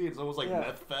actually be?" It's almost like Yeah.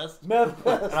 Meth Fest. Meth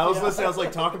Fest. And I was listening. I was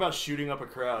like, talking about shooting up a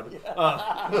crowd. You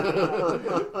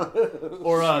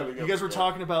guys were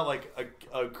talking about like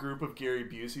a group of Gary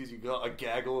Buseys. You got a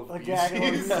gaggle of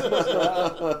Buseys.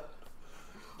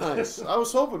 Nice. I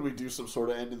was hoping we'd do some sort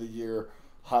of end of the year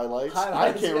highlights. I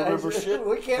Highlights, can't guys. remember shit.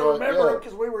 We can't but, remember yeah. it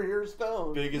because we were here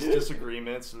stoned. Biggest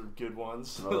disagreements or good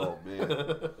ones. Oh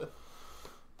man.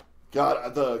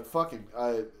 God, the fucking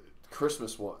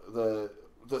Christmas one, the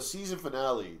season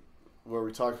finale where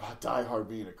we talk about Die Hard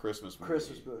being a Christmas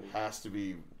movie, has to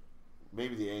be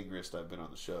maybe the angriest I've been on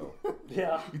the show.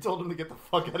 Yeah. You told him to get the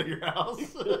fuck out of your house.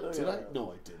 Did I?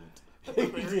 No, I didn't.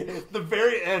 The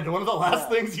very end, one of the last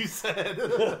things you said.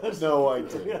 No, I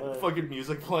didn't. Fucking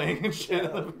music playing and shit.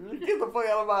 Get the fuck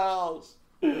out of my house.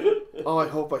 Oh, I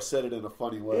hope I said it in a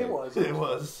funny way. It was. It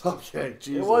was. Okay,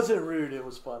 Jesus. It wasn't rude. It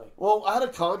was funny. Well, out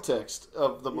of context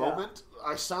of the Yeah. moment,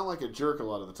 I sound like a jerk a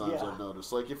lot of the times. Yeah. I've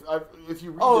noticed. Like if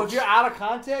you read If you're out of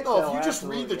context? no, if you just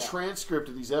read the transcript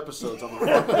of these episodes, I'm a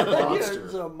fucking monster.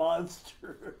 You're a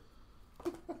monster.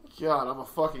 God, I'm a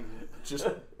fucking just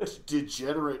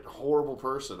degenerate, horrible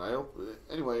person. I hope.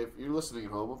 Anyway, if you're listening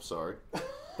at home, I'm sorry.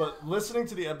 But listening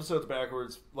to the episodes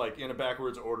backwards, like in a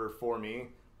backwards order for me,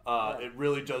 it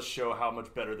really does show how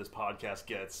much better this podcast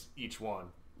gets each one.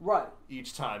 Right.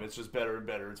 Each time, it's just better and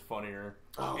better. It's funnier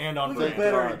Oh, and on We brand. get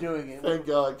better at doing it. Thank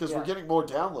God, because Yeah. we're getting more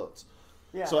downloads.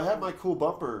 Yeah. So I have my cool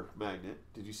bumper magnet.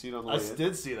 Did you see it on the way I in?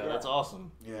 did see that. Yeah. That's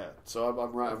awesome. Yeah. So I'm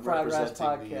Fried Rice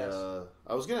representing the. Podcast.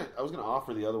 I was gonna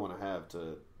offer the other one I have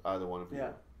to either one of you.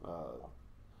 Yeah.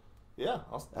 Yeah.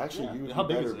 Actually, Yeah. you would How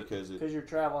be big better is it? because Because you're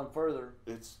traveling further.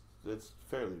 it's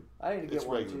fairly. I need to get It's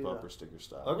one regular too. bumper Though. sticker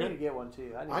style. Okay. I need to get one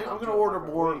too. I'm going to order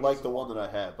more like the one that I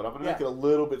have, but I'm going to make it a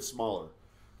little bit smaller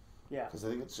Yeah. because I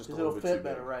think it's just a 'Cause little it'll bit fit too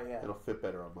better, big. right, yeah. It'll fit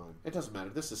better on mine. It doesn't matter.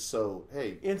 This is so.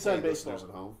 Hey, Inside listeners baseball.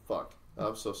 at home. Fuck.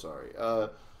 I'm so sorry.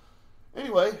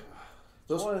 Anyway,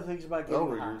 those One of the things about getting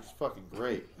high. Bell is fucking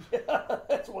great.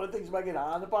 That's one of the things about getting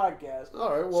high on the podcast.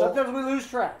 All right. Well, Sometimes we lose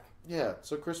track. yeah.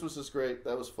 So Christmas is great.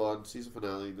 That was fun. Season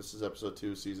finale. This is episode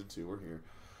 2, season 2. We're here.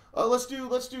 Let's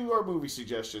do our movie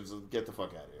suggestions and get the fuck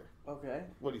out of here. Okay.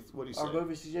 What do you say? Our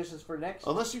movie suggestions for next.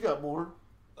 Unless you got more.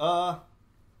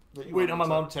 that you Wait, want my to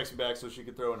mom talk- texted me back so she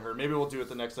could throw in her. Maybe we'll do it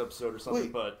the next episode or something.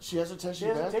 Wait, But she hasn't texted She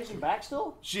you hasn't back? texted you back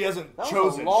still? she hasn't That was a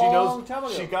chosen. She long knows. time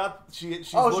ago. She got. She's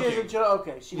She looking. hasn't chosen.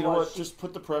 Okay. She You know was. what? Just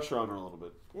put the pressure on her a little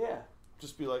bit. Yeah.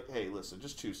 Just be like, hey, listen,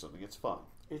 just choose something. It's fun.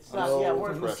 It's No not.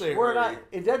 Yeah. pressure. We're not.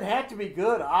 It doesn't have to be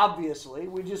good. Obviously,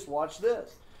 we just watch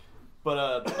this.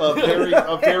 But A very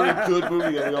good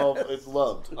movie that we all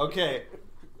loved. okay.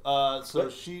 So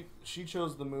she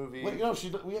chose the movie. Wait, no,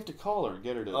 we have to call her and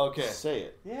get her to Okay. say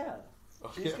it. Yeah.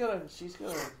 Okay. She's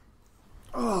gonna.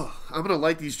 Oh, I'm gonna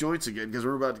light these joints again because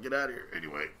we're about to get out of here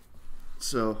anyway.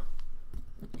 So.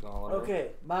 Calling her.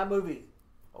 Okay, my movie.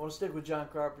 I want to stick with John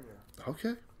Carpenter.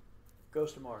 Okay.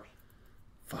 Ghost of Mars.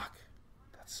 Fuck.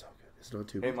 That's so good. It's not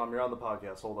too Hey, bad. Mom, you're on the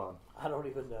podcast. Hold on. I don't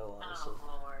even know, honestly. Oh,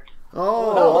 Lord.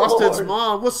 Oh, Austin's Lord.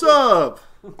 mom. What's up?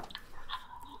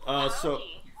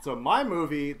 So my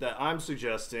movie that I'm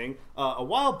suggesting, a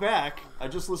while back, I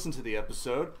just listened to the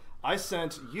episode. I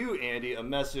sent you, Andy, a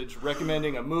message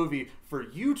recommending a movie for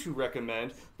you to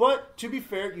recommend, but to be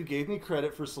fair, you gave me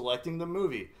credit for selecting the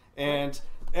movie. And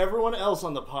everyone else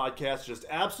on the podcast just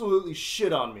absolutely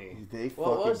shit on me. They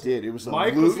fucking did. It was a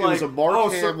Mike Luke, was like, it was a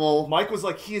Mark Hamill. So Mike was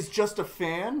like, he is just a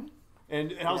fan?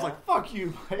 And I was like, fuck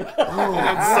you, Mike. Oh,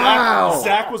 and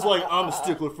Zach was like, I'm a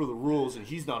stickler for the rules, and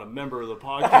he's not a member of the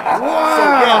podcast. Wow.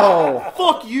 So, yeah,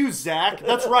 fuck you, Zach.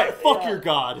 That's right. Fuck your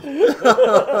God.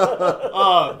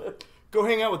 Go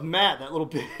hang out with Matt, that little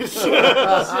bitch.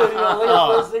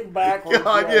 Listening backwards.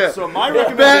 God, yeah. So my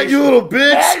recommendation... Matt, you little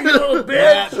bitch. Matt, you little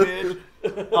Matt, bitch.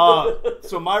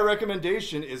 so my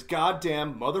recommendation is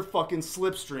goddamn motherfucking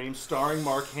Slipstream starring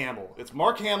Mark Hamill. It's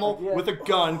Mark Hamill with a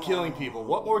gun killing people.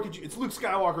 What more could you... It's Luke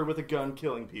Skywalker with a gun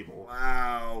killing people.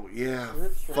 Wow, yeah.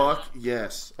 Fuck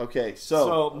yes. Okay,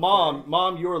 So,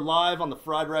 Mom, you're live on the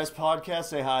Fried Rice Podcast.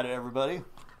 Say hi to everybody.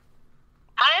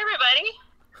 Hi, everybody.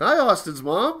 Hi, Austin's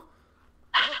mom.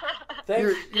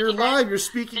 Thanks. You're live. You're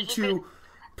speaking to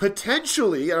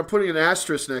potentially, and I'm putting an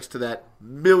asterisk next to that,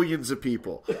 millions of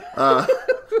people.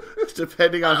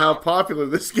 Depending on how popular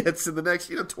this gets in the next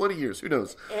 20 years. Who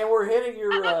knows? And we're hitting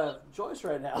your joints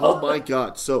right now. Oh, my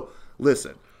God. So,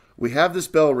 listen. We have this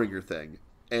bell ringer thing,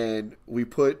 and we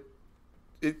put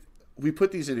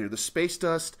these in here. The space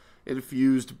dust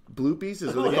infused bloopies.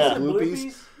 Is what they call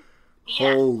bloopies?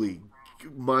 Holy,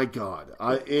 my God!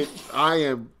 It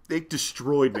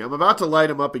destroyed me. I'm about to light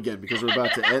them up again because we're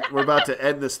about to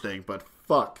end this thing. But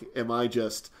fuck,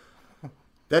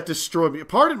 that destroyed me.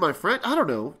 Pardon my friend. I don't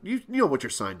know. You know what you're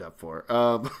signed up for.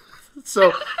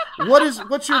 So, how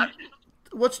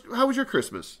was your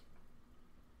Christmas?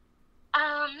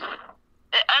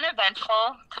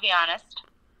 Uneventful, to be honest.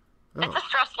 Oh. It's a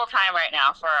stressful time right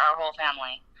now for our whole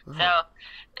family. Oh. So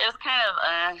it was kind of.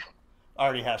 I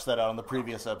already hashed that out on the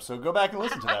previous episode. Go back and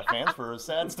listen to that, fans, for a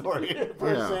sad story.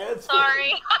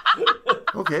 Sorry.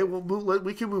 Okay, well,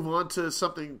 we can move on to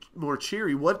something more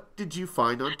cheery. What did you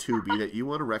find on Tubi that you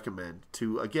want to recommend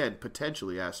to, again,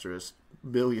 potentially asterisk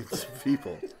millions of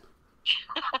people?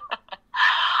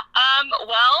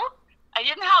 Well, I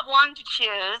didn't have long to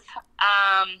choose,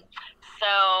 so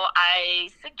I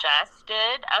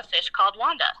suggested A Fish Called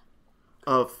Wanda.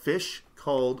 A Fish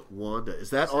Called Wanda. Is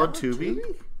that on Tubi?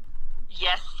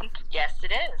 Yes,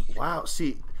 it is. Wow,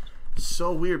 see,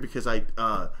 so weird because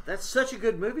that's such a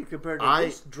good movie compared to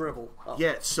this dribble. Oh.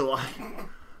 Yeah, so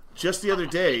just the other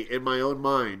day, in my own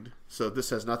mind, so this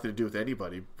has nothing to do with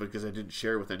anybody because I didn't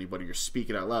share it with anybody or speak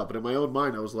it out loud, but in my own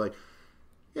mind, I was like,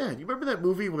 yeah, you remember that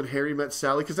movie When Harry Met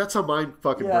Sally? Because that's how my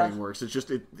fucking brain works. It's just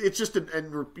just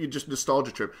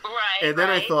nostalgia trip. Right. And then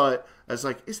I was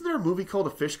like, isn't there a movie called A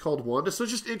Fish Called Wanda? So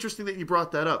it's just interesting that you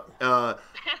brought that up.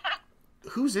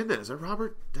 Who's in that? Is that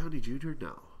Robert Downey Jr.?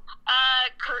 No. Oh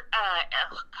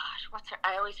gosh, what's her?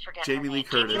 I always forget. Jamie Lee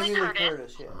Curtis. Jamie Lee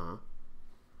Curtis. Yeah.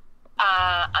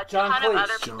 A ton of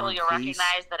other people you'll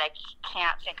recognize that I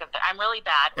can't think of. I'm really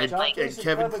bad with and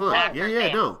Kevin Kline.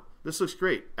 Yeah, no. This looks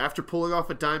great. After pulling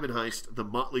off a diamond heist, the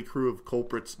motley crew of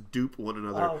culprits dupe one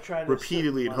another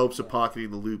repeatedly in hopes of pocketing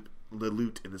the loot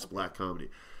in this black comedy.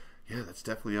 Yeah, that's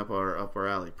definitely up our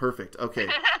alley. Perfect. Okay.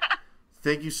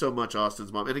 Thank you so much,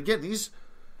 Austin's mom. And again, these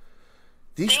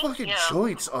fucking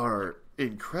joints are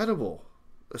incredible.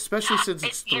 Especially since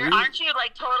it's 3. Aren't you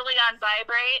totally on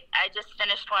Vibrate? I just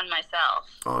finished one myself.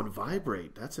 On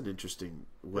Vibrate? That's an interesting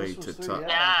way to talk.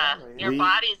 Yeah, your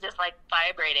body's just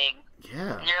vibrating.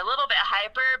 Yeah. And you're a little bit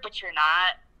hyper, but you're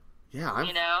not. Yeah,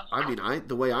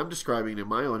 the way I'm describing it in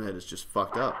my own head is just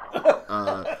fucked up.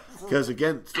 Because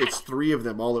again, it's 3 of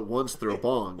them all at once through a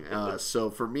bong. So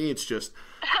for me, it's just,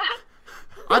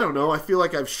 I don't know. I feel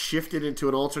like I've shifted into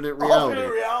an alternate reality.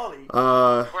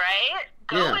 Right?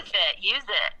 Go with it. Use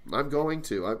it. I'm going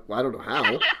to. I don't know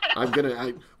how.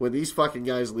 When these fucking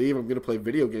guys leave, I'm gonna play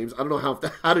video games. I don't know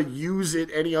how to use it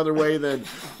any other way than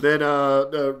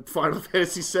Final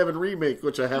Fantasy VII Remake,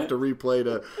 which I have to replay.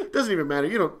 It doesn't even matter.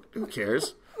 Who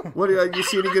cares? What you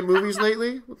see any good movies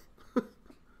lately?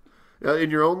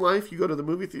 In your own life, you go to the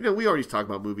movie theater. We already talked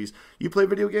about movies. You play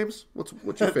video games? What's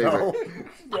your favorite?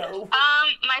 No.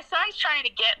 My son's trying to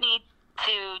get me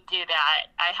to do that.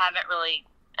 I haven't really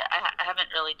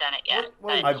done it yet.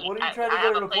 What are you trying to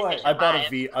get her to play? I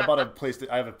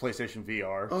have a PlayStation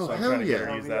VR, so I'm trying to get her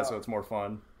to use that so it's more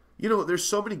fun. There's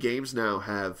so many games now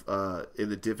have in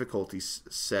the difficulty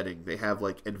setting they have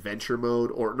adventure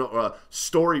mode or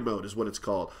story mode is what it's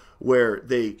called, where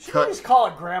they cut. Just call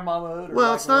it grandma mode.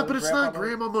 Well, it's not, but it's not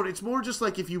grandma mode. It's more just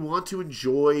if you want to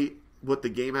enjoy what the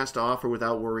game has to offer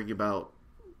without worrying about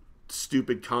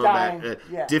stupid combat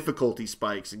difficulty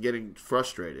spikes and getting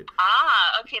frustrated.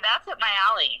 Okay, that's up my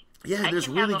alley. Yeah, and there's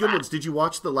really good ones. Did you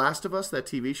watch The Last of Us, that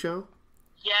TV show?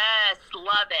 Yes,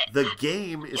 love it. The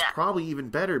game is probably even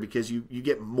better because you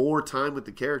get more time with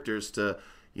the characters to,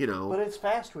 But it's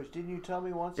fast twitch. Didn't you tell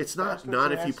me once? It's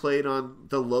not if you play it on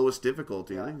the lowest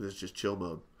difficulty. I think there's just chill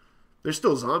mode. There's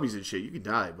still zombies and shit. You can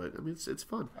die, but I mean, it's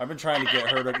fun. I've been trying to get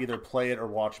her to either play it or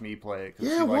watch me play it.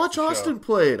 Yeah, watch Austin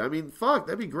play it. I mean, fuck,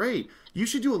 that'd be great. You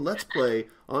should do a Let's Play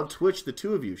on Twitch, the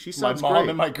two of you. She sounds great. My mom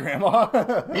and my grandma.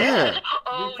 Yeah.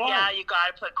 Oh, yeah, you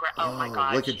gotta put... Oh, my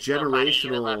God. Like a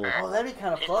generational... Oh, that'd be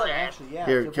kind of fun, actually, yeah.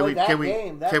 Here,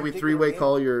 can we three-way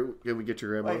call your... Can we get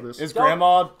your grandma on this? Is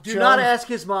grandma... Do not ask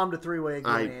his mom to three-way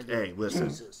again, Andy. Hey, listen.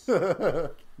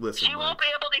 Listen, she won't be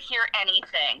able to hear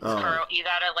anything. You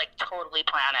gotta totally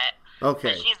plan it. Okay.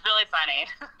 But she's really funny.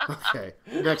 Okay.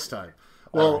 Next time.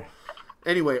 Well,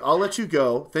 anyway, I'll let you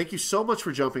go. Thank you so much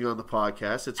for jumping on the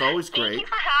podcast. It's always great. Thank you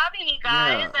for having me,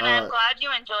 guys. And I'm glad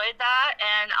you enjoyed that.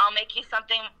 And I'll make you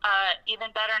something even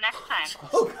better next time.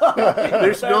 Oh,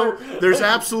 God. There's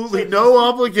absolutely no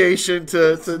obligation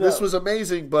to this was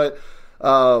amazing, but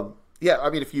yeah, I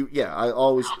mean, I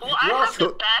always... Well, I have the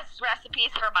best recipes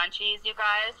for munchies, you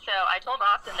guys, so I told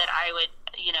Austin that I would,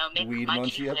 make Weed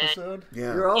munchie episode?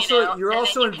 Yeah. You're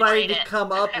also invited to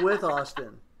come up with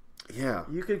Austin. Yeah.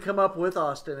 You can come up with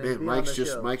Austin and be on the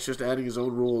show. Mike's just adding his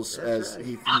own rules as right.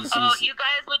 he's you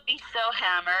guys would be so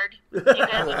hammered. You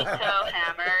guys would be so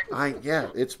hammered. I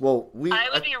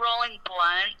would be rolling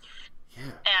blunts. Yeah.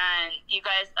 And you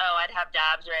guys, I'd have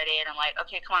dabs ready, and I'm like,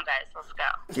 okay, come on, guys, let's go.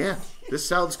 Yeah, this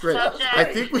sounds great. Subject. I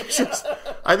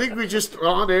think we just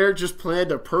on air just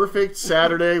planned a perfect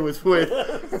Saturday with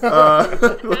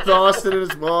Austin and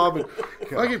his mom, and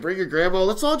I can bring your grandma.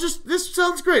 Let's all just. This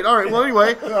sounds great. All right. Well,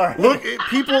 anyway, look,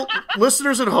 people,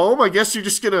 listeners at home. I guess you're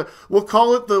just gonna. We'll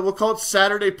call it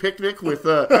Saturday picnic with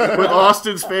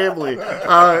Austin's family.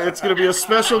 It's gonna be a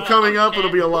special coming up.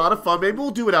 It'll be a lot of fun. Maybe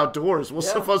we'll do it outdoors. We'll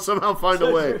somehow find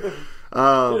a way.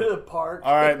 The park.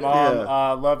 All right,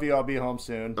 Mom. Love you. I'll be home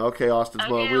soon. Okay, Austin's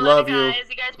mom. We love you. You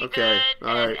guys be good.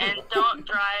 All right. And don't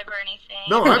drive or anything.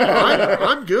 No,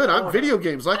 I'm good. I'm video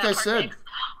games, like I said.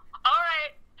 All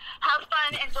right. Have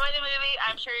fun. Enjoy the movie.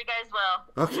 I'm sure you guys will.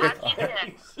 Okay. Talk to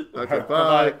you soon. Okay.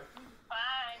 Bye.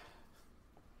 Bye.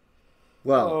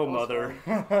 Well. Oh, mother.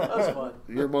 That was fun.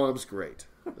 Your mom's great.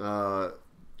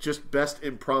 Just best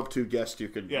impromptu guest you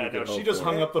can. Yeah, you can she just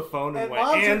hung up the phone and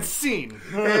went, and scene.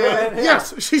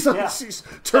 Yes, she's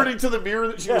turning to the mirror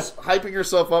that she was hyping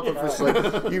herself up and was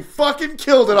like, "You fucking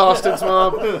killed it, Austin's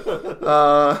mom."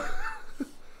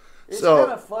 It's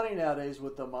kind of funny nowadays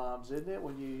with the moms, isn't it?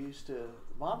 When you used to,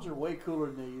 moms are way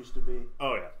cooler than they used to be.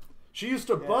 Oh yeah, she used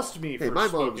to bust me for my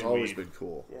smoking mom's always weed. been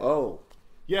cool. Yeah. Oh.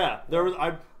 Yeah, there was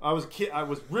I was a kid. I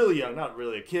was really young, not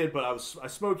really a kid, but I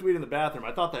smoked weed in the bathroom.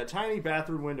 I thought that tiny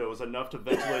bathroom window was enough to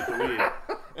ventilate the weed.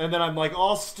 And then I'm like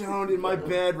all stoned in my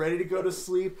bed, ready to go to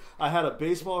sleep. I had a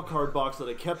baseball card box that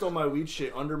I kept all my weed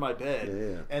shit under my bed.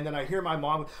 Yeah. And then I hear my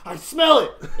mom, I smell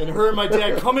it! And her and my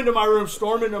dad come into my room,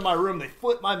 storm into my room. They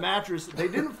flip my mattress. They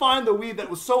didn't find the weed that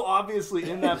was so obviously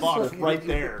in that box right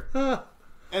there.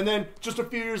 And then just a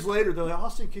few years later, they're like,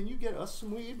 Austin, can you get us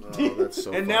some weed? Oh, that's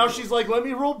so and funny. now she's like, let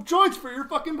me roll joints for your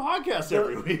fucking podcast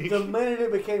every week. The minute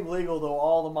it became legal, though,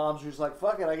 all the moms were just like,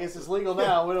 fuck it, I guess it's legal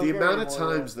now. We don't The care amount of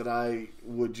anymore. times that I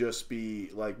would just be,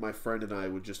 like, my friend and I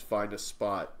would just find a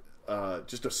spot,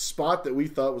 just a spot that we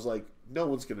thought was like, no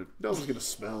one's gonna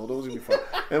smell, no one's gonna be fun.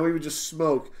 And we would just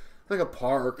smoke, like a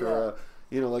park or,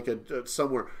 like a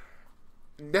somewhere.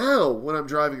 Now, when I'm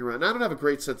driving around, I don't have a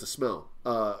great sense of smell,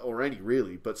 or any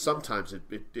really, but sometimes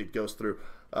it goes through.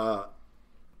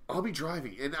 I'll be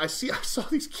driving, and I saw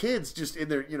these kids just in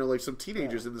there, like some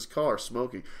teenagers in this car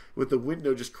smoking with the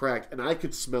window just cracked, and I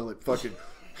could smell it fucking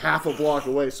half a block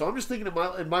away. So I'm just thinking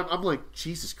I'm like,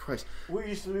 Jesus Christ. We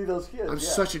used to be those kids. I'm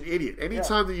such an idiot.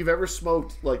 Anytime that you've ever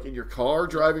smoked, like in your car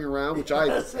driving around, which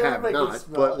I have not,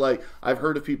 but like I've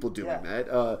heard of people doing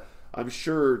that. I'm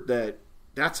sure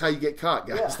that's how you get caught,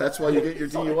 guys. Yeah. That's why you get your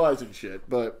DUIs and shit.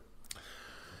 But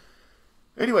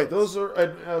anyway, those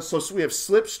are so we have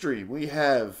Slipstream. We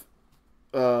have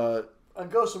and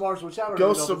Ghost of Mars, which I don't know if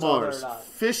Ghosts it's of on there Mars, or not.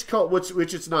 Fish called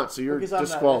which it's not. So you're Because I'm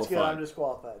disqualified. not, that's good, I'm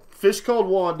disqualified. Fish Called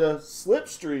Wanda,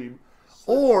 Slipstream,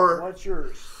 or what's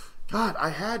yours? God, I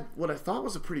had what I thought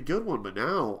was a pretty good one, but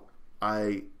now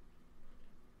I'm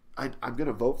going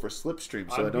to vote for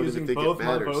Slipstream, so I don't even think it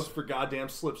matters. My votes for goddamn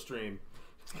Slipstream.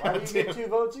 Why do you get 2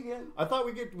 votes again? I thought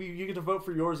you get to vote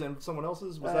for yours and someone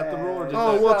else's. Was that the rule? Or did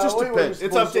well, it just depends.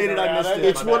 It's updated. I missed it.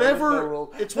 It's whatever.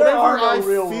 It's whatever I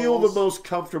feel the most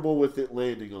comfortable with it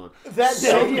landing on.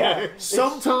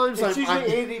 Sometimes it's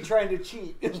usually Andy trying to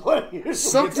cheat.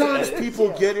 Sometimes people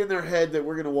get in their head that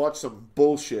we're going to watch some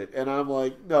bullshit, and I'm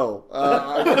like, no,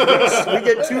 we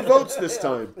get 2 votes this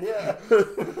time. Yeah.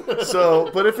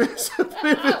 So, but if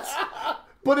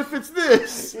it's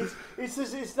this,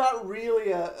 it's not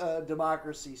really a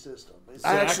democracy system.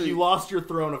 Zach, you lost your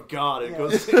throne of God. It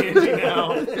goes to Andy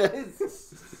now.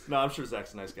 No, I'm sure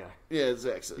Zach's a nice guy. Yeah,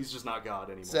 Zach's. He's just not God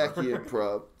anymore.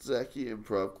 Zachy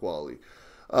improv quality.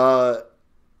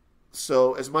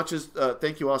 So as much as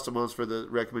thank you, Austin Mons, for the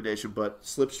recommendation, but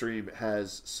Slipstream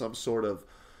has some sort of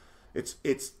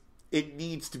it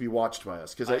needs to be watched by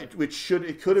us because it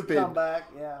could have been. Come back,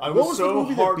 yeah. What was the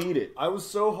movie that beat it? I was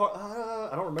so hard.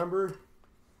 I don't remember.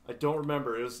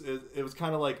 It was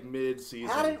kind of like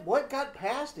mid-season. What got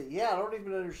past it? Yeah, I don't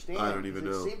even understand. I don't even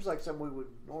know. It seems like something we would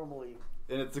normally.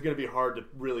 And it's going to be hard to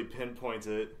really pinpoint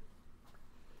it.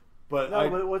 But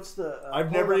what's the?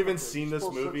 I've never even seen this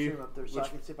movie. Up there so I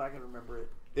can see if I can remember it.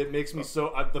 It makes me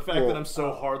so. The fact that I'm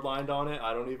so hardlined on it,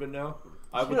 I don't even know.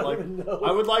 I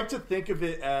would like to think of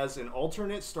it as an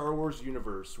alternate Star Wars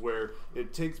universe where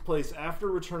it takes place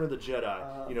after Return of the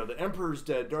Jedi. The Emperor's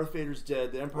dead, Darth Vader's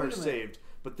dead, the Empire's saved,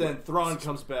 but then Thrawn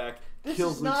comes back. This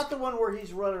kills is not the one where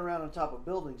he's running around on top of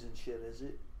buildings and shit, is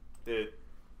it?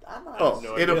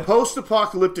 In a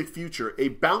post-apocalyptic future, a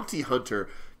bounty hunter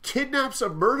kidnaps a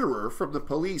murderer from the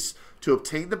police to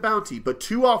obtain the bounty, but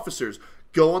 2 officers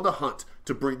go on the hunt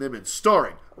to bring them in.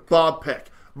 Starring Bob Peck,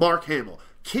 Mark Hamill,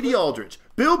 Kitty Aldridge,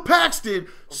 Bill Paxton,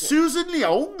 Susan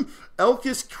Leong,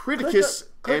 Elkis Criticus,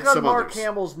 and some Mark others.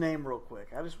 Hamill's name real quick.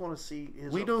 I just want to see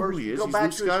his. We know first, who he is. Go He's back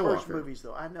Luke to his first Skywalker. movies,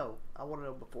 though. I know. I want to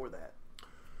know before that.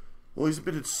 Well, he's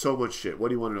been in so much shit. What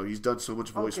do you want to know? He's done so much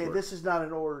voice work. Okay, this is not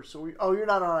in order. So you're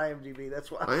not on IMDb.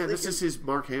 That's why. This is his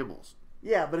Mark Hamill's.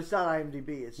 Yeah, but it's not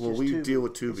IMDb. It's just we Tubi. deal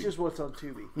with Tubi. It's just what's on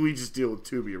Tubi. We just deal with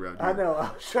Tubi around here. I know.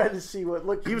 I was trying to see what.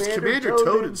 Look, he was Commander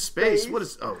Toad in space. What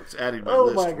is? Oh, it's adding my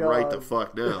list right the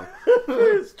fuck now.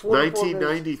 It's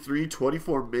 1993,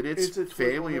 24 minutes. It's a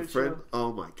family and friend. Show.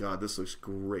 Oh my god, this looks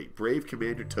great. Brave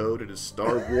Commander Toad and his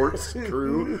Star Wars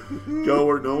crew go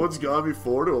where no one's gone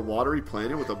before to a watery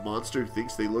planet with a monster who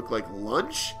thinks they look like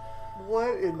lunch.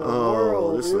 What in the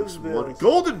world this is looks this? wonderful.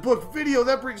 Golden Book Video,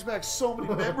 that brings back so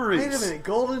many memories. Wait a minute,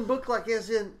 Golden Book, like as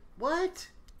in what?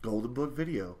 Golden Book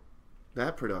Video,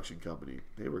 that production company,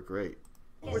 they were great.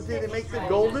 Did they make the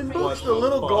Golden Books, the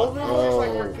little Golden Books,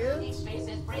 like for kids? Each face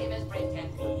as brave as brave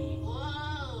can be.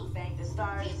 Whoa, thank the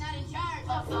stars. He's not in charge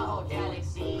of the whole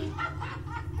galaxy.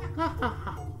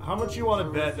 How much you want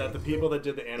to bet that the people that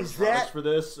did the animatronics for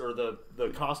this, or the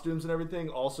costumes and everything,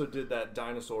 also did that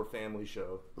Dinosaur Family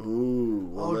show? Ooh,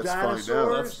 well, let's find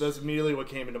out. That's immediately what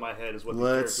came into my head is what the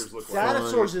characters look like.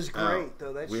 Dinosaurs is great,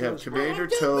 though. That we have show's Commander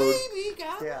great. Toad.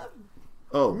 Yeah.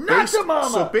 Oh,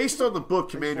 based on the book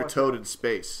Commander Toad in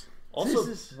Space.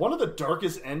 Also, one of the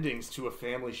darkest endings to a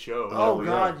family show. Oh,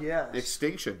 God, yes.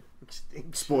 Extinction.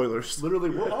 Spoilers. Literally,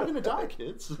 we're all going to die,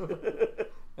 kids.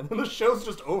 And then the show's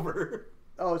just over.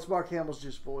 Oh, it's Mark Hamill's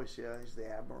just voice. Yeah, he's the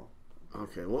Admiral.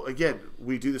 Okay, well, again,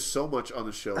 we do this so much on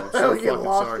the show. I'm so we get fucking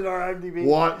lost sorry. in our IMDb.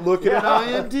 What? Looking at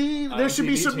IMDb? There should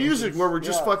be some tangents. music where we're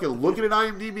just fucking looking at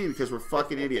IMDb because we're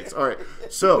fucking idiots. All right,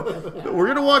 so we're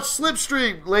going to watch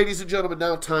Slipstream, ladies and gentlemen.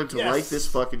 Now time to light this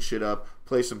fucking shit up,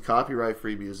 play some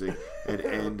copyright-free music, and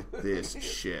end this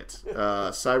shit.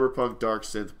 Cyberpunk, Dark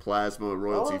Synth, Plasma,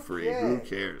 royalty-free. Okay. Who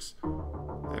cares?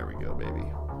 There we go, baby.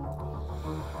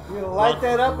 You're going to light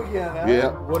that up again, huh? Yeah.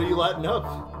 What are you lighting up?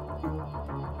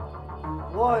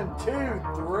 1, 2,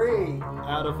 3.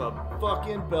 Out of a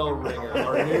fucking bell ringer,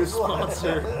 our new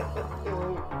sponsor.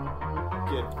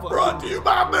 Brought to you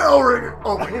by Bell Ringer.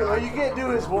 Oh my Well, god. you can't do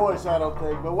his voice, I don't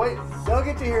think. But wait, they'll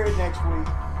get to hear it next week.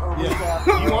 Or week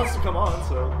after. He wants to come on,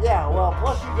 so. Yeah, well,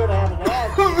 plus you're going to have an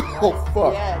ad. Oh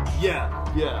fuck. The ad. Yeah.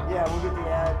 Yeah, we'll get the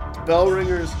ad. Bell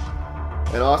Ringers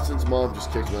and Austin's mom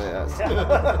just kicked my ass.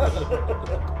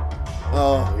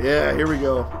 Oh yeah, here we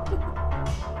go.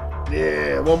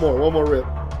 Yeah, one more rip.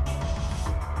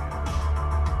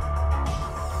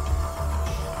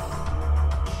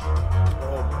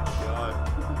 Oh my god.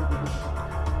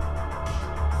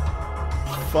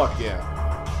 Fuck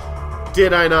yeah.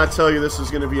 Did I not tell you this was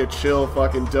going to be a chill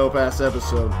fucking dope ass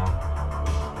episode?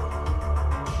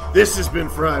 This has been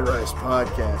Fried Rice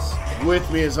Podcast. With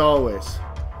me as always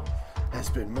has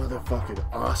been motherfucking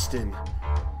Austin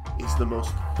is the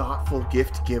most thoughtful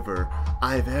gift giver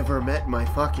I've ever met in my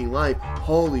fucking life.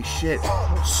 Holy shit.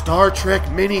 Star Trek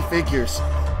minifigures.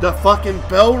 The fucking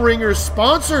Bell Ringers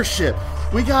sponsorship.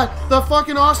 We got the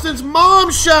fucking Austin's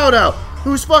mom shout out,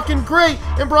 who's fucking great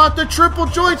and brought the triple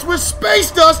joints with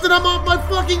space dust, and I'm off my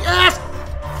fucking ass.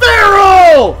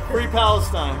 Feral! Free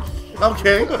Palestine.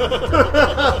 Okay.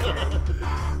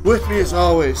 With me as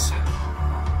always.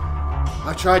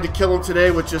 I tried to kill him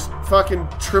today with just fucking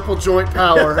triple joint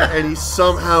power, and he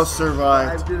somehow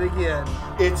survived. I did again.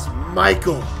 It's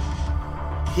Michael.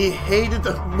 He hated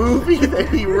the movie that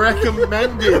he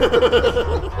recommended.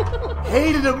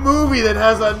 Hated a movie that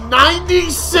has a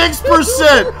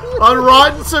 96% on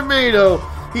Rotten Tomato.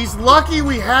 He's lucky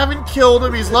we haven't killed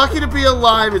him. He's lucky to be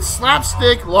alive. It's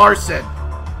Slapstick Larson.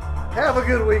 Have a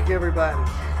good week, everybody.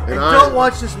 And I- don't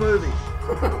watch this movie.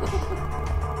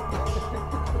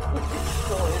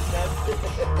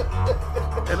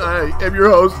 And I am your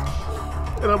host.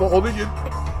 And I'm holding it.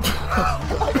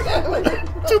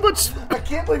 Too much. I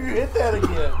can't believe you hit that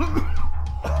again.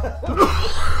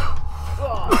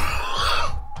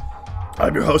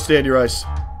 I'm your host, Andy Rice.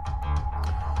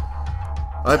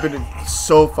 I've been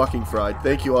so fucking fried.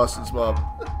 Thank you, Austin's mom.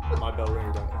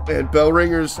 MyBellRinger.com. And Bell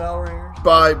Ringers Bell ringers.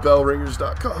 by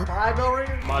BellRingers.com. Hi, bell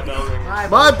ringers. MyBellRinger.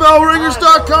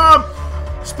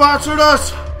 MyBellRingers.com sponsored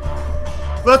us.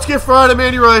 Let's get fried. I'm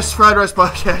Andy Rice, Fried Rice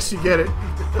Podcast. You get it.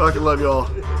 Fucking love you all.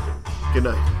 Good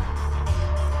night.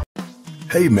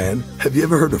 Hey, man, have you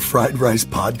ever heard of Fried Rice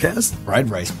Podcast? Fried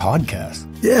Rice Podcast?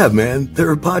 Yeah, man,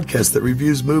 they're a podcast that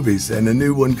reviews movies, and a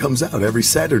new one comes out every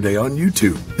Saturday on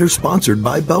YouTube. They're sponsored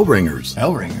by Bell Ringers.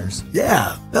 Bell Ringers?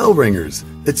 Yeah, Bell Ringers.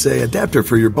 It's a adapter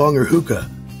for your bong or hookah,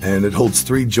 and it holds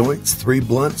 3 joints, 3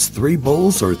 blunts, 3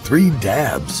 bowls, or 3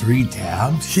 dabs. 3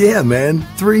 tabs? Yeah, man,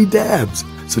 3 dabs.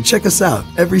 So check us out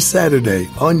every Saturday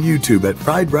on YouTube at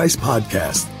Fried Rice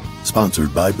Podcast,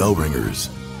 sponsored by Bell Ringers.